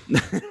flag?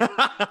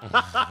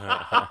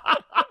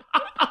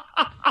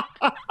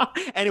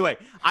 Anyway,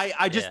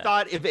 I just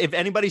thought if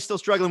anybody's still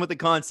struggling with the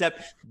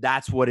concept,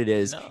 that's what it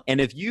is. No. And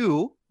if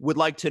you would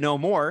like to know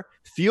more,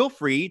 feel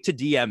free to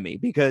DM me,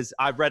 because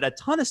I've read a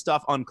ton of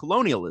stuff on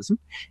colonialism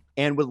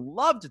and would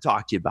love to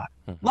talk to you about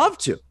it. Love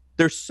to.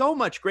 There's so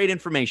much great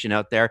information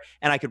out there,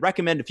 and I could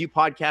recommend a few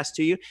podcasts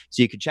to you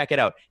so you can check it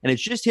out. And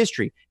it's just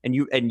history, and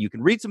you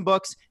can read some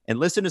books and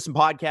listen to some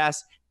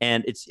podcasts,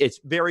 and it's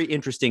very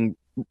interesting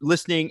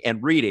listening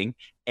and reading,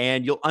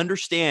 and you'll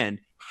understand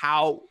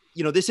how,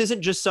 this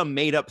isn't just some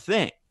made up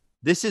thing.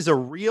 This is a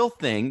real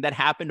thing that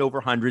happened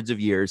over hundreds of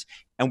years,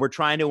 and we're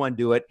trying to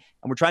undo it,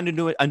 and we're trying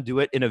to undo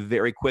it in a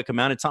very quick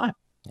amount of time.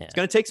 Yeah. It's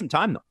going to take some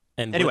time, though.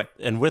 And anyway,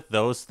 with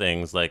those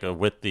things, like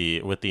with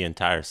the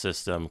entire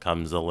system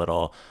comes a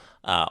little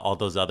all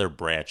those other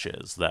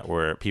branches that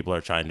people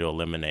are trying to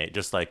eliminate,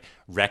 just like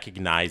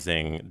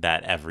recognizing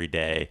that every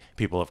day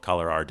people of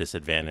color are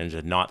disadvantaged,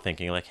 and not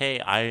thinking like, hey,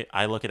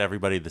 I look at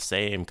everybody the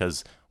same,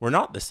 because we're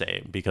not the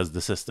same, because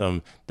the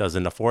system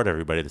doesn't afford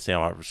everybody the same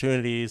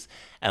opportunities.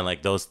 And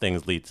like those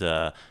things lead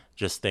to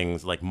just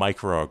things like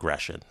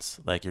microaggressions,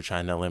 like you're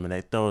trying to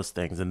eliminate those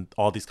things, and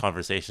all these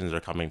conversations are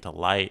coming to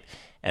light,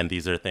 and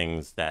these are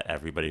things that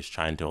everybody's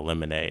trying to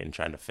eliminate and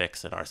trying to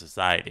fix in our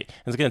society.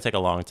 And it's going to take a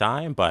long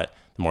time, but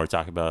the more we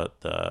talk about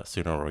it, the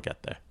sooner we'll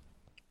get there.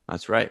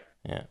 That's right.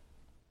 Yeah.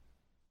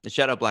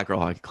 Shout out Black Girl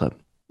Hockey Club.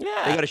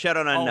 Yeah. They got a shout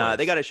out on. Always.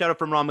 They got a shout out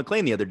from Ron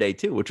McLean the other day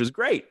too, which was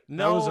great.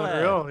 That was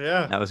unreal.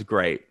 Yeah. That was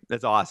great.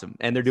 That's awesome,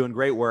 and they're doing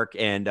great work.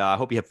 And I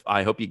hope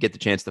you get the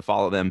chance to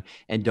follow them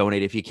and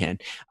donate if you can.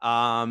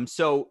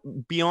 So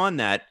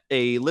beyond that,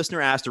 a listener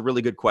asked a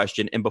really good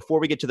question, and before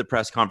we get to the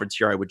press conference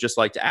here, I would just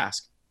like to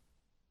ask.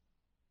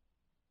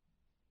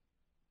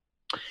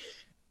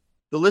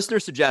 The listener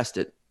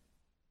suggested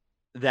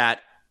that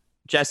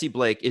Jesse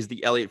Blake is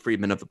the Elliot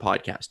Friedman of the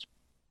podcast,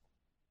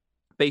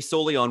 based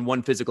solely on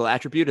one physical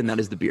attribute, and that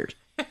is the beard.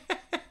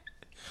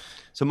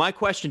 So my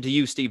question to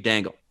you, Steve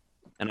Dangle,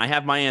 and I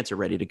have my answer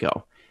ready to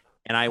go,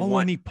 and I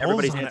want and he pulls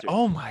everybody's on it. answer.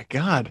 Oh my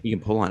God. You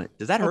can pull on it.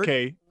 Does that hurt?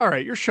 Okay. All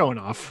right. You're showing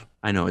off.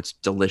 I know, it's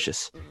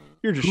delicious.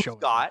 You're just Who's showing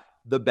off. got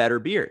the better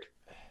beard,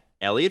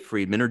 Elliot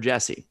Friedman or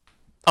Jesse?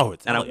 Oh,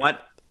 it's And Elliot. I want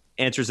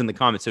answers in the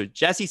comments. So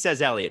Jesse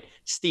says Elliot.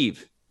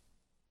 Steve.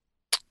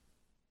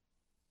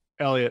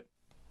 Elliot.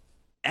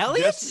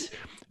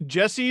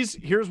 Jesse's,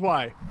 here's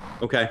why.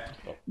 Okay.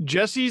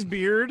 Jesse's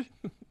beard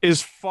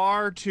is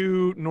far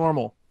too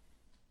normal.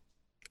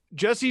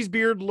 Jesse's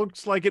beard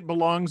looks like it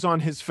belongs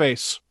on his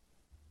face.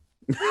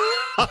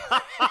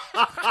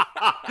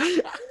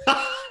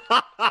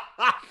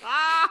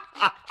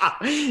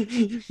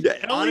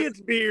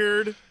 Elliot's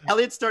beard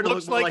Elliot's starting to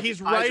looks look more like his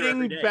he's eyes are every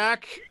writing day.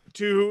 back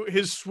to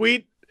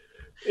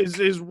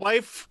his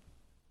wife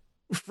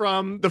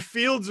from the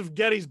fields of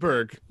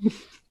Gettysburg.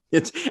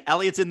 It's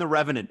Elliot's in The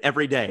Revenant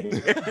every day.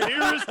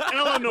 Dearest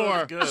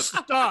Eleanor, Good.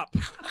 stop.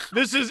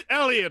 This is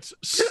Elliot.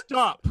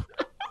 Stop.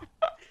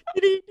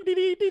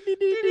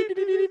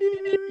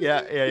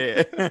 Yeah.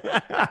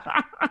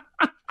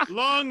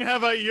 Long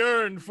have I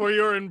yearned for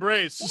your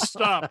embrace.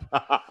 Stop.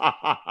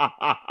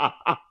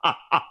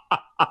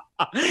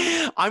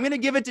 I'm going to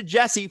give it to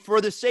Jesse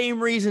for the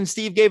same reason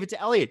Steve gave it to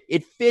Elliot.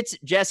 It fits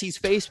Jesse's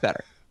face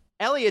better.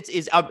 Elliot's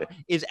is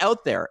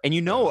out there, and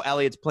you know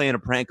Elliot's playing a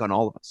prank on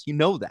all of us. You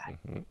know that.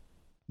 Mhm.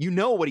 You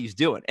know what he's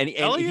doing. And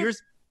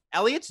here's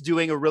Elliot's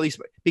doing a really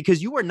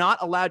because you were not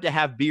allowed to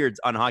have beards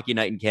on Hockey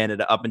Night in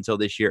Canada up until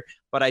this year.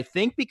 But I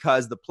think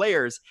because the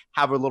players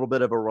have a little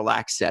bit of a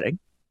relaxed setting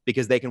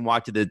because they can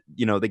walk to the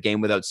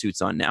game without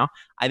suits on now.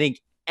 I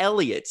think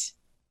Elliot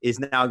is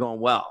now going,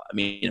 well, I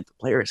mean, if the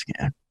players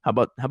can, how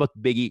about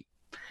Big E?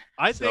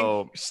 I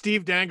So- think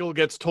Steve Dangle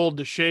gets told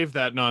to shave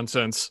that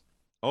nonsense.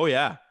 Oh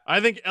yeah. I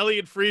think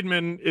Elliot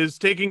Friedman is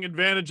taking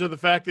advantage of the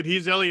fact that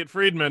he's Elliot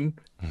Friedman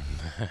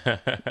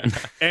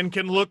and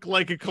can look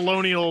like a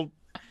colonial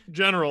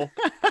general.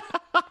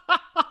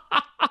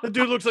 The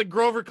dude looks like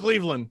Grover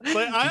Cleveland.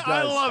 Like,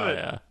 I love it.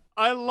 Yeah.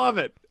 I love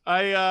it.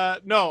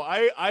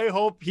 I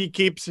hope he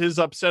keeps his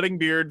upsetting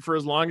beard for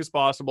as long as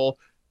possible.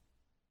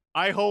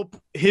 I hope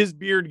his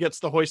beard gets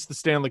to hoist the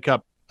Stanley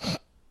Cup.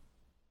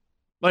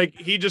 Like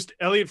he just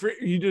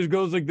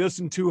goes like this,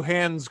 and two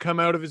hands come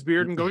out of his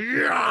beard and go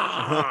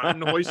yeah,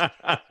 and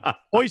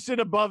hoist it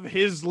above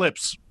his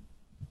lips.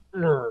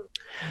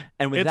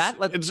 And with that,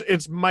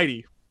 It's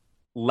mighty.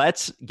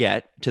 let's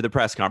get to the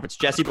press conference.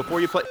 Jesse,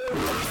 before you play,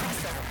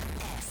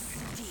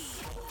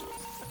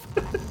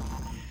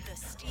 The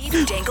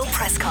Steve Dangle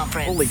press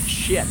conference. holy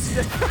shit.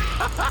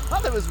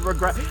 That was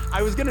regret.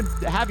 I was going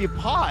to have you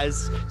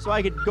pause so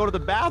I could go to the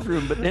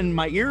bathroom, but then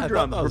my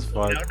eardrum. that was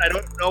fun. I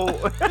don't know.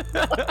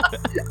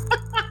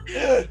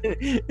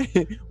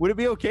 Would it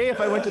be okay if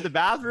I went to the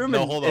bathroom?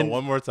 No, hold on.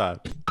 One more time.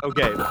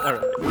 Okay. All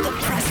right. The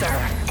Presser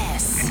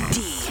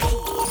SD.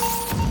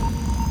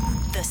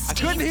 The Steve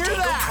couldn't hear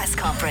Dangle that. press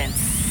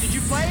conference. Did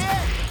you play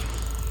it?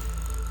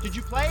 Did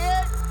you play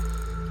it?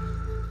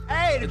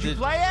 Hey, did you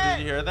play it?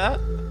 Did you hear that?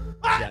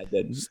 Yeah, I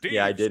did.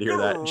 Yeah, I did hear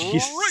that.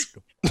 Jesus.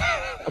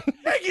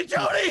 Thank you,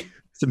 Tony.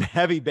 Some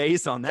heavy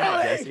bass on that,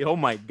 Tony! Jesse. Oh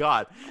my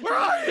God. Where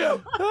are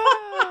you?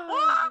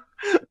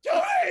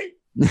 Tony.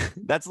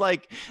 That's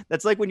like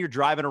when you're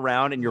driving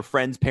around and your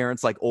friend's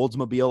parents like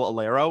Oldsmobile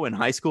Alero in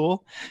high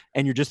school,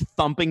 and you're just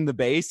thumping the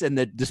bass and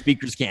the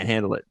speakers can't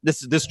handle it.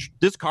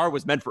 This car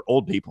was meant for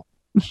old people.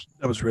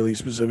 That was really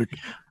specific.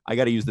 I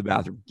got to use the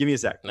bathroom. Give me a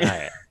sec. All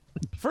right.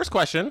 First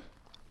question.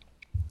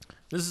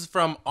 This is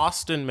from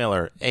Austin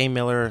Miller,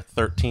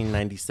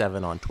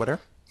 Miller1397 on Twitter.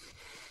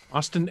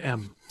 Austin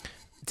M.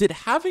 Did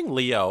having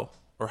Leo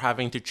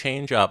having to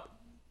change up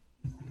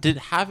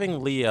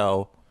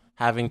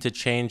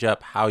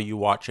how you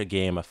watch a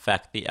game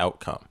affect the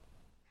outcome?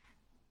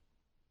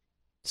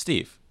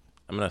 Steve,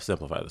 I'm going to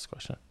simplify this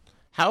question.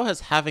 How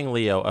has having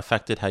Leo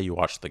affected how you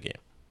watch the game?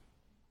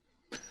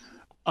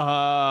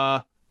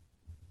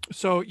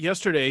 So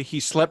yesterday he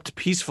slept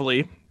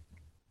peacefully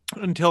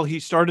until he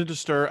started to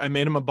stir. I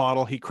made him a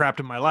bottle. He crapped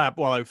in my lap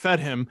while I fed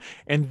him,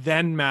 and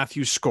then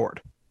Matthew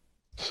scored.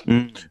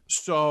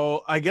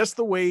 So I guess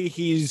the way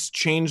he's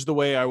changed the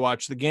way I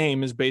watch the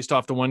game is based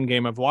off the one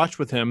game I've watched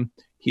with him.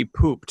 He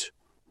pooped.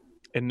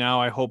 and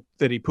now I hope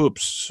that he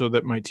poops so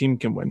that my team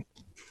can win.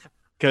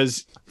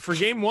 Because for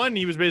game 1,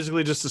 he was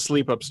basically just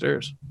asleep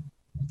upstairs.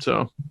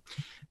 So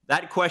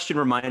that question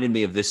reminded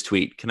me of this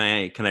tweet. Can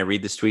I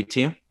read this tweet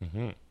to you?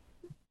 Mm-hmm.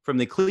 From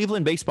the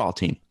Cleveland baseball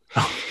team.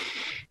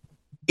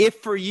 If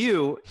for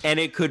you and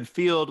it could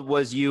field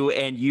was you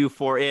and you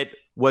for it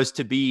was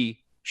to be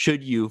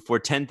should you for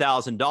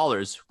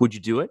 $10,000, would you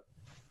do it?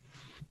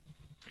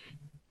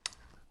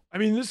 I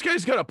mean, this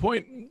guy's got a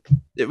point.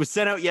 It was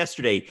sent out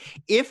yesterday.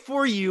 If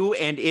for you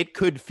and it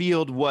could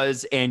field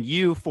was and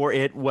you for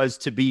it was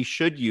to be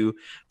should you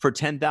for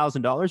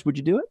 $10,000, would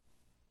you do it?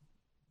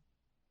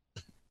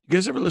 You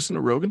guys ever listen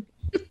to Rogan?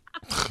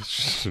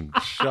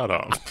 Shut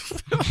up.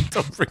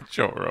 Don't bring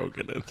Joe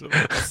Rogan into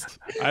this.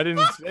 I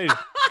didn't say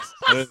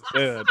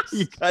that.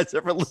 You guys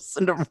ever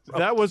listen to Rogan?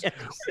 That was,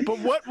 but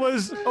what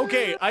was,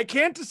 okay, I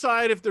can't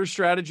decide if their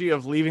strategy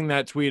of leaving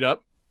that tweet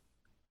up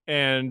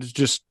and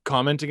just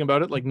commenting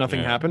about it like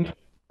nothing happened.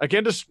 I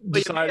can't just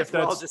decide if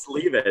that's. I'll just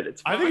leave it.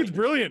 It's fine. I think it's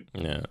brilliant.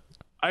 Yeah.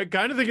 I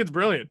kind of think it's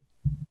brilliant.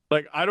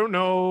 Like, I don't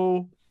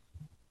know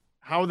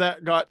how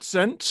that got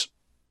sent.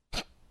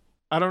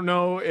 I don't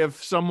know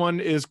if someone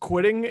is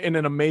quitting in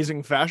an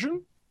amazing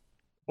fashion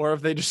or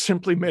if they just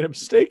simply made a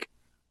mistake.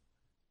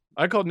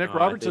 I called Nick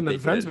Robertson the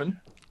defenseman.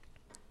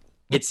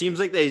 It seems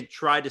like they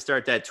tried to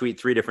start that tweet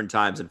 3 different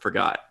times and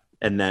forgot.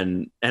 And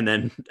then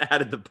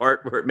added the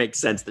part where it makes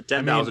sense. The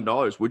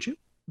 $10,000, would you?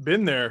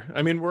 Been there.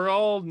 I mean, we're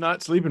all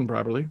not sleeping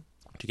properly.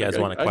 Do you guys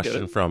want a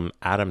question from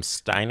Adam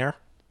Steiner?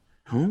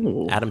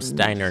 Oh, Adam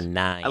Steiner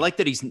 9. I like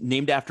that he's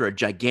named after a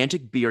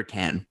gigantic beer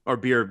can or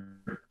beer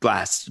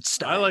glass.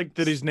 I like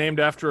that he's named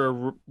after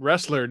a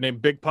wrestler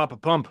named Big Papa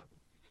Pump.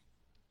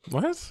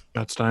 What?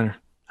 Scott Steiner.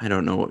 I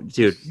don't know,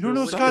 dude. You don't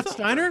know Scott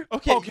Steiner?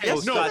 Okay,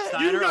 yes, no, Scott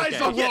Steiner? you guys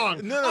are Okay. wrong.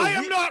 No, I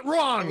am not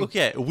wrong.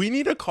 Okay, we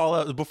need to call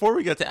out, before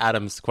we get to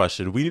Adam's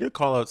question, we need to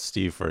call out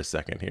Steve for a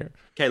second here.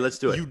 Okay, let's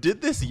do it. You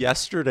did this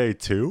yesterday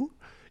too?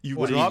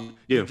 What did you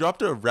do? You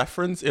dropped a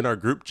reference in our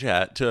group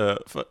chat to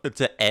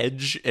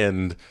Edge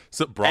and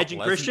Brock Edge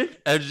and Lesnar- Christian?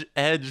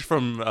 Edge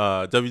from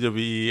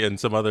WWE and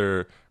some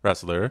other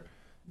wrestler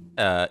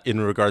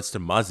in regards to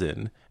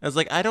Muzzin. I was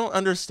like, I don't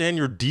understand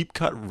your deep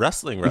cut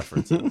wrestling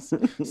references.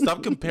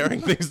 Stop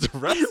comparing things to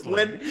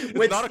wrestling.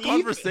 It's not a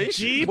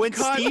conversation. Deep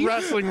cut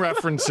wrestling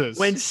references.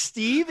 When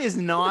Steve is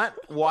not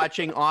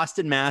watching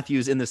Austin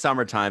Matthews in the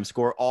summertime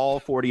score all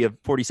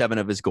 47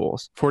 of his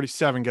goals,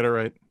 47, get it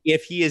right.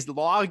 if he is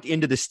logged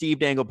into the Steve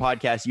Dangle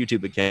Podcast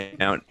YouTube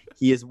account,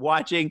 he is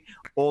watching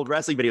old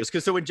wrestling videos.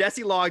 Because so when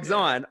Jesse logs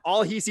on,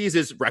 all he sees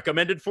is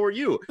recommended for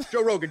you.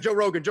 Joe Rogan, Joe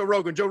Rogan, Joe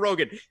Rogan, Joe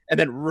Rogan, and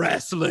then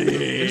wrestling.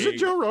 Is it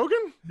Joe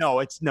Rogan? No,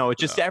 it's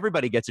just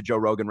everybody gets a Joe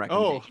Rogan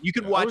recommendation. Oh, you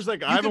can watch. I was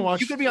like, I haven't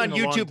watched. You could be on in a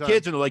long YouTube time.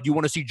 Kids and they're like, you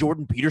want to see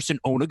Jordan Peterson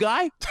own a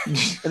guy?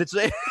 And it's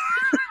like,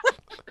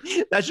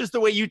 that's just the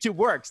way YouTube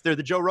works. They're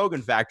the Joe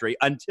Rogan factory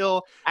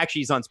until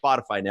actually he's on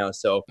Spotify now,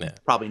 so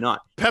probably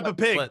not. Peppa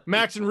Pig,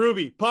 Max and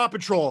Ruby, Paw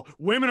Patrol.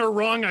 Women are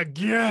wrong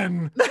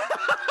again.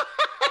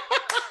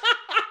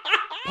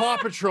 Paw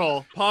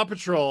Patrol.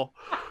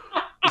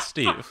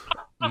 Steve,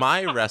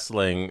 my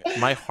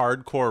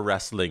hardcore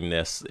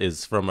wrestlingness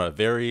is from a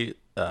very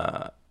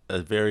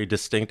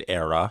distinct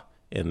era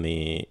in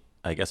the,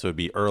 I guess it would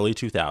be early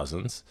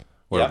 2000s,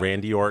 where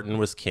Randy Orton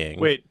was king.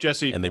 Wait,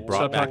 Jesse, and they brought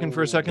stop back, talking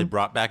for a second. They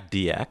brought back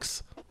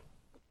DX.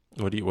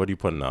 What are you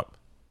putting up?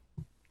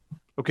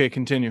 Okay,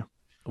 continue.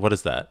 What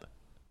is that?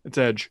 It's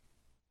Edge.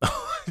 Do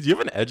you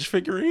have an Edge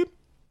figurine?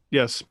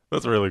 Yes.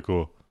 That's really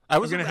cool. I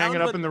was going to hang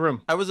it up in the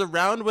room. I was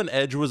around when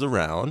Edge was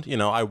around. You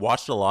know, I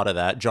watched a lot of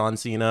that. John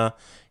Cena,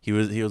 he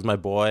was my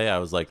boy. I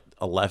was like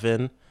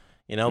 11,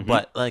 you know,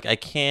 but like I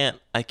can't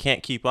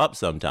keep up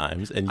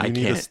sometimes, and you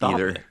need to stop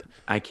it.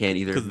 I can't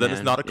either. Because then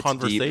it's not a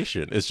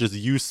conversation. It's just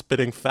you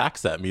spitting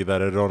facts at me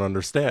that I don't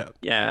understand.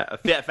 Yeah,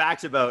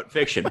 facts about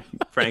fiction,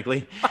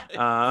 frankly. Facts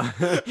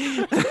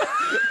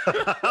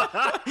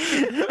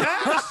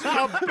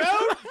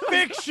about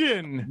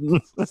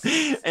fiction.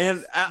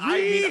 And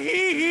I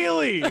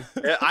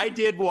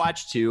did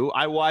watch too.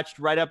 I watched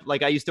right up,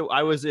 like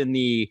I was in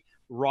the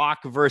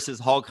Rock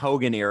versus Hulk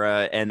Hogan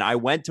era, and I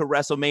went to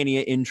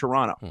WrestleMania in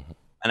Toronto,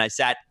 and I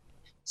sat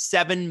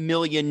 7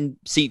 million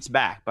seats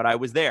back, but I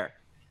was there.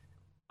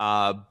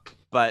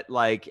 But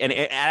like, and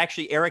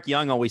actually Eric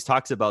Young always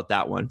talks about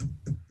that one.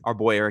 Our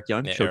boy Eric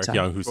Young. Yeah, Eric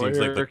Young, who seems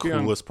like the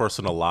coolest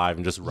person alive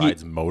and just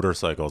rides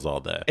motorcycles all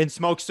day. And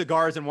smokes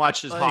cigars and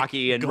watches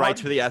hockey and writes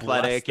for The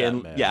Athletic.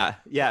 And man.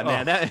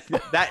 Man,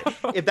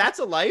 that if that's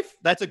a life,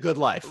 that's a good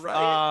life.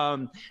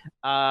 Right.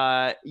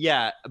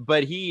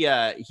 But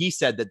he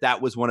said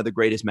that was one of the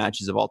greatest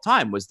matches of all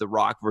time, was The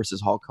Rock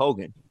versus Hulk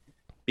Hogan,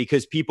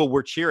 because people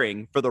were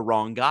cheering for the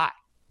wrong guy.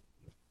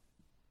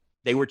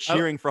 They were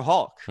cheering for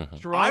Hulk.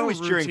 I was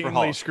cheering for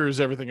Hulk. Screws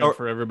everything up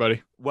for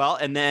everybody. Well,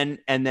 and then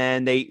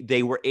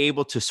they were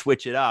able to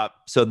switch it up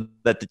so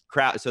that the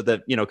crowd,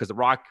 because The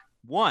Rock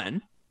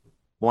wanted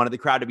the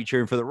crowd to be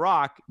cheering for The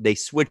Rock. They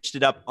switched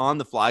it up on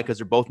the fly because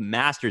they're both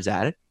masters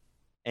at it,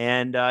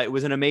 and it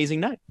was an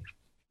amazing night.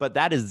 But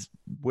that is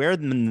where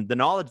the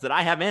knowledge that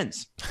I have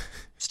ends,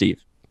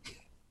 Steve.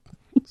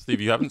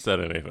 Steve, you haven't said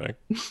anything.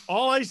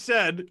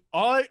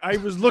 I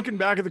was looking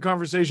back at the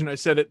conversation. I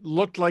said it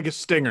looked like a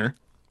stinger.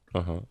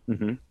 Uh-huh.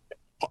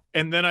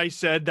 And then I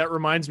said, that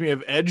reminds me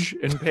of Edge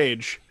and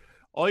Paige.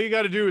 All you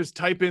got to do is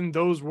type in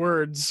those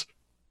words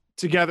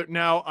together.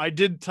 Now, I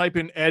did type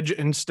in Edge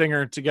and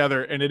Stinger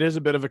together, and it is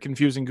a bit of a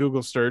confusing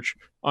Google search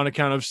on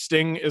account of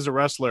Sting is a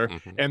wrestler,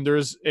 and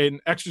there's an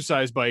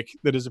exercise bike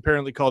that is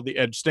apparently called the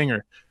Edge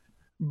Stinger.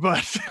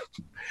 But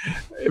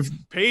if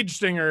Paige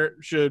Stinger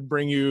should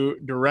bring you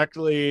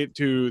directly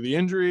to the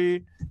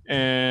injury,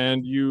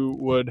 and you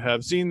would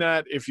have seen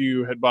that if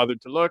you had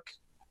bothered to look.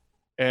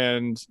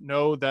 And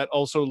no, that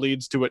also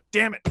leads to it.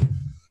 Damn it.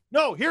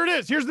 No, here it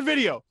is. Here's the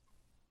video.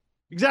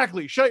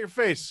 Exactly. Shut your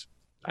face.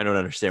 I don't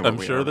understand what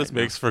I'm sure this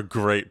makes for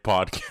great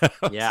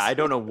podcast. Yeah, I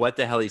don't know what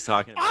the hell he's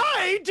talking about.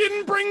 I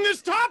didn't bring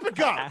this topic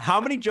up.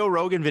 How many Joe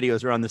Rogan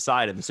videos are on the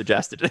side of the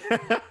suggested?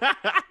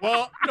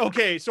 Well,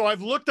 okay, so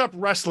I've looked up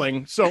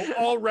wrestling, so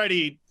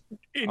already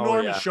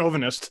enormous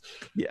chauvinist.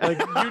 Yeah.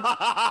 Like,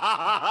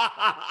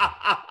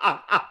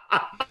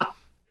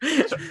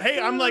 so,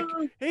 hey, I'm like,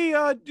 hey,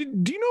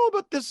 do you know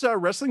about this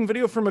wrestling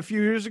video from a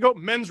few years ago?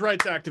 Men's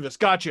rights activist.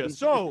 Gotcha.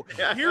 So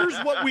here's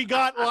what we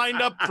got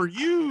lined up for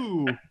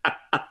you.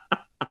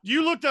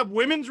 You looked up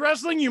women's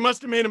wrestling. You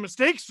must have made a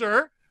mistake,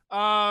 sir.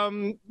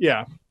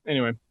 Yeah.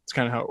 Anyway, it's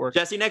kind of how it works.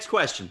 Jesse, next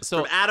question. So-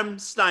 from Adam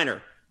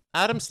Steiner.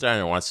 Adam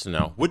Steiner wants to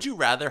know, would you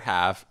rather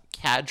have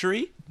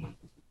Kadri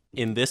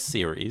in this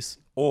series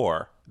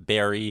or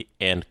Barry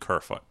and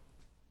Kerfoot?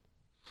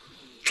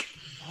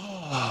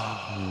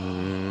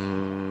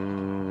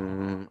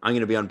 I'm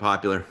going to be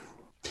unpopular.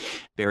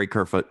 Barry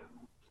Kerfoot.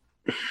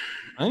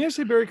 I'm going to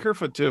say Barry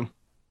Kerfoot, too.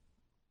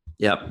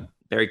 Yep,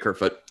 Barry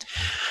Kerfoot.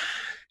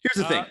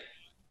 Here's the thing.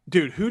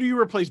 Dude, who do you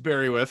replace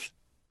Barry with?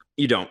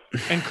 You don't.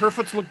 And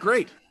Kerfoot's look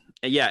great.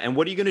 Yeah, and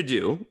what are you going to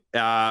do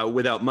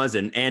without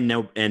Muzzin and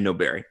no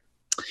Barry?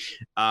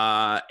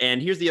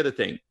 And here's the other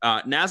thing.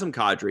 Nazem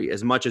Kadri,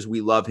 as much as we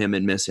love him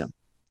and miss him,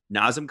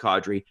 Nazem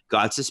Kadri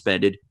got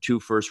suspended 2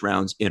 first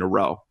rounds in a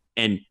row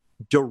and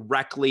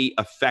directly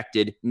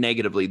affected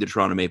negatively the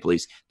Toronto Maple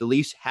Leafs. The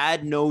Leafs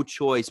had no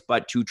choice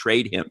but to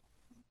trade him.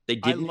 They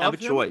didn't have a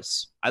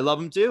choice. I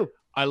love him too.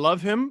 I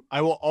love him.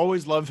 I will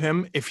always love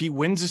him. If he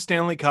wins a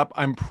Stanley Cup,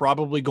 I'm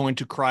probably going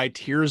to cry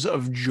tears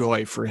of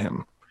joy for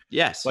him.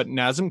 Yes. But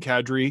Nazem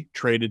Kadri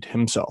traded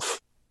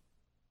himself.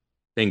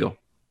 Bingo.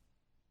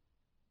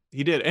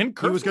 He did. And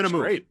Kerfoot was gonna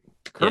move. Great.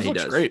 Yeah, Kerfoot's he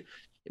does. great.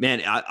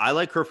 Man, I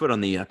like Kerfoot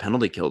on the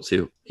penalty kill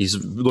too.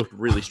 He's looked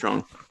really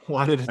strong.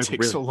 Why did it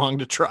take so long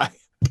to try?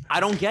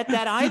 I don't get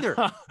that either.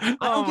 I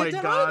don't get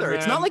that either.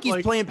 It's not like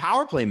he's playing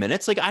power play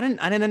minutes. Like I didn't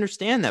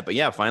understand that. But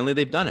yeah, finally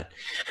they've done it.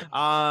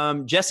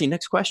 Jesse,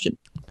 next question.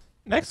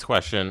 Next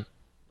question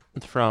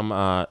from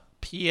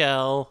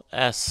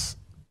PLS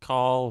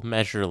Call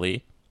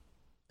Measurely.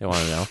 They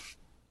want to know,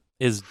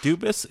 is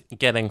Dubas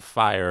getting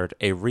fired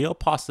a real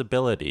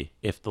possibility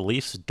if the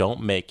Leafs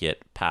don't make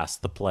it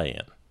past the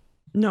play-in?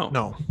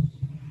 No.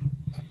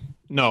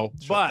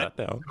 But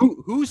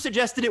who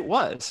suggested it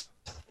was?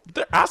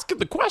 They're asking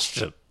the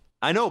question.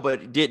 I know,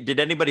 but did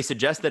anybody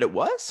suggest that it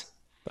was?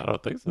 I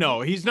don't think so.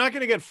 No, he's not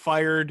going to get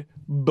fired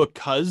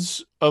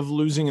because of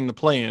losing in the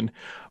play-in.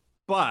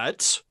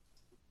 But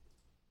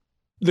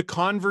the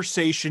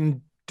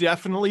conversation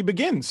definitely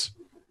begins.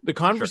 The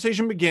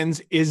conversation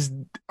begins is,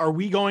 are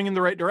we going in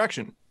the right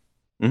direction?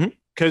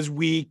 Because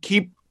we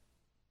keep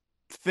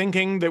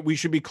thinking that we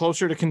should be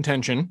closer to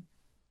contention.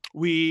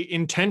 We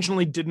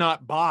intentionally did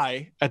not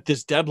buy at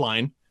this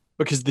deadline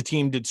because the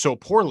team did so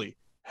poorly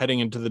heading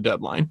into the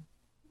deadline.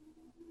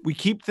 We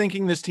keep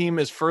thinking this team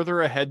is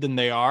further ahead than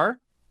they are.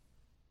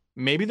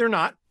 Maybe they're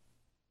not.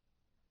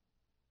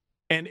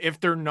 And if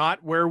they're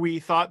not where we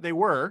thought they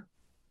were,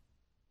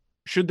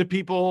 should the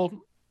people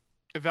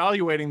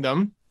evaluating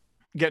them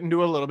get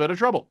into a little bit of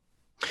trouble?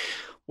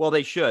 Well,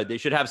 they should. They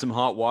should have some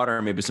hot water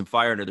and maybe some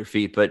fire under their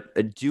feet. But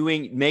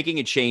making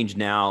a change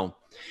now,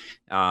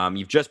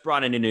 you've just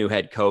brought in a new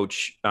head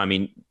coach. I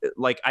mean,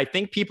 I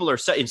think people are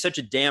in such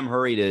a damn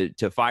hurry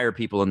to fire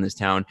people in this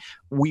town.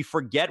 We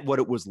forget what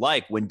it was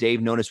like when Dave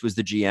Nonis was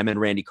the GM and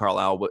Randy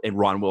Carlyle and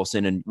Ron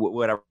Wilson and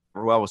whatever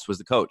else was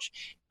the coach.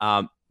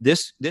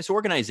 This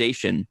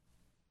organization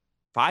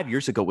 5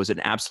 years ago was an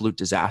absolute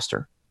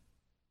disaster,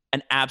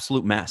 an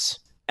absolute mess.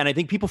 And I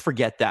think people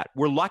forget that.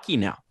 We're lucky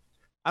now.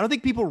 I don't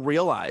think people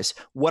realize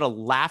what a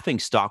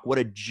laughingstock, what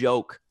a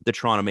joke the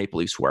Toronto Maple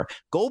Leafs were.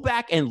 Go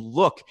back and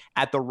look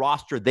at the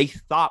roster they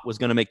thought was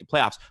going to make the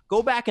playoffs.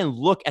 Go back and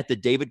look at the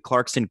David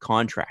Clarkson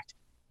contract.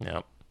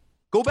 Yep.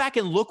 Go back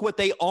and look what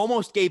they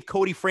almost gave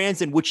Cody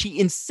Franzen, which he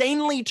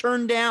insanely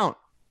turned down.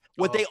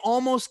 What they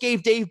almost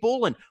gave Dave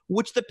Bolin,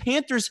 which the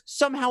Panthers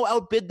somehow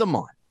outbid them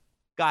on.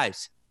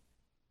 Guys,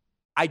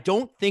 I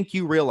don't think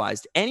you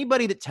realized,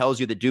 anybody that tells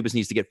you that Dubas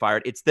needs to get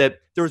fired, it's that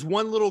there's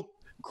one little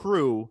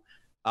crew,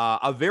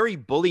 a very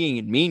bullying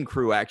and mean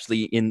crew,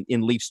 actually, in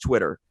Leafs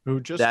Twitter. Who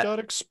just got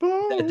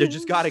exposed. They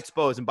just got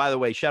exposed. And by the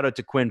way, shout out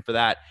to Quinn for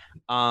that.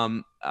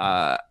 For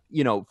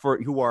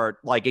who are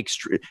like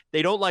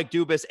they don't like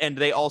Dubas, and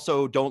they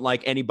also don't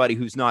like anybody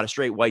who's not a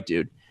straight white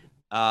dude.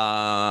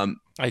 I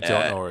don't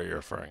know what you're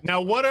referring to.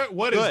 Now, what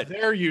is Good.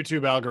 their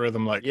YouTube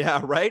algorithm like?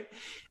 Yeah, right.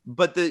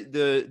 But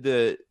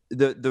the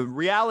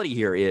reality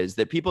here is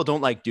that people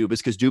don't like Dubas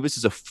because Dubas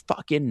is a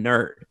fucking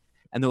nerd,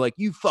 and they're like,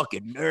 "You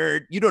fucking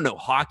nerd, you don't know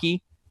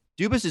hockey."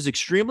 Dubas is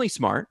extremely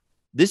smart.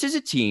 This is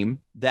a team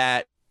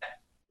that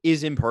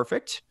is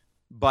imperfect,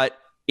 but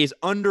is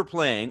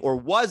underplaying or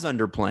was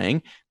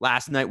underplaying.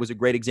 Last night was a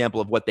great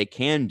example of what they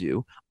can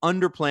do,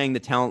 underplaying the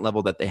talent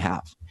level that they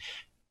have.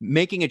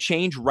 Making a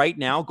change right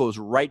now goes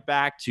right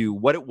back to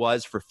what it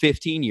was for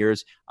 15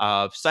 years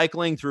of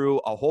cycling through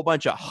a whole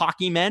bunch of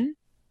hockey men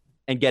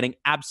and getting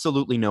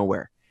absolutely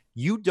nowhere.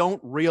 You don't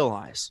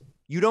realize,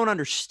 you don't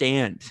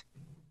understand,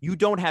 you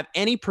don't have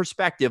any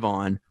perspective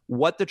on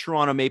what the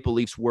Toronto Maple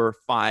Leafs were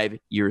 5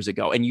 years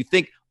ago. And you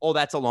think, oh,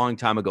 that's a long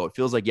time ago. It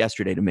feels like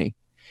yesterday to me.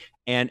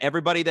 And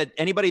anybody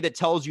that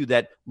tells you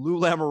that Lou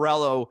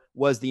Lamoriello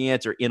was the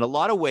answer, in a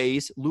lot of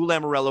ways, Lou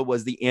Lamoriello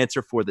was the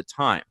answer for the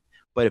time.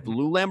 But if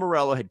Lou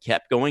Lamoriello had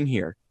kept going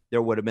here,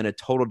 there would have been a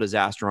total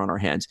disaster on our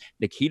hands.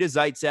 Nikita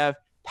Zaitsev,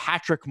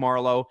 Patrick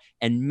Marleau,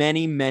 and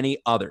many, many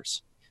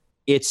others.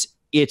 This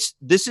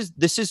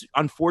is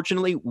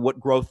unfortunately what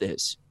growth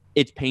is.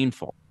 It's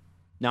painful.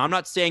 Now, I'm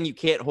not saying you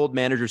can't hold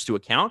managers to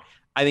account.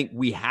 I think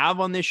we have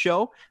on this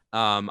show.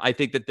 I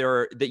think that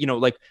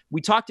like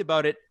we talked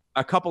about it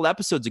a couple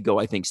episodes ago,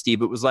 I think,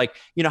 Steve. It was like,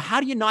 how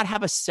do you not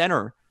have a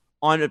center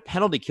on a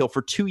penalty kill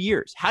for 2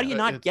 years? How do you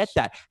not get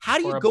that? How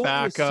do you go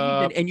into a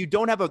season and you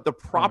don't have the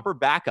proper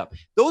backup?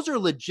 Those are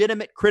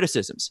legitimate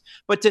criticisms.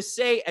 But to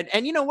say,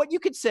 and you know what, you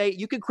could say,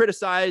 you could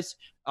criticize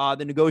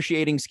the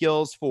negotiating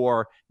skills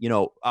for,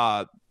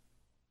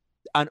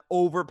 an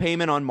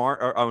overpayment on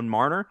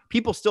Marner.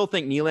 People still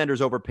think Nylander's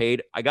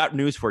overpaid. I got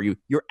news for you.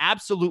 You're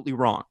absolutely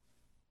wrong.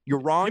 You're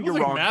wrong. People You're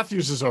think wrong.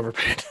 Matthews is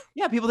overpaid.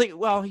 Yeah, people think,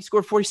 well, he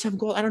scored 47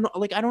 goals. I don't know.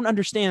 Like, I don't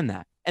understand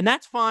that. And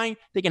that's fine.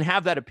 They can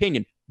have that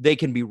opinion. They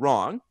can be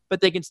wrong,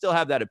 but they can still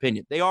have that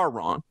opinion. They are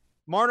wrong.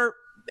 Marner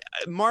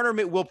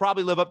will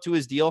probably live up to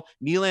his deal.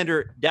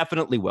 Nylander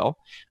definitely will.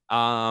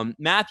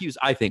 Matthews,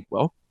 I think,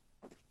 will.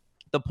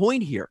 The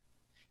point here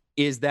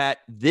is that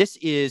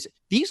these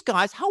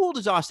guys, how old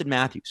is Austin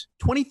Matthews?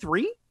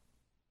 23?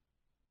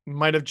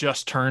 Might have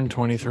just turned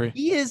 23.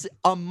 He is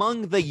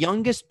among the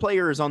youngest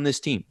players on this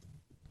team.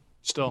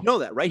 Still. You know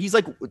that, right? He's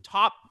like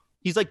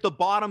the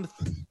bottom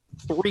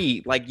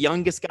three, like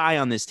youngest guy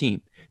on this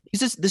team.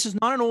 This is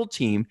not an old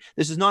team.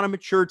 This is not a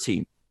mature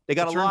team. They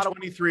got a lot of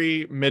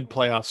 23 mid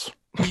playoffs.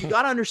 You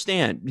got to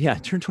understand. Yeah,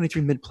 turn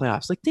 23 mid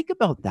playoffs. Like, think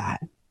about that.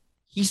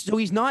 He's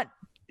not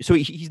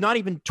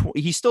even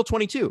he's still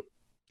 22.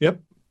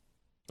 Yep.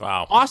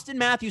 Wow. Austin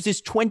Matthews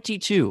is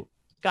 22.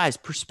 Guys,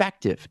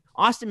 perspective.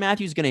 Austin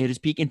Matthews is going to hit his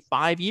peak in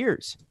 5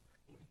 years.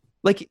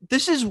 Like,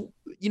 this is,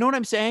 you know what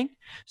I'm saying?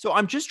 So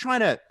I'm just trying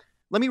to,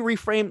 let me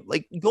reframe,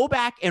 like, go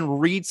back and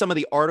read some of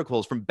the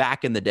articles from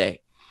back in the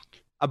day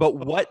about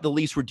what the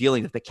Leafs were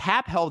dealing with, the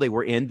cap hell they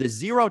were in, the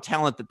zero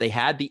talent that they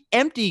had, the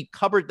empty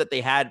cupboard that they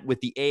had with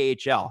the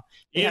AHL.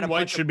 Ian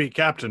White should be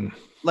captain.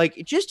 Like,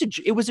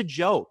 it was a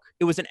joke.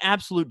 It was an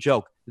absolute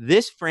joke.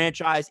 This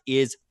franchise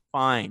is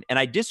fine. And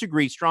I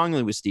disagree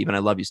strongly with Steve, and I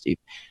love you, Steve,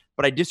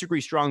 but I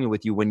disagree strongly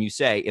with you when you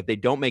say if they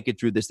don't make it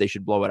through this, they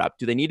should blow it up.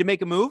 Do they need to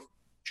make a move?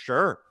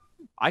 Sure.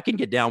 I can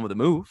get down with a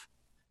move,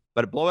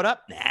 but blow it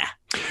up? Nah.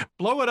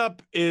 Blow it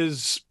up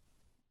is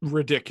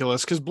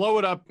ridiculous because blow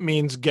it up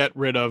means get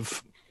rid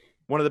of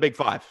one of the big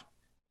five.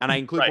 And I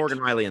include Right. Morgan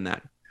Riley in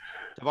that.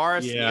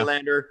 Tavares,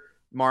 Nylander,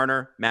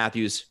 Marner,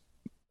 Matthews,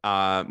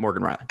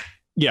 Morgan Riley.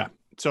 Yeah.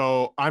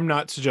 So I'm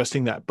not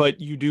suggesting that,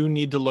 but you do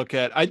need to look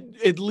at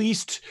at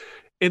least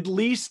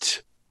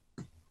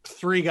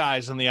 3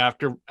 guys on the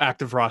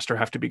active roster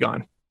have to be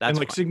gone. That's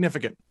and fine.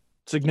 significant.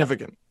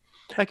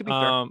 That could be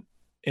fair.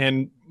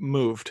 And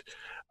moved.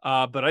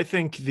 But I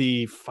think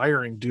the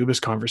firing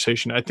Dubas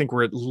conversation, I think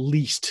we're at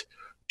least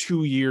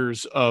 2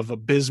 years of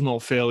abysmal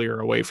failure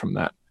away from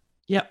that.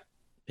 Yeah.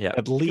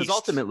 At least. Because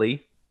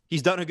ultimately,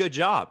 he's done a good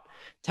job.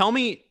 Tell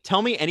me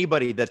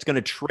anybody that's going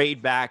to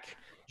trade back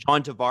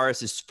John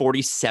Tavares'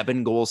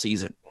 47 goal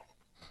season.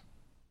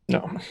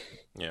 No.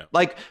 Yeah.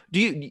 Like, do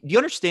you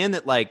understand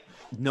that, like,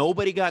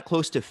 nobody got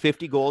close to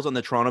 50 goals on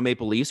the Toronto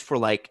Maple Leafs for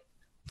like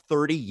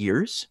 30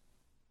 years?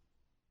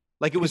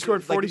 Like, it He was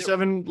scored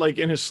 47 like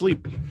in his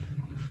sleep.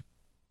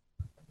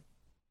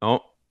 Oh,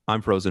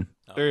 I'm frozen.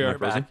 There you You're are.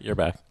 back. You're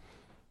back.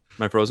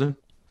 Am I frozen?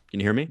 Can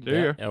you hear me? There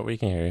you are. Yeah, we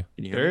can hear you.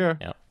 Can you hear There me? you are.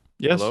 Yeah.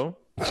 Yes. Hello?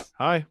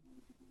 Hi.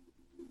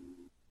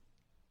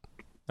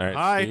 All right,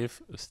 Hi.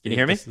 Steve. Can you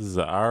hear me? This is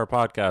our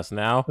podcast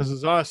now. This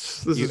is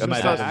us. This is Am I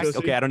just us. back? Jesse.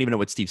 Okay, I don't even know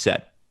what Steve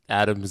said.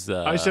 Adam's.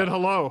 I said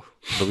hello.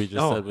 But we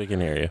just said we can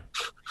hear you.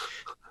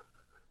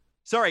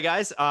 Sorry,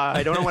 guys.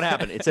 I don't know what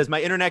happened. It says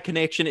my internet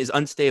connection is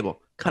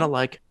unstable, kind of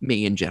like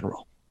me in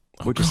general.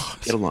 We'll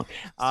just get along.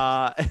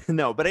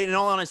 No, but in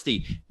all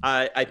honesty,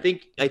 I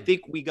think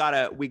we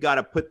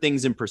gotta put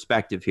things in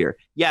perspective here.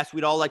 Yes,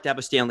 we'd all like to have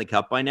a Stanley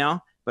Cup by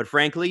now, but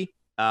frankly,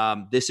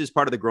 this is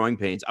part of the growing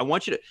pains. I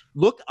want you to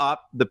look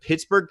up the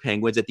Pittsburgh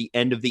Penguins at the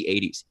end of the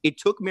 80s. It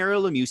took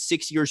Mario Lemieux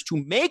 6 years to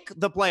make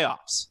the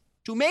playoffs.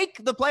 to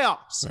make the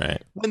playoffs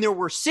Right. when there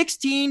were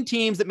 16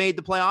 teams that made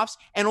the playoffs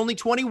and only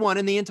 21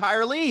 in the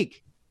entire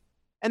league.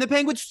 And the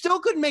Penguins still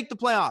couldn't make the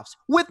playoffs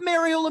with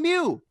Mario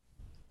Lemieux.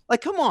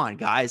 Like, come on,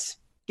 guys.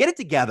 Get it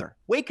together.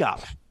 Wake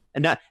up.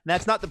 And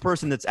that's not the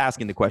person that's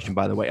asking the question,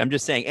 by the way. I'm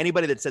just saying,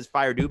 anybody that says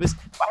fire Dubas,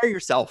 fire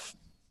yourself.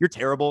 You're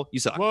terrible. You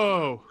suck. Whoa.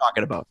 What are you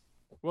talking about?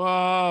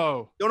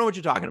 Whoa. Don't know what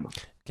you're talking about.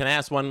 Can I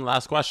ask one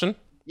last question?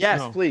 Yes,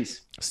 No.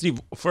 please.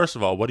 Steve, first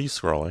of all, what are you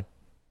scrolling?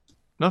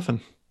 Nothing.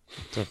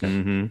 It's okay.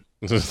 Mm-hmm.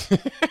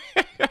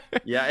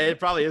 Yeah, it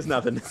probably is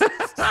nothing.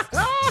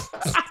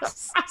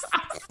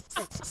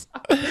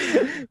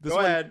 Go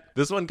ahead.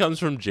 This one comes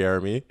from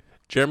Jeremy.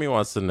 Jeremy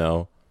wants to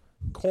know,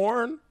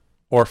 corn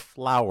or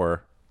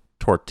flour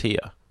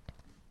tortilla?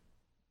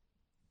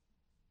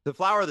 The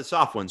flour are the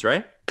soft ones,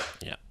 right?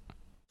 Yeah.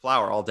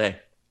 Flour all day.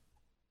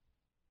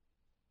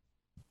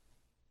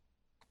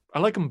 I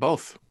like them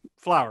both.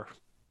 Flour.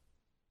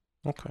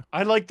 Okay.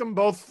 I like them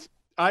both.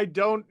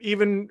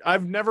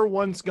 I've never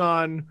once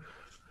gone,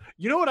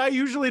 you know what I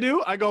usually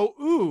do? I go,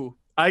 ooh,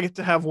 I get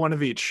to have one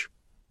of each.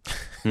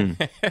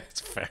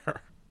 It's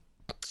fair.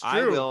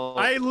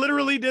 I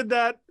literally did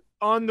that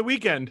on the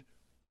weekend.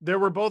 There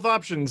were both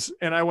options,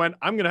 and I went,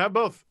 I'm going to have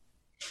both.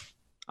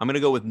 I'm going to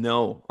go with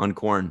no on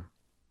corn.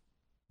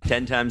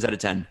 10 times out of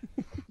 10.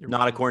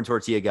 Not a corn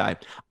tortilla guy.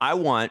 I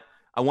want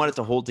it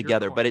to hold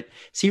together, but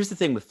here's the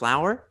thing with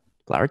flour.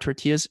 Flour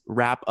tortillas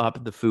wrap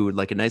up the food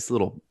like a nice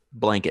little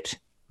blanket.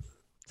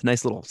 It's a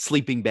nice little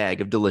sleeping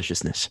bag of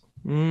deliciousness.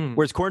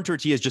 Whereas corn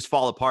tortillas just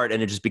fall apart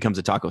and it just becomes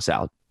a taco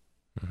salad.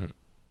 Mm-hmm.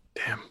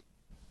 Damn.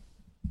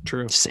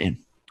 True. Just saying.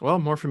 Well,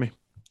 more for me.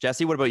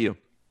 Jesse, what about you?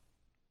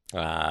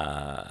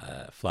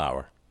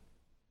 Flour.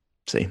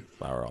 See,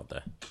 Flour all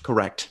day.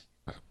 correct.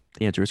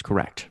 The answer is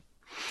correct.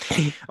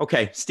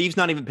 Okay, Steve's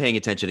not even paying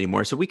attention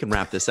anymore, so we can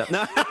wrap this up.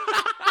 No.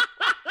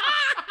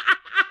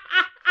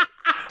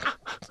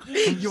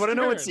 You want to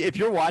know if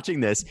you're watching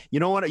this, you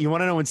know what? You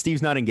want to know when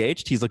Steve's not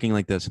engaged? He's looking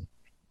like this.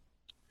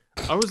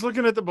 I was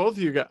looking at the both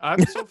of you guys.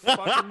 I'm so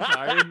fucking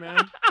tired,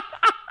 man.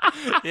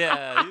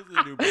 Yeah, he's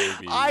a new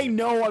baby. I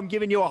know I'm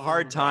giving you a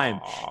hard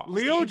time.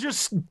 Leo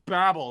just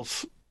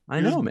babbles. I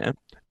know, man.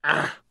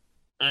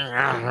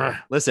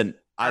 Listen,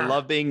 I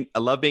love being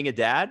a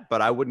dad,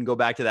 but I wouldn't go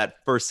back to that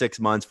first 6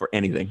 months for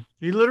anything.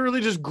 He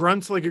literally just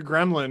grunts like a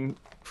gremlin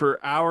for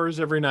hours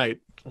every night.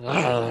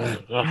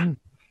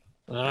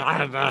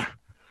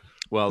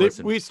 Well,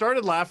 listen. We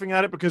started laughing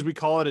at it because we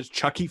call it his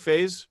Chucky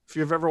phase. If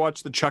you've ever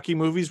watched the Chucky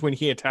movies when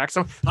he attacks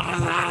him,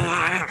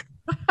 it's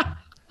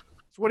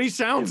what he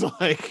sounds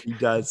like. He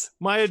does.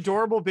 My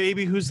adorable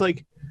baby who's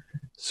like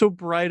so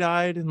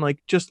bright-eyed and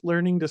like just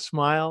learning to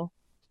smile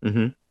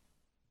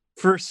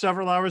for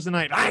several hours a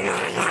night.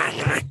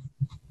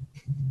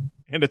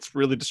 And it's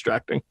really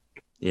distracting.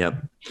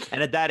 Yep.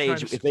 And at that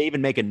age, if they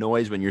even make a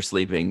noise when you're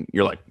sleeping,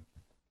 you're like,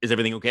 is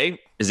everything okay?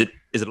 Is it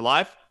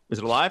alive? Is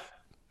it alive?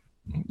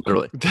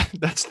 Literally.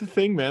 That's the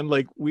thing, man.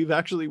 Like we're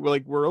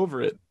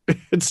over it.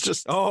 It's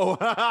just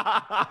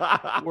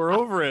we're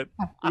over it.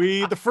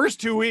 The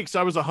first 2 weeks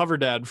I was a hover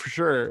dad for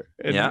sure.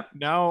 And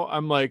now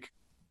I'm like,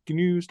 can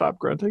you stop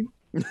grunting?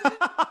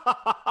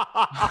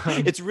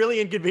 It's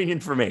really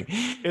inconvenient for me.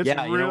 It's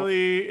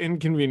really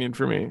inconvenient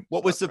for me.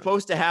 What was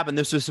supposed to happen,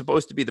 this was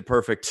supposed to be the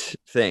perfect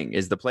thing,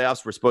 is the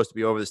playoffs were supposed to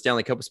be over, the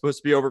Stanley Cup was supposed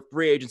to be over,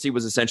 free agency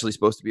was essentially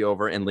supposed to be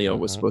over, and Leo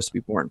was supposed to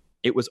be born.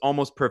 It was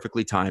almost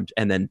perfectly timed,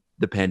 and then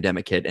the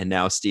pandemic hit, and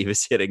now Steve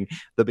is hitting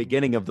the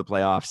beginning of the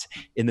playoffs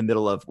in the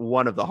middle of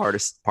one of the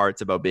hardest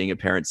parts about being a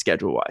parent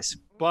schedule-wise.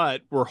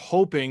 But we're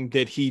hoping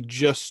that he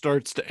just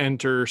starts to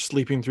enter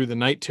sleeping through the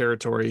night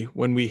territory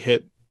when we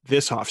hit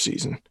this off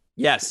season.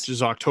 Yes. Which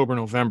is October,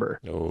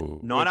 November. Oh.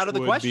 Not out of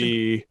the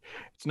question.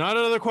 It's not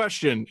out of the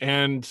question.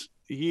 And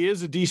he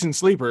is a decent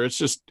sleeper. It's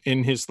just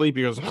in his sleep,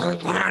 he goes,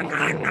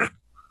 and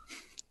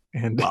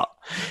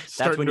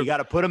that's when you got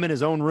to put him in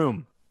his own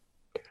room.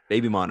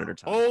 Baby monitor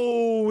time.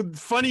 Oh,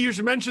 funny you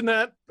should mention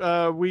that.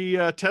 We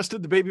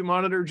tested the baby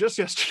monitor just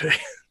yesterday.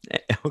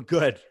 Oh,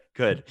 good.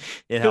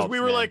 Because we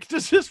were like,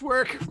 does this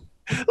work?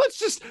 Let's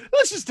just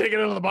take it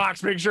out of the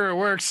box, make sure it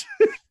works.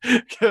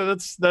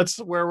 That's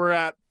where we're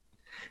at.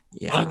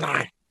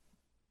 Yeah.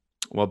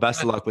 Well,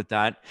 best of luck with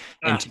that.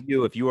 And to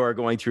you, if you are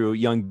going through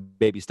young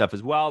baby stuff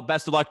as well,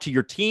 best of luck to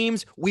your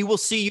teams. We will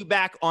see you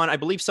back on, I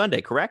believe,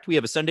 Sunday, correct? We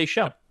have a Sunday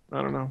show.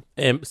 I don't know.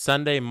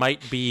 Sunday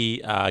might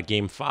be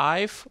game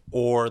 5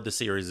 or the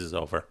series is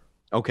over.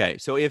 Okay.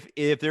 So if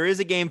there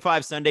is a game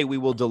 5 Sunday, we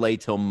will delay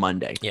till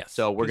Monday. Yes.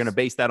 So we're going to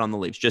base that on the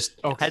Leafs.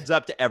 Just heads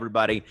up to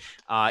everybody.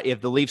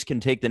 If the Leafs can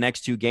take the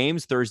next 2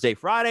 games, Thursday,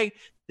 Friday,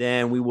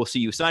 then we will see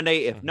you Sunday.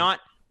 If not,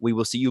 we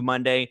will see you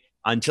Monday.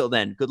 Until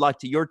then, good luck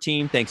to your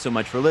team. Thanks so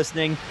much for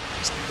listening.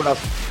 What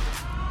else?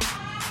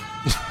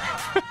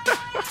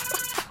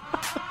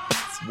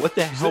 What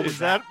the hell was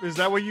that? Is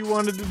that what you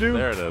wanted to do?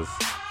 There it is.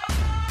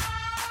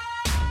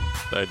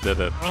 I did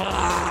it.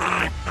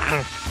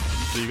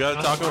 So you got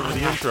to talk over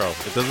the intro.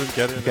 It doesn't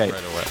get in Okay.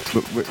 right away.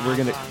 We're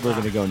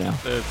gonna go now.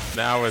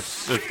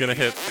 It's gonna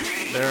hit.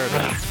 There it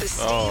The is.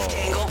 Steve Oh.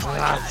 Dangle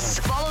Podcast.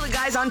 Follow the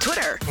guys on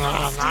Twitter.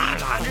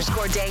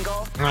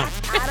 Steve_Dangle,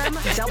 Adam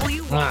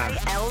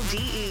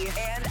WYLDE,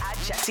 and at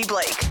Jesse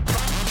Blake.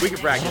 We can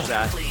practice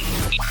that.